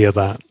well hear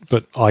that.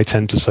 But I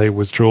tend to say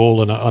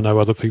withdrawal, and I know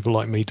other people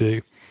like me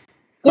do.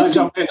 Can I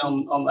jump in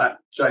on that,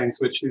 James,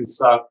 which is,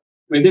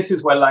 this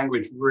is where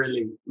language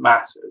really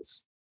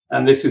matters.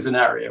 And this is an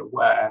area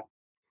where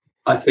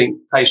I think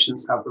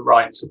patients have the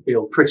right to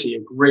feel pretty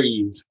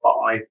aggrieved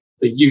by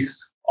the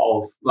use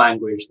of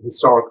language, the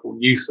historical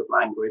use of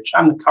language,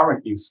 and the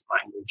current use of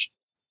language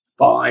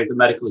by the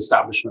medical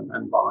establishment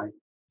and by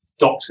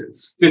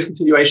doctors.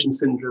 Discontinuation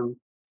syndrome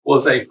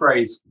was a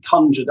phrase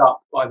conjured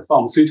up by the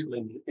pharmaceutical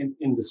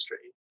industry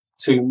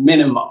to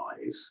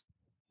minimize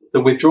the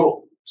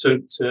withdrawal,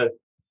 to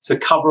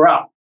cover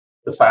up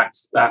the fact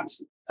that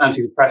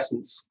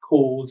antidepressants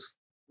cause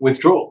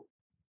withdrawal.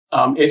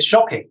 It's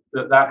shocking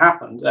that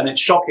happened, and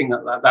it's shocking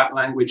that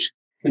language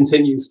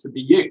continues to be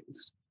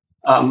used.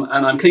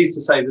 And I'm pleased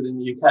to say that in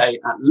the UK,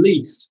 at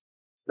least,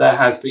 there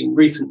has been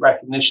recent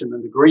recognition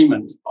and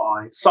agreement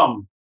by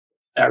some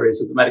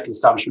areas of the medical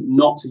establishment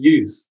not to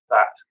use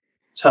that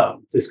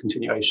term,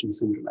 discontinuation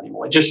syndrome,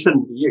 anymore. It just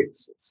shouldn't be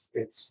used.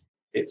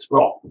 It's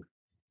wrong.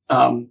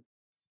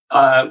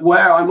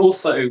 Where I'm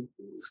also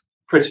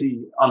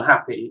pretty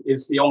unhappy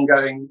is the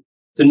ongoing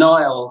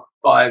denial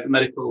by the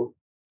medical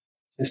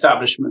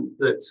establishment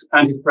that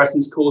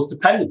antidepressants cause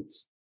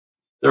dependence.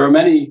 There are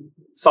many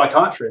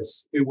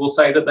psychiatrists who will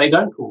say that they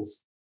don't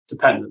cause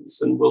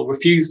dependence and will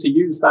refuse to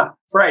use that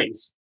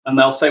phrase. And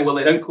they'll say, well,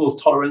 they don't cause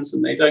tolerance,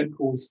 and they don't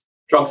cause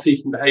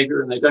drug-seeking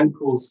behavior, and they don't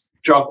cause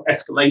drug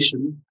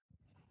escalation,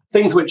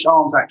 things which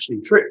aren't actually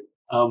true.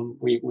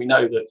 We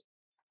know that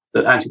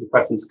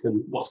antidepressants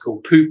can what's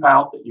called poop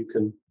out, that you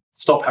can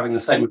stop having the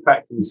same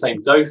effect in the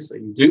same dose, so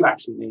you do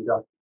actually need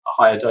a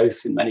higher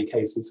dose in many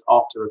cases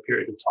after a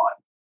period of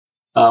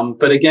time.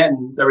 But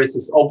again, there is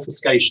this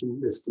obfuscation,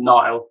 this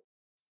denial,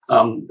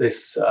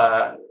 this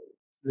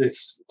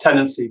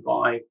tendency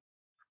by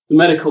the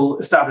medical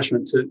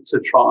establishment to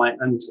try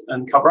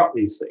and cover up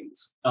these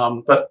things.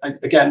 But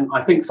again,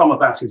 I think some of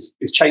that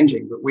is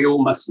changing, but we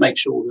all must make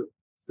sure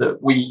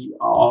that we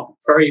are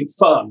very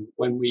firm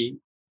when we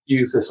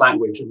use this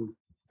language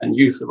and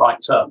use the right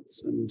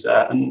terms and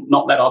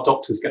not let our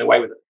doctors get away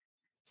with it.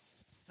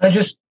 I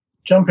just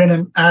jump in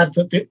and add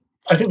that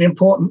I think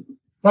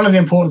one of the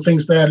important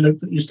things there, Luke,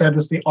 that you said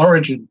was the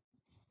origin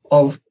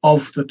of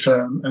the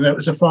term, and it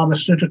was a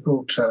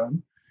pharmaceutical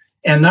term.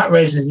 And that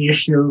raises the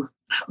issue of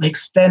the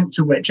extent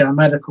to which our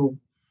medical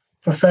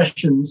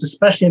professions,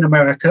 especially in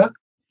America,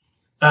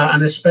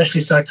 and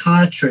especially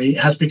psychiatry,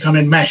 has become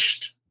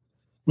enmeshed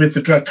with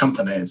the drug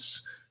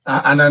companies.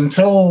 And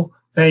until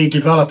they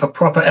develop a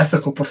proper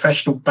ethical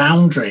professional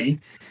boundary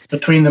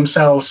between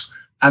themselves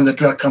and the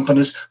drug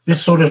companies,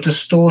 this sort of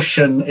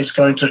distortion is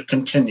going to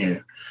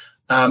continue.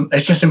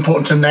 It's just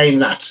important to name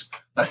that,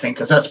 I think,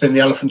 because that's been the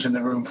elephant in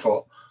the room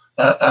for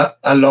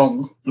a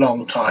long,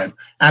 long time.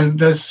 And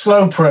there's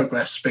slow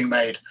progress being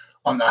made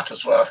on that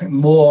as well. I think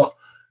more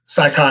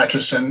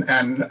psychiatrists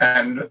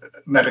and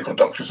medical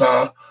doctors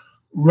are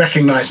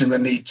recognizing the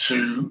need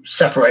to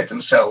separate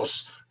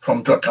themselves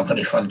from drug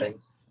company funding.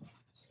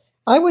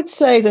 I would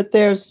say that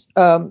there's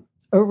a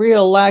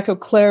real lack of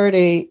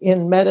clarity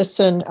in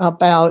medicine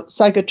about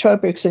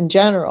psychotropics in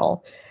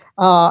general.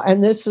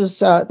 And this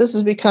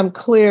has become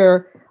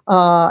clear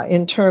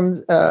in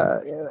terms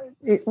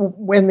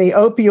when the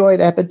opioid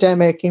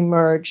epidemic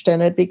emerged,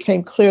 and it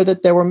became clear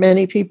that there were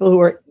many people who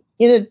were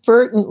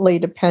inadvertently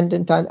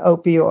dependent on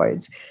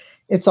opioids.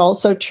 It's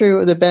also true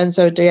of the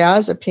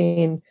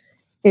benzodiazepine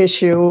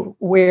issue,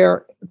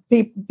 where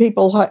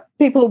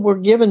people were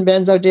given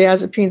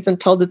benzodiazepines and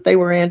told that they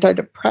were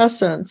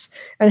antidepressants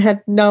and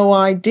had no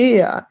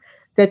idea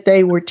that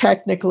they were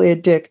technically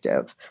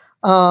addictive.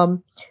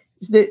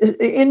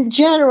 In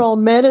general,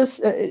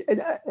 medicine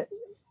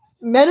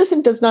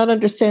does not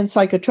understand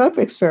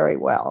psychotropics very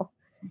well,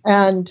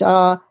 and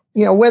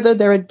whether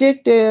they're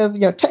addictive.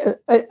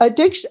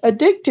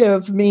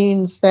 Addictive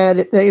means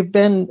that they've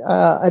been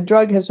a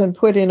drug has been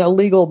put in a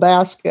legal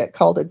basket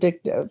called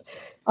addictive,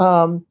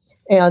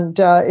 and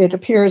it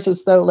appears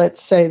as though,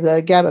 let's say,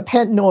 the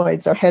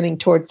gabapentinoids are heading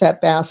towards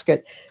that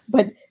basket,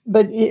 but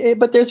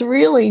there's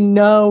really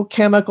no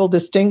chemical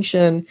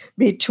distinction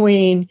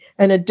between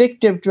an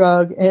addictive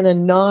drug and a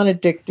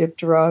non-addictive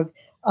drug.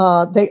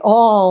 They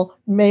all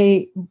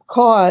may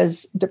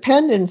cause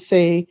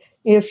dependency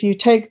if you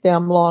take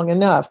them long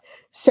enough.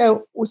 So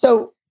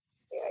what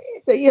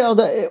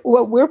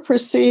we're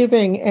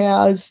perceiving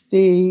as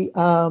the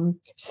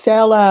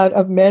sellout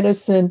of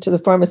medicine to the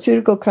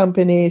pharmaceutical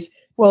companies,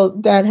 well,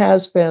 that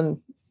has been,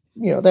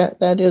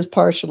 that is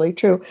partially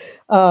true,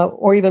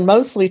 or even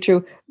mostly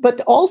true.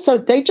 But also,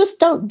 they just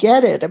don't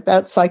get it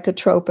about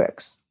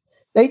psychotropics.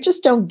 They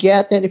just don't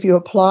get that if you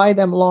apply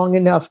them long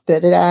enough,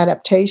 that an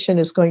adaptation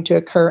is going to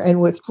occur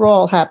and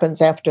withdrawal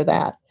happens after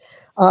that.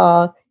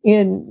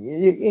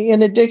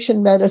 In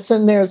addiction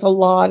medicine, there's a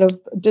lot of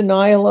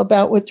denial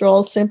about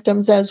withdrawal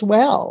symptoms as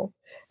well.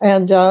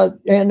 And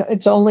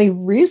it's only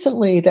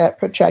recently that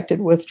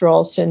protracted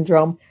withdrawal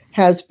syndrome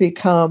has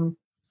become,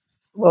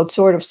 well,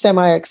 sort of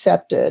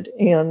semi-accepted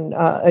in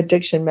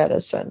addiction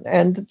medicine.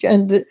 And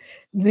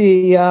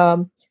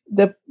the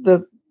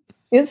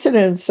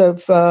incidence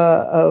of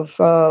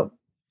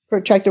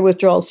protracted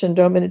withdrawal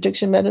syndrome in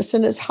addiction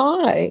medicine is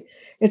high.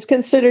 It's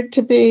considered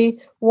to be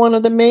one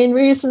of the main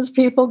reasons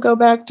people go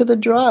back to the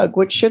drug,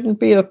 which shouldn't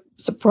be a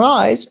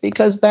surprise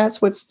because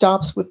that's what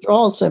stops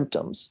withdrawal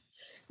symptoms,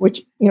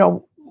 which,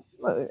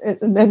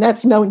 and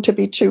that's known to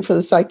be true for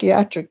the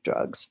psychiatric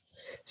drugs.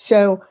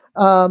 So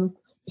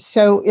this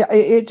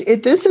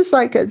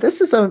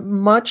is a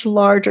much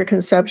larger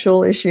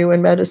conceptual issue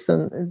in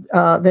medicine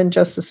than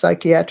just the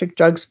psychiatric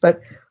drugs, but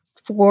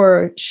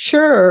for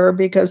sure,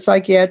 because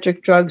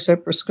psychiatric drugs are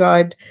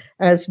prescribed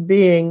as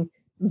being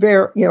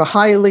very,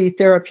 highly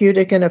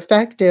therapeutic and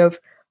effective,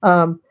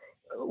 there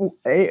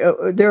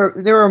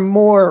are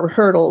more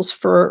hurdles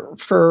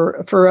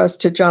for us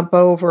to jump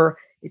over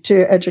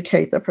to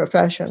educate the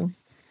profession.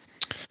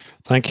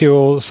 Thank you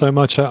all so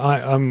much.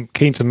 I'm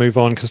keen to move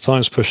on because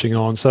time's pushing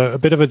on. So a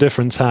bit of a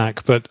different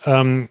tack, but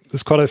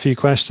there's quite a few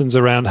questions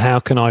around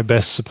how can I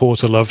best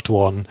support a loved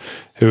one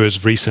who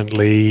has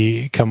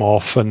recently come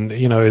off and,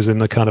 is in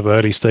the kind of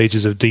early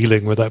stages of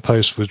dealing with that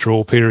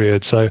post-withdrawal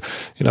period. So,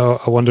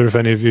 I wonder if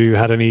any of you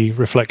had any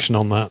reflection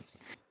on that.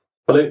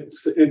 Well,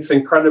 it's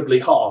incredibly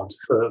hard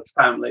for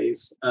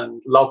families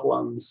and loved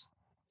ones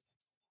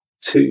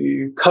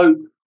to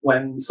cope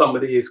when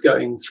somebody is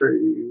going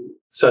through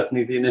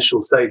certainly the initial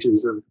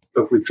stages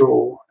of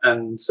withdrawal,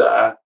 and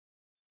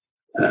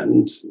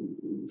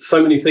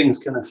so many things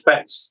can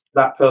affect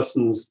that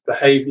person's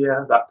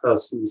behavior, that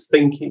person's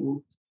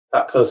thinking,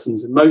 that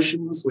person's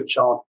emotions, which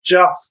are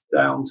just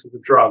down to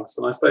the drugs.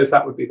 And I suppose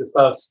that would be the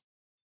first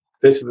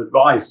bit of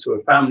advice to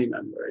a family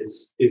member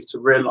is to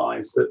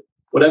realize that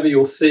whatever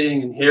you're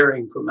seeing and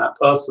hearing from that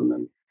person,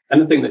 and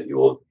anything that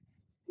you're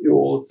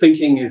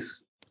thinking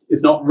is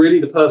not really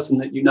the person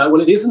that you know.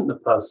 Well, it isn't the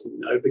person you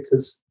know,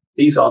 because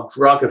these are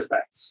drug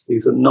effects.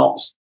 These are not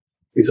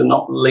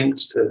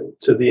linked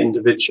to the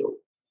individual,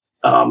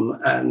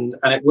 and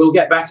it will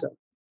get better.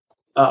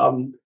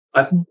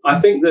 I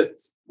think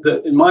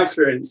that in my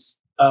experience,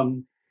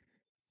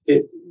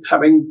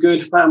 having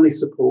good family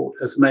support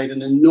has made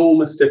an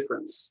enormous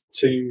difference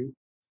to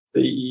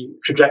the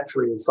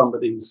trajectory of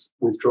somebody's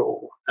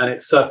withdrawal, and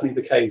it's certainly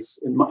the case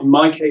in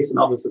my case and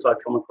others that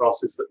I've come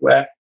across, is that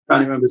where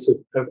family members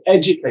have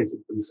educated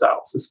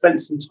themselves, have spent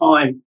some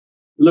time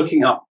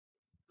looking up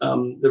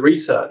the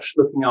research,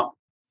 looking up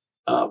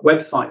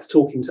websites,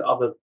 talking to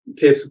other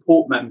peer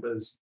support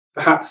members,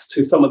 perhaps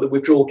to some of the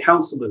withdrawal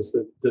counsellors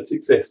that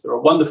exist. There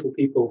are wonderful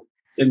people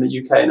in the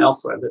UK and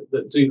elsewhere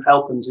that do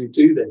help and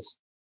do this.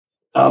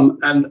 And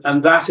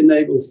that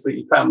enables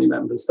the family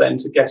members then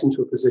to get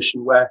into a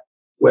position where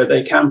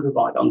they can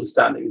provide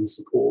understanding and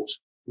support,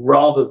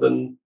 rather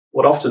than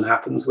what often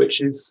happens,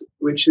 which is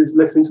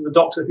listening to the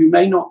doctor who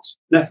may not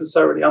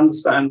necessarily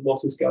understand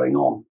what is going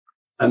on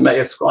and may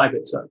ascribe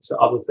it to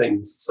other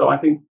things. So I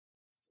think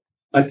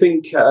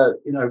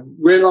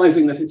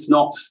realizing that it's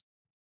not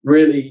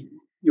really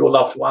your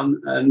loved one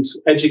and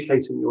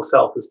educating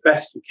yourself as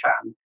best you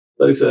can,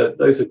 those are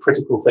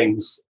critical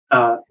things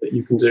that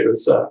you can do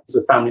as a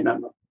family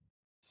member.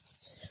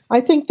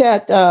 I think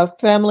that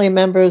family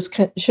members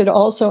should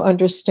also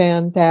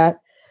understand that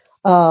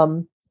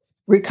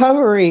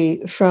recovery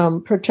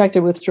from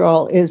protracted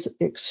withdrawal is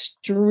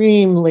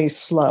extremely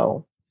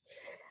slow.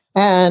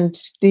 and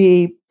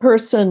the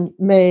person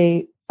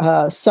may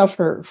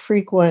suffer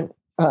frequent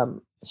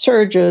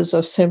surges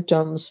of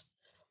symptoms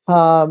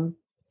that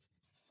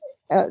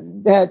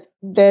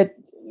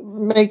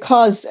may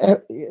cause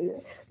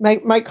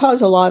might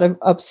cause a lot of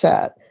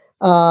upset,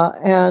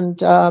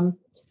 and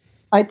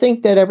I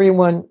think that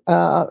everyone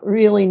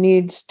really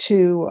needs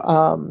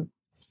to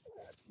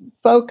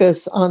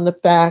focus on the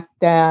fact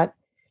that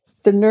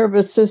the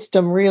nervous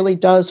system really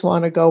does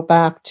want to go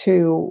back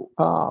to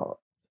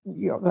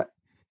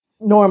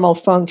normal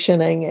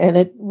functioning, and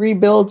it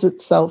rebuilds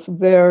itself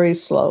very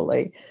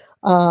slowly.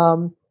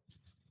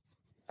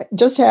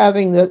 Just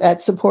having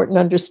that support and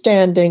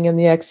understanding and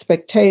the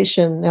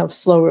expectation of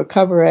slow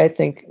recovery, I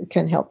think,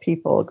 can help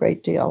people a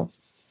great deal.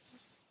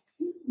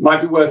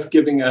 Might be worth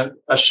giving a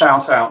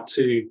shout out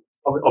to,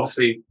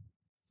 obviously,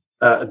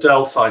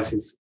 Adele's site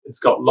it's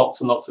got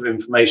lots and lots of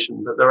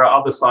information, but there are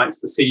other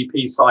sites. The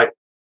CEP site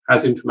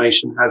has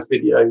information, has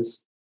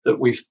videos that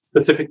we've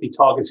specifically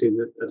targeted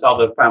at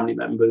other family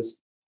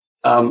members.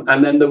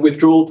 And then the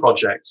Withdrawal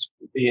Project,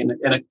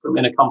 from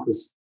Inner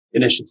Compass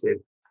Initiative,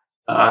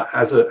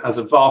 has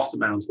a vast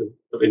amount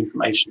of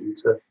information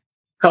to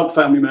help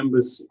family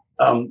members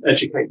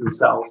educate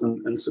themselves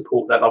and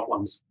support their loved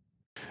ones.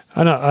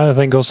 And I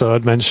think also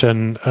I'd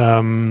mention,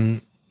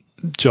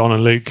 John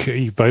and Luke,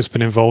 you've both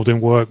been involved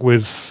in work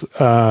with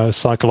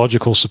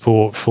psychological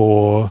support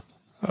for,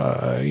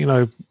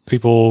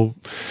 people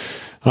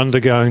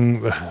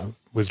undergoing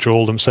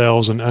withdrawal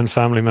themselves and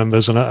family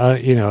members. And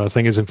I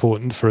think it's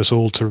important for us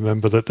all to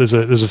remember that there's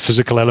a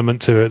physical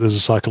element to it, there's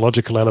a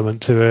psychological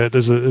element to it,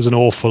 there's an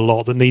awful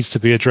lot that needs to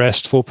be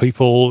addressed for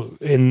people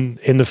in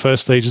the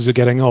first stages of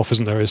getting off,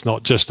 isn't there? It's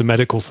not just a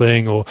medical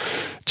thing or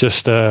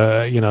just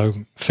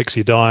fix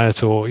your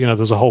diet, or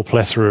there's a whole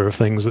plethora of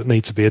things that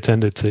need to be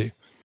attended to.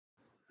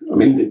 I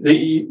mean,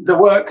 the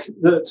work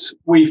that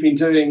we've been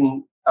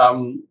doing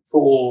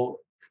for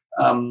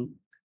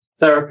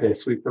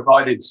therapists, we've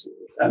provided,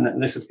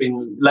 and this has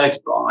been led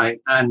by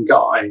Anne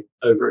Guy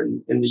over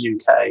in the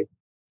UK.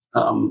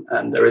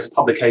 And there is a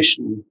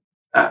publication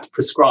at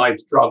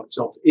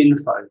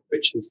prescribedrug.info,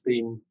 which has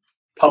been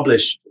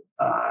published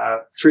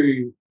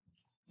through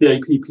the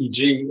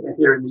APPG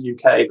here in the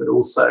UK, but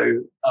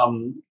also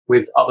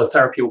with other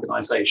therapy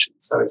organisations.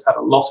 So it's had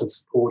a lot of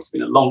support. It's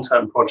been a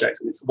long-term project,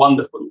 and it's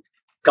wonderful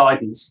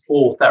guidance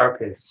for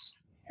therapists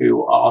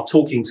who are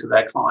talking to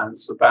their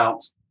clients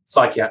about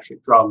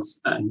psychiatric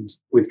drugs and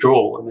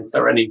withdrawal. And if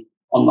there are any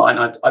online,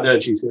 I'd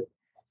urge you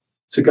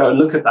to go and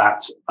look at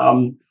that.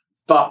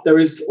 But there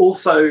is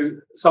also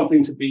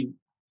something to be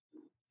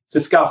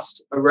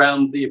discussed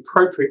around the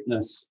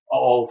appropriateness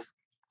of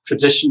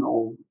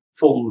traditional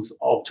forms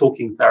of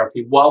talking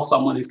therapy while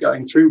someone is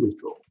going through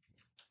withdrawal.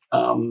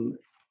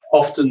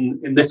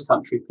 Often in this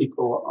country,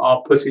 people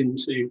are put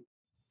into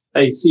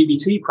a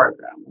CBT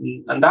program,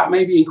 and that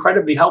may be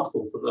incredibly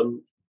helpful for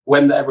them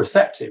when they're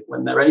receptive,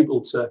 when they're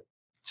able to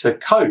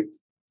cope.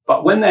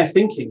 But when their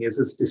thinking is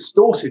as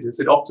distorted as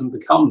it often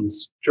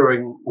becomes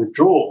during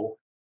withdrawal,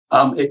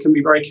 it can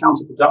be very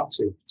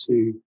counterproductive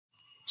to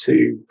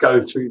go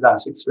through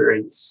that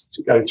experience,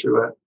 to go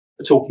through a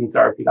talking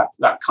therapy,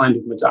 that kind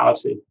of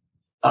modality.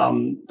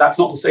 That's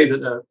not to say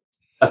that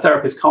a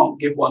therapist can't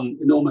give one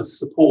enormous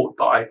support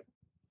by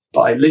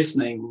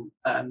listening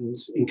and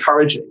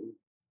encouraging.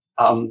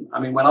 I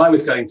mean, when I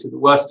was going through the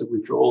worst of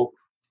withdrawal,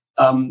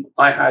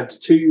 I had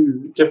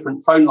two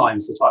different phone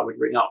lines that I would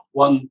ring up.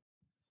 One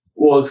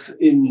was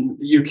in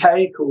the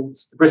UK called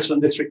the Bristol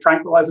and District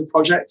Tranquilizer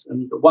Project,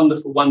 and the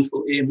wonderful,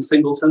 wonderful Ian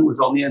Singleton was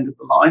on the end of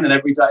the line, and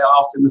every day I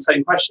asked him the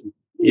same question.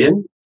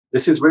 Ian,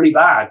 this is really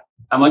bad.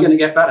 Am I going to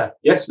get better?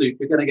 Yes, Luke,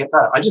 you're going to get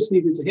better. I just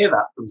needed to hear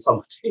that from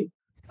somebody.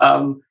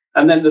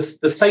 And then the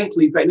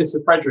saintly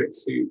Baylissa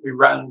Fredericks, who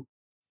ran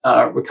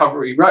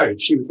Recovery Road,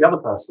 she was the other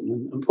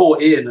person, and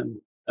poor Ian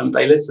and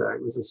Baylissa,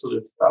 it was a sort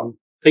of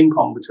ping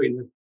pong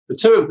between the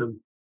two of them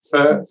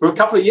for a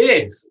couple of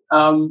years.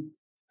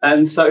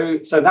 And so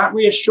that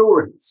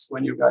reassurance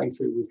when you're going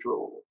through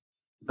withdrawal,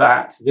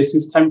 that this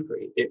is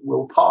temporary, it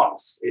will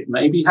pass. It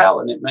may be hell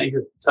and it may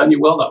turn your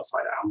world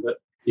upside down,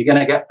 but you're going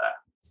to get there.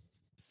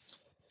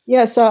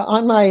 Yes,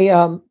 on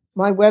my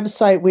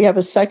website, we have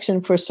a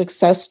section for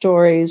success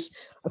stories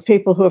of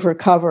people who have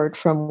recovered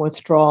from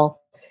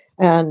withdrawal.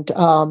 And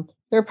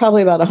there are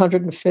probably about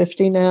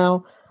 150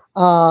 now.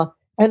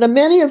 And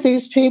many of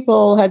these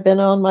people had been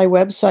on my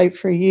website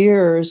for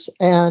years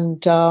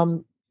and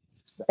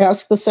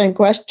ask the same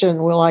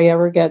question: will I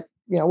ever get,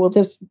 will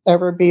this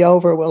ever be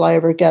over? Will I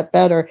ever get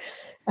better?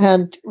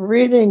 And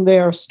reading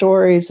their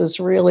stories is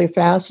really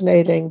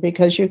fascinating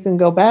because you can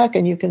go back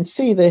and you can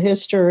see the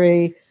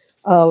history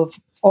of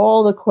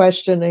all the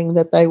questioning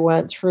that they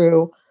went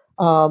through,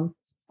 all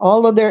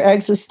of their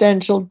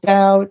existential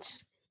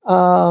doubts.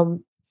 I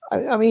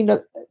mean,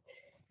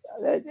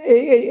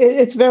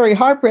 it's very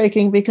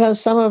heartbreaking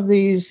because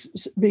sometimes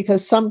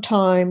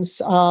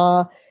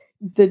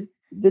the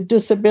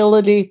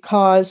disability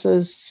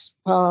causes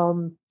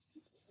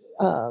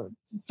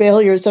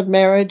failures of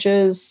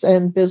marriages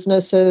and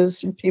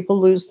businesses, and people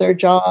lose their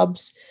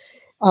jobs.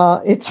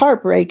 It's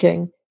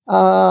heartbreaking.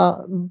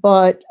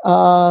 but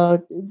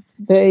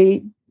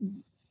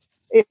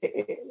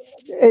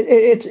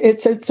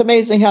it's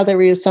amazing how they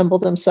reassemble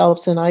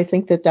themselves, and I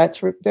think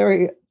that's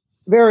very,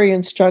 very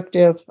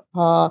instructive.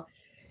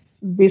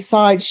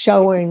 Besides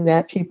showing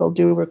that people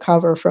do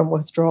recover from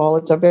withdrawal,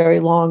 it's a very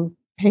long,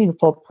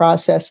 painful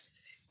process,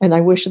 and I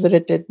wish that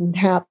it didn't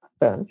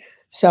happen.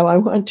 So I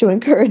want to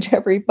encourage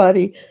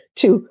everybody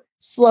to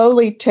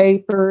slowly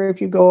taper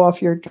if you go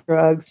off your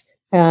drugs,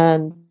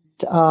 and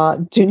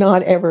do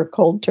not ever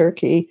cold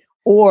turkey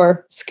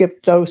or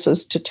skip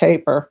doses to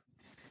taper.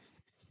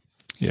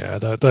 Yeah,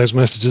 those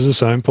messages are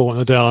so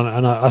important, Adele,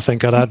 and I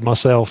think I'd add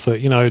myself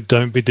that,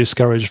 don't be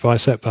discouraged by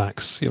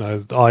setbacks.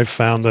 I've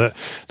found that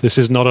this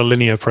is not a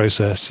linear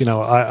process.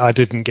 I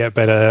didn't get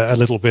better a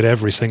little bit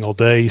every single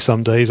day.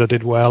 Some days I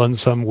did well, and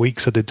some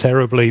weeks I did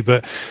terribly,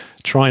 but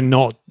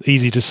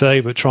easy to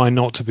say, but try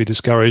not to be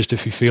discouraged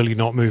if you feel you're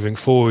not moving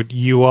forward.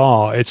 You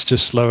are. It's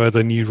just slower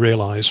than you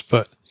realize.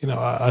 But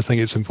I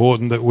think it's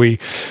important that we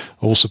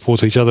all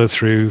support each other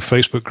through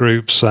Facebook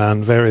groups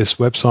and various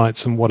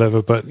websites and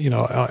whatever. But,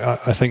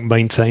 I think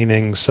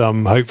maintaining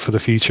some hope for the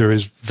future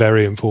is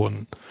very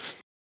important.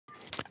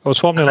 Well,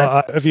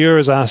 Swapnil, a viewer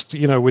has asked,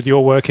 with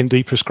your work in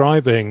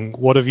deprescribing,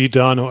 what have you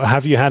done, or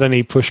have you had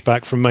any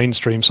pushback from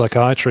mainstream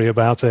psychiatry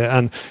about it?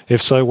 And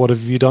if so, what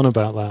have you done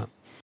about that?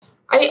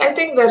 I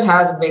think there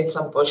has been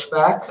some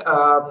pushback.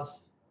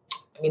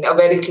 A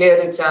very clear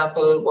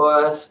example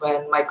was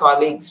when my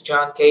colleagues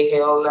John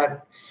Cahill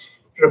and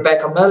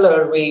Rebecca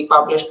Miller, we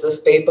published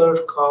this paper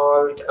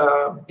called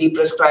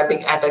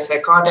Deprescribing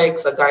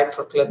Antipsychotics, a Guide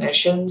for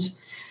Clinicians.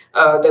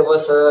 There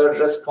was a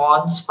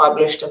response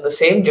published in the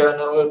same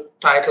journal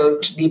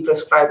titled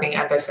Deprescribing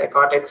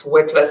Antipsychotics,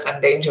 Witless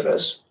and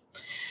Dangerous,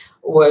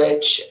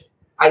 which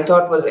I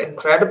thought was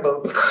incredible,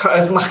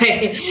 because my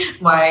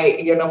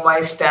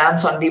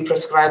stance on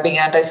deprescribing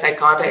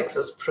antipsychotics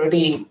is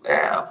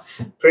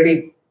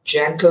pretty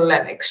gentle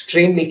and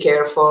extremely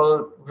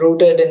careful,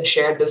 rooted in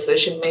shared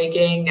decision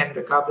making and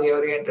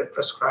recovery-oriented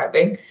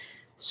prescribing.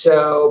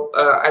 So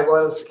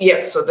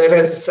so there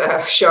is,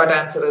 short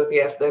answer is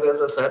yes, there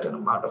is a certain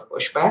amount of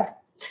pushback.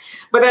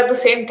 But at the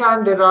same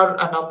time, there are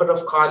a number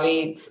of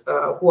colleagues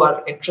who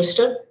are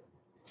interested,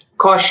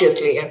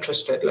 cautiously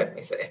interested, let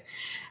me say.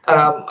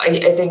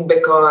 I think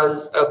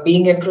because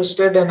being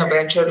interested in a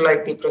venture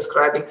like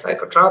deprescribing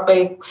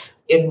psychotropics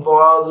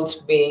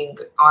involves being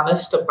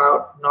honest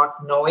about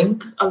not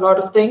knowing a lot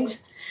of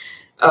things,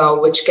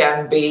 which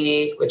can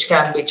be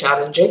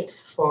challenging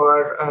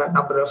for a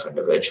number of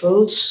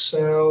individuals.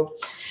 So,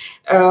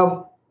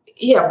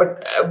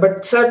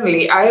 but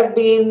certainly I have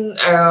been,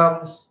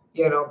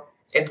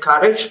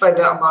 encouraged by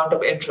the amount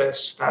of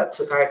interest that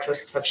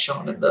psychiatrists have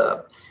shown in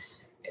the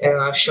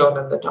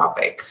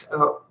topic.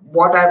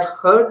 What I've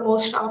heard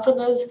most often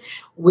is,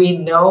 we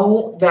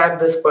know that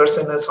this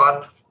person is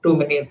on too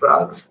many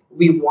drugs.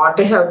 We want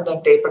to help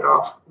them taper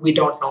off. We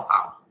don't know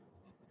how.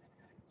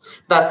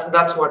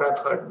 That's what I've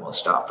heard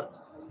most often.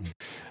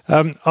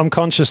 I'm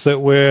conscious that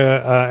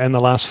we're in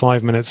the last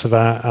 5 minutes of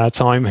our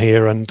time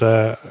here, and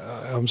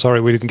I'm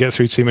sorry we didn't get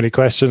through too many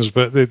questions,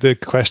 but the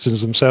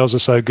questions themselves are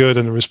so good,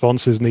 and the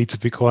responses need to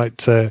be quite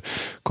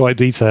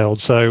detailed.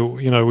 So,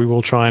 we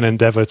will try and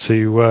endeavour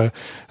to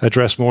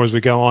address more as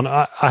we go on.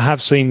 I have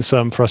seen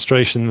some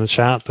frustration in the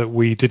chat that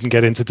we didn't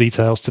get into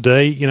details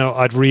today.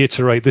 I'd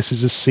reiterate, this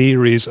is a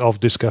series of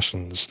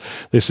discussions.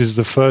 This is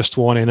the first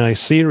one in a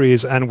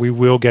series, and we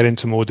will get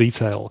into more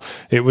detail.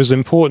 It was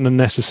important and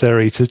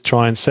necessary to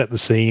try and set the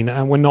scene,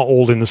 and we're not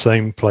all in the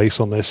same place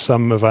on this.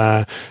 Some of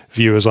our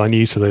viewers are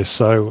new to this,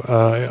 so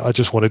I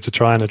just wanted to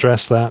try and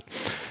address that.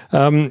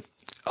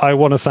 I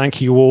want to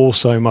thank you all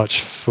so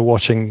much for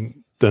watching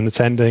and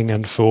attending,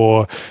 and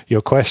for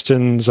your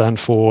questions, and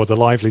for the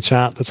lively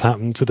chat that's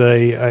happened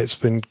today. It's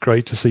been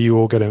great to see you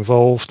all get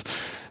involved.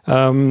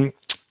 I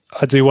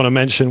do want to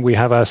mention we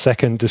have our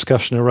second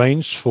discussion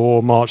arranged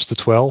for March the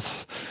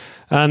 12th.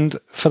 And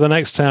for the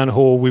next town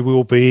hall, we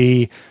will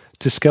be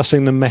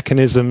discussing the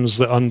mechanisms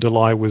that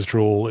underlie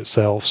withdrawal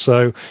itself.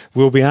 So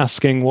we'll be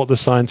asking what the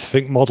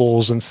scientific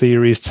models and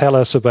theories tell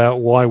us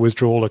about why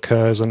withdrawal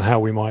occurs and how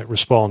we might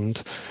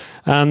respond.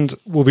 And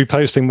we'll be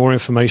posting more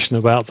information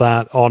about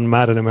that on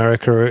Mad in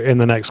America in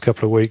the next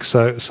couple of weeks.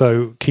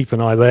 So keep an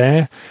eye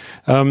there.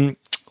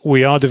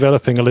 We are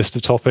developing a list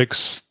of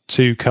topics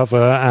to cover,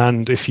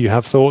 and if you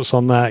have thoughts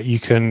on that, you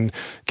can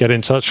get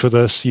in touch with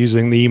us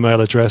using the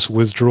email address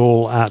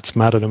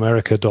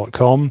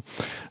withdrawal@madinamerica.com,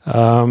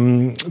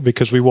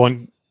 because we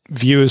want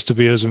viewers to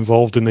be as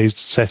involved in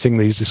setting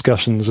these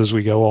discussions as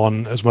we go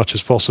on as much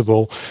as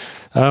possible.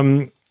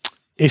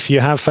 If you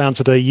have found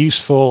today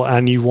useful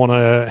and you want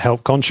to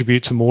help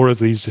contribute to more of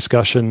these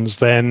discussions,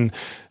 then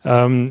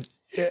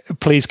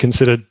please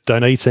consider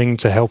donating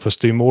to help us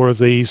do more of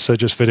these. So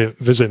just visit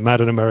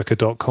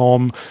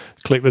madinamerica.com,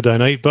 click the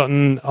donate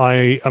button.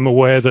 I am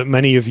aware that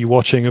many of you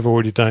watching have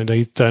already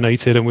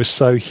donated, and we're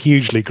so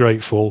hugely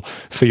grateful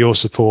for your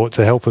support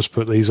to help us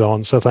put these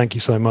on. So thank you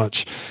so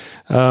much.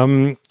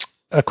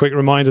 a quick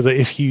reminder that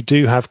if you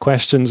do have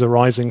questions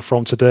arising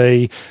from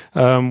today,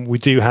 we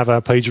do have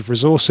our page of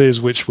resources,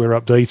 which we're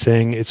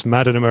updating. It's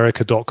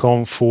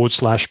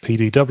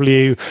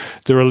madinamerica.com/PDW.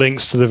 There are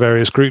links to the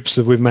various groups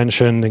that we've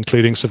mentioned,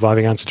 including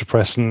Surviving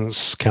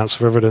Antidepressants, Council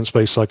for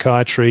Evidence-based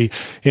Psychiatry,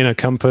 Inner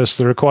Compass.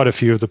 There are quite a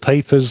few of the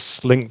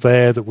papers linked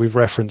there that we've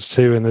referenced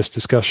to in this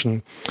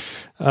discussion.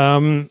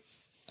 And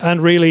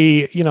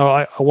really,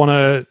 I want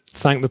to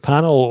thank the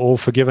panel all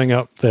for giving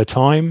up their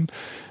time.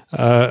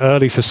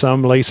 Early for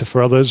some, later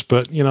for others,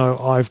 but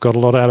I've got a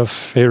lot out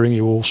of hearing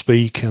you all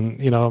speak,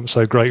 and I'm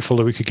so grateful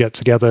that we could get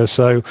together.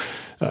 So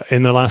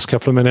in the last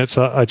couple of minutes,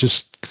 I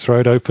just throw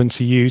it open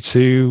to you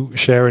to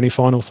share any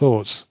final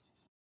thoughts.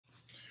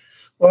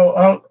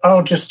 Well,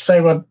 I'll just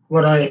say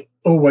what I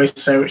always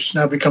say, which has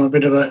now become a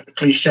bit of a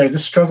cliche. The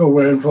struggle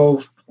we're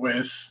involved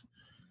with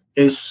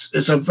is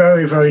a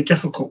very, very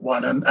difficult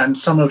one, and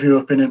some of you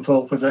have been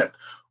involved with it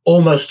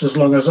almost as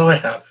long as I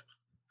have.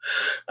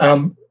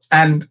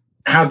 And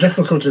how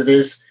difficult it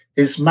is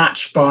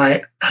matched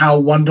by how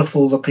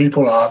wonderful the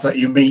people are that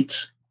you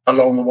meet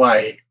along the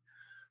way.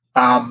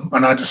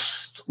 And I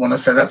just want to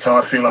say that's how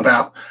I feel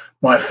about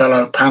my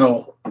fellow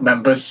panel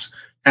members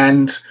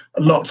and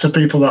lots of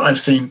people that I've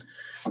seen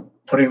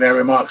putting their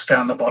remarks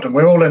down the bottom.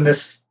 We're all in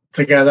this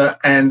together,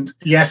 and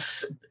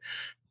yes,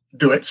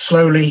 do it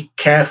slowly,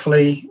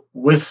 carefully,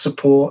 with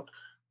support,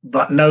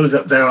 but know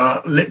that there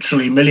are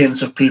literally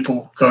millions of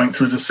people going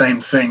through the same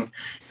thing.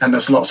 And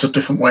there's lots of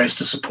different ways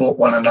to support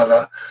one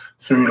another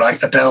through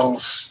like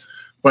Adele's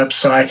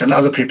website and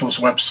other people's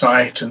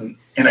website and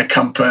Inner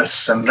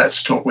Compass and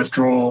Let's Talk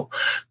Withdrawal.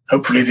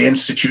 Hopefully the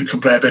Institute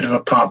can play a bit of a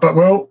part, but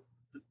we're all,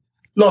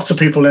 lots of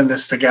people in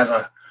this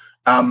together.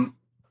 And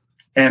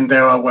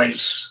there are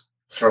ways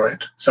through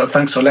it. So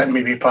thanks for letting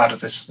me be part of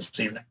this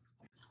evening.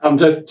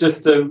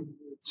 Just to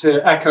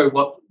echo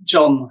what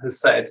John has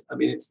said, I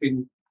mean,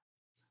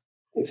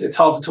 it's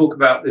hard to talk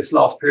about this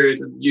last period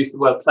and use the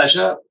word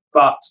pleasure,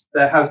 but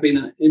there has been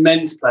an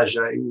immense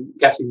pleasure in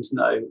getting to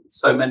know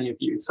so many of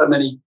you, so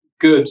many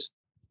good,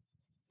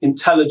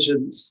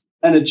 intelligent,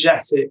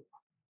 energetic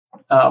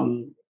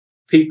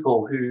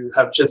people who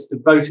have just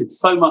devoted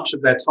so much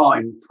of their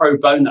time pro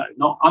bono,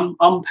 not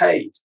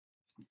unpaid,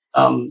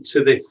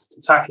 to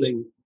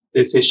tackling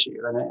this issue.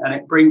 And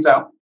it brings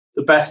out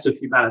the best of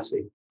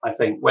humanity, I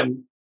think,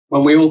 when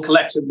we all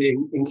collectively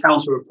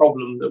encounter a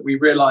problem that we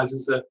realize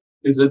is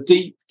a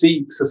deep,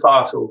 deep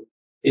societal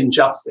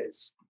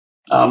injustice.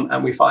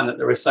 And we find that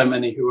there are so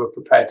many who are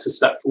prepared to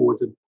step forward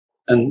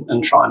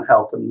and try and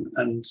help.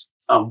 And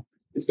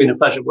it's been a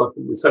pleasure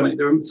working with so many.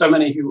 There are so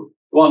many who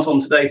aren't on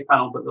today's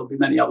panel, but there'll be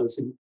many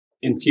others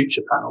in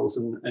future panels.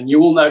 And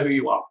you all know who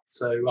you are.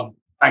 So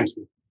thank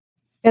you.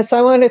 Yes,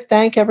 I want to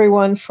thank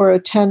everyone for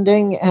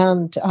attending,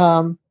 and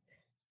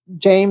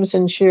James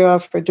and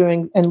Shira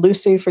and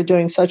Lucy for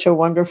doing such a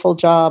wonderful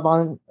job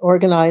on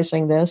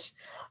organizing this.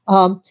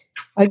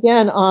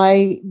 Again,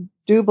 I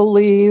do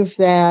believe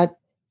that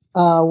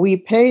we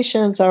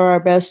patients are our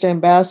best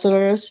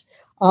ambassadors.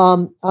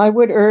 I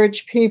would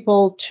urge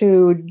people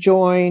to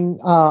join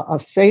a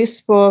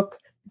Facebook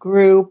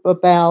group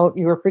about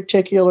your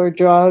particular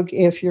drug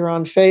if you're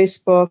on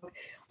Facebook.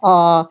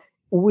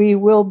 We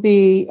will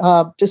be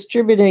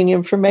distributing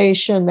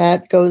information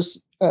that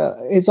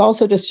is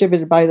also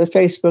distributed by the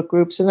Facebook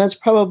groups, and that's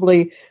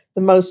probably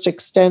the most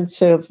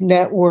extensive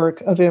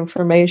network of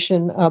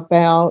information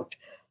about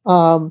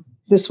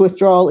this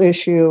withdrawal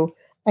issue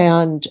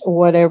and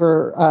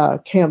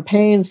whatever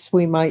campaigns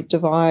we might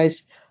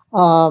devise.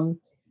 I'm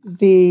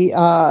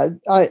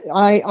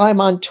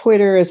on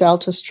Twitter as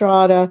Alto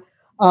Strata.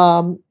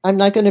 I'm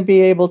not going to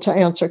be able to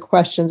answer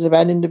questions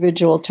about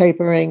individual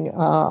tapering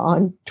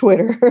on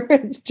Twitter.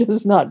 It's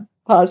just not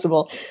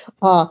possible.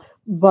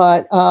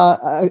 But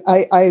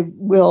I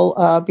will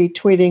be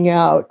tweeting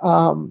out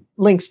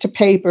links to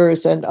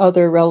papers and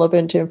other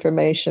relevant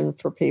information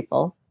for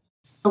people.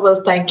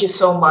 Well, thank you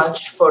so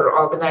much for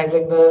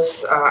organizing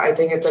this. I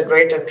think it's a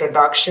great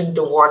introduction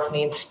to what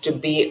needs to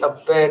be a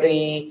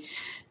very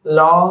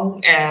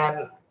long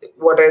and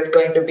what is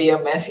going to be a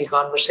messy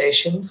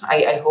conversation.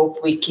 I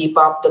hope we keep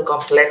up the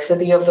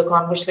complexity of the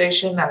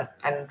conversation and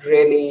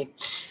really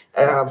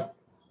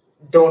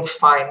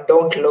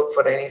don't look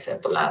for any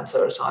simple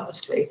answers,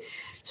 honestly.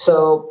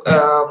 So,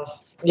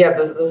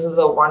 this is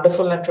a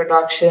wonderful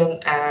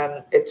introduction,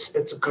 and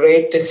it's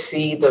great to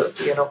see the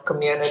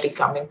community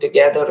coming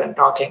together and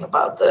talking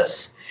about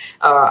this.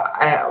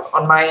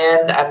 On my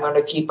end, I'm going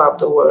to keep up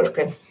the work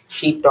and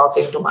keep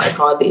talking to my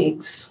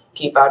colleagues,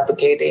 keep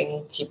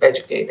advocating, keep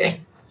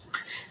educating.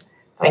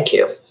 Thank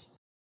you.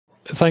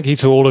 Thank you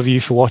to all of you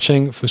for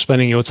watching, for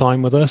spending your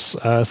time with us.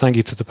 Thank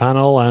you to the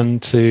panel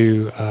and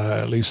to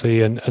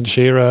Lucy and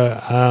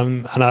Shira.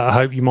 And I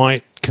hope you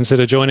might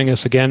consider joining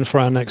us again for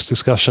our next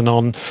discussion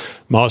on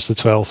March the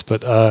 12th.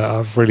 But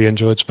I've really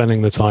enjoyed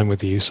spending the time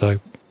with you. So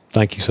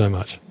thank you so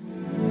much.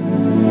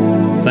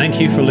 Thank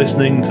you for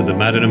listening to the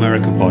Mad in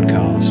America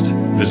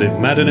podcast. Visit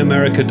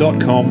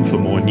madinamerica.com for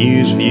more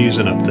news, views,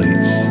 and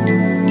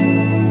updates.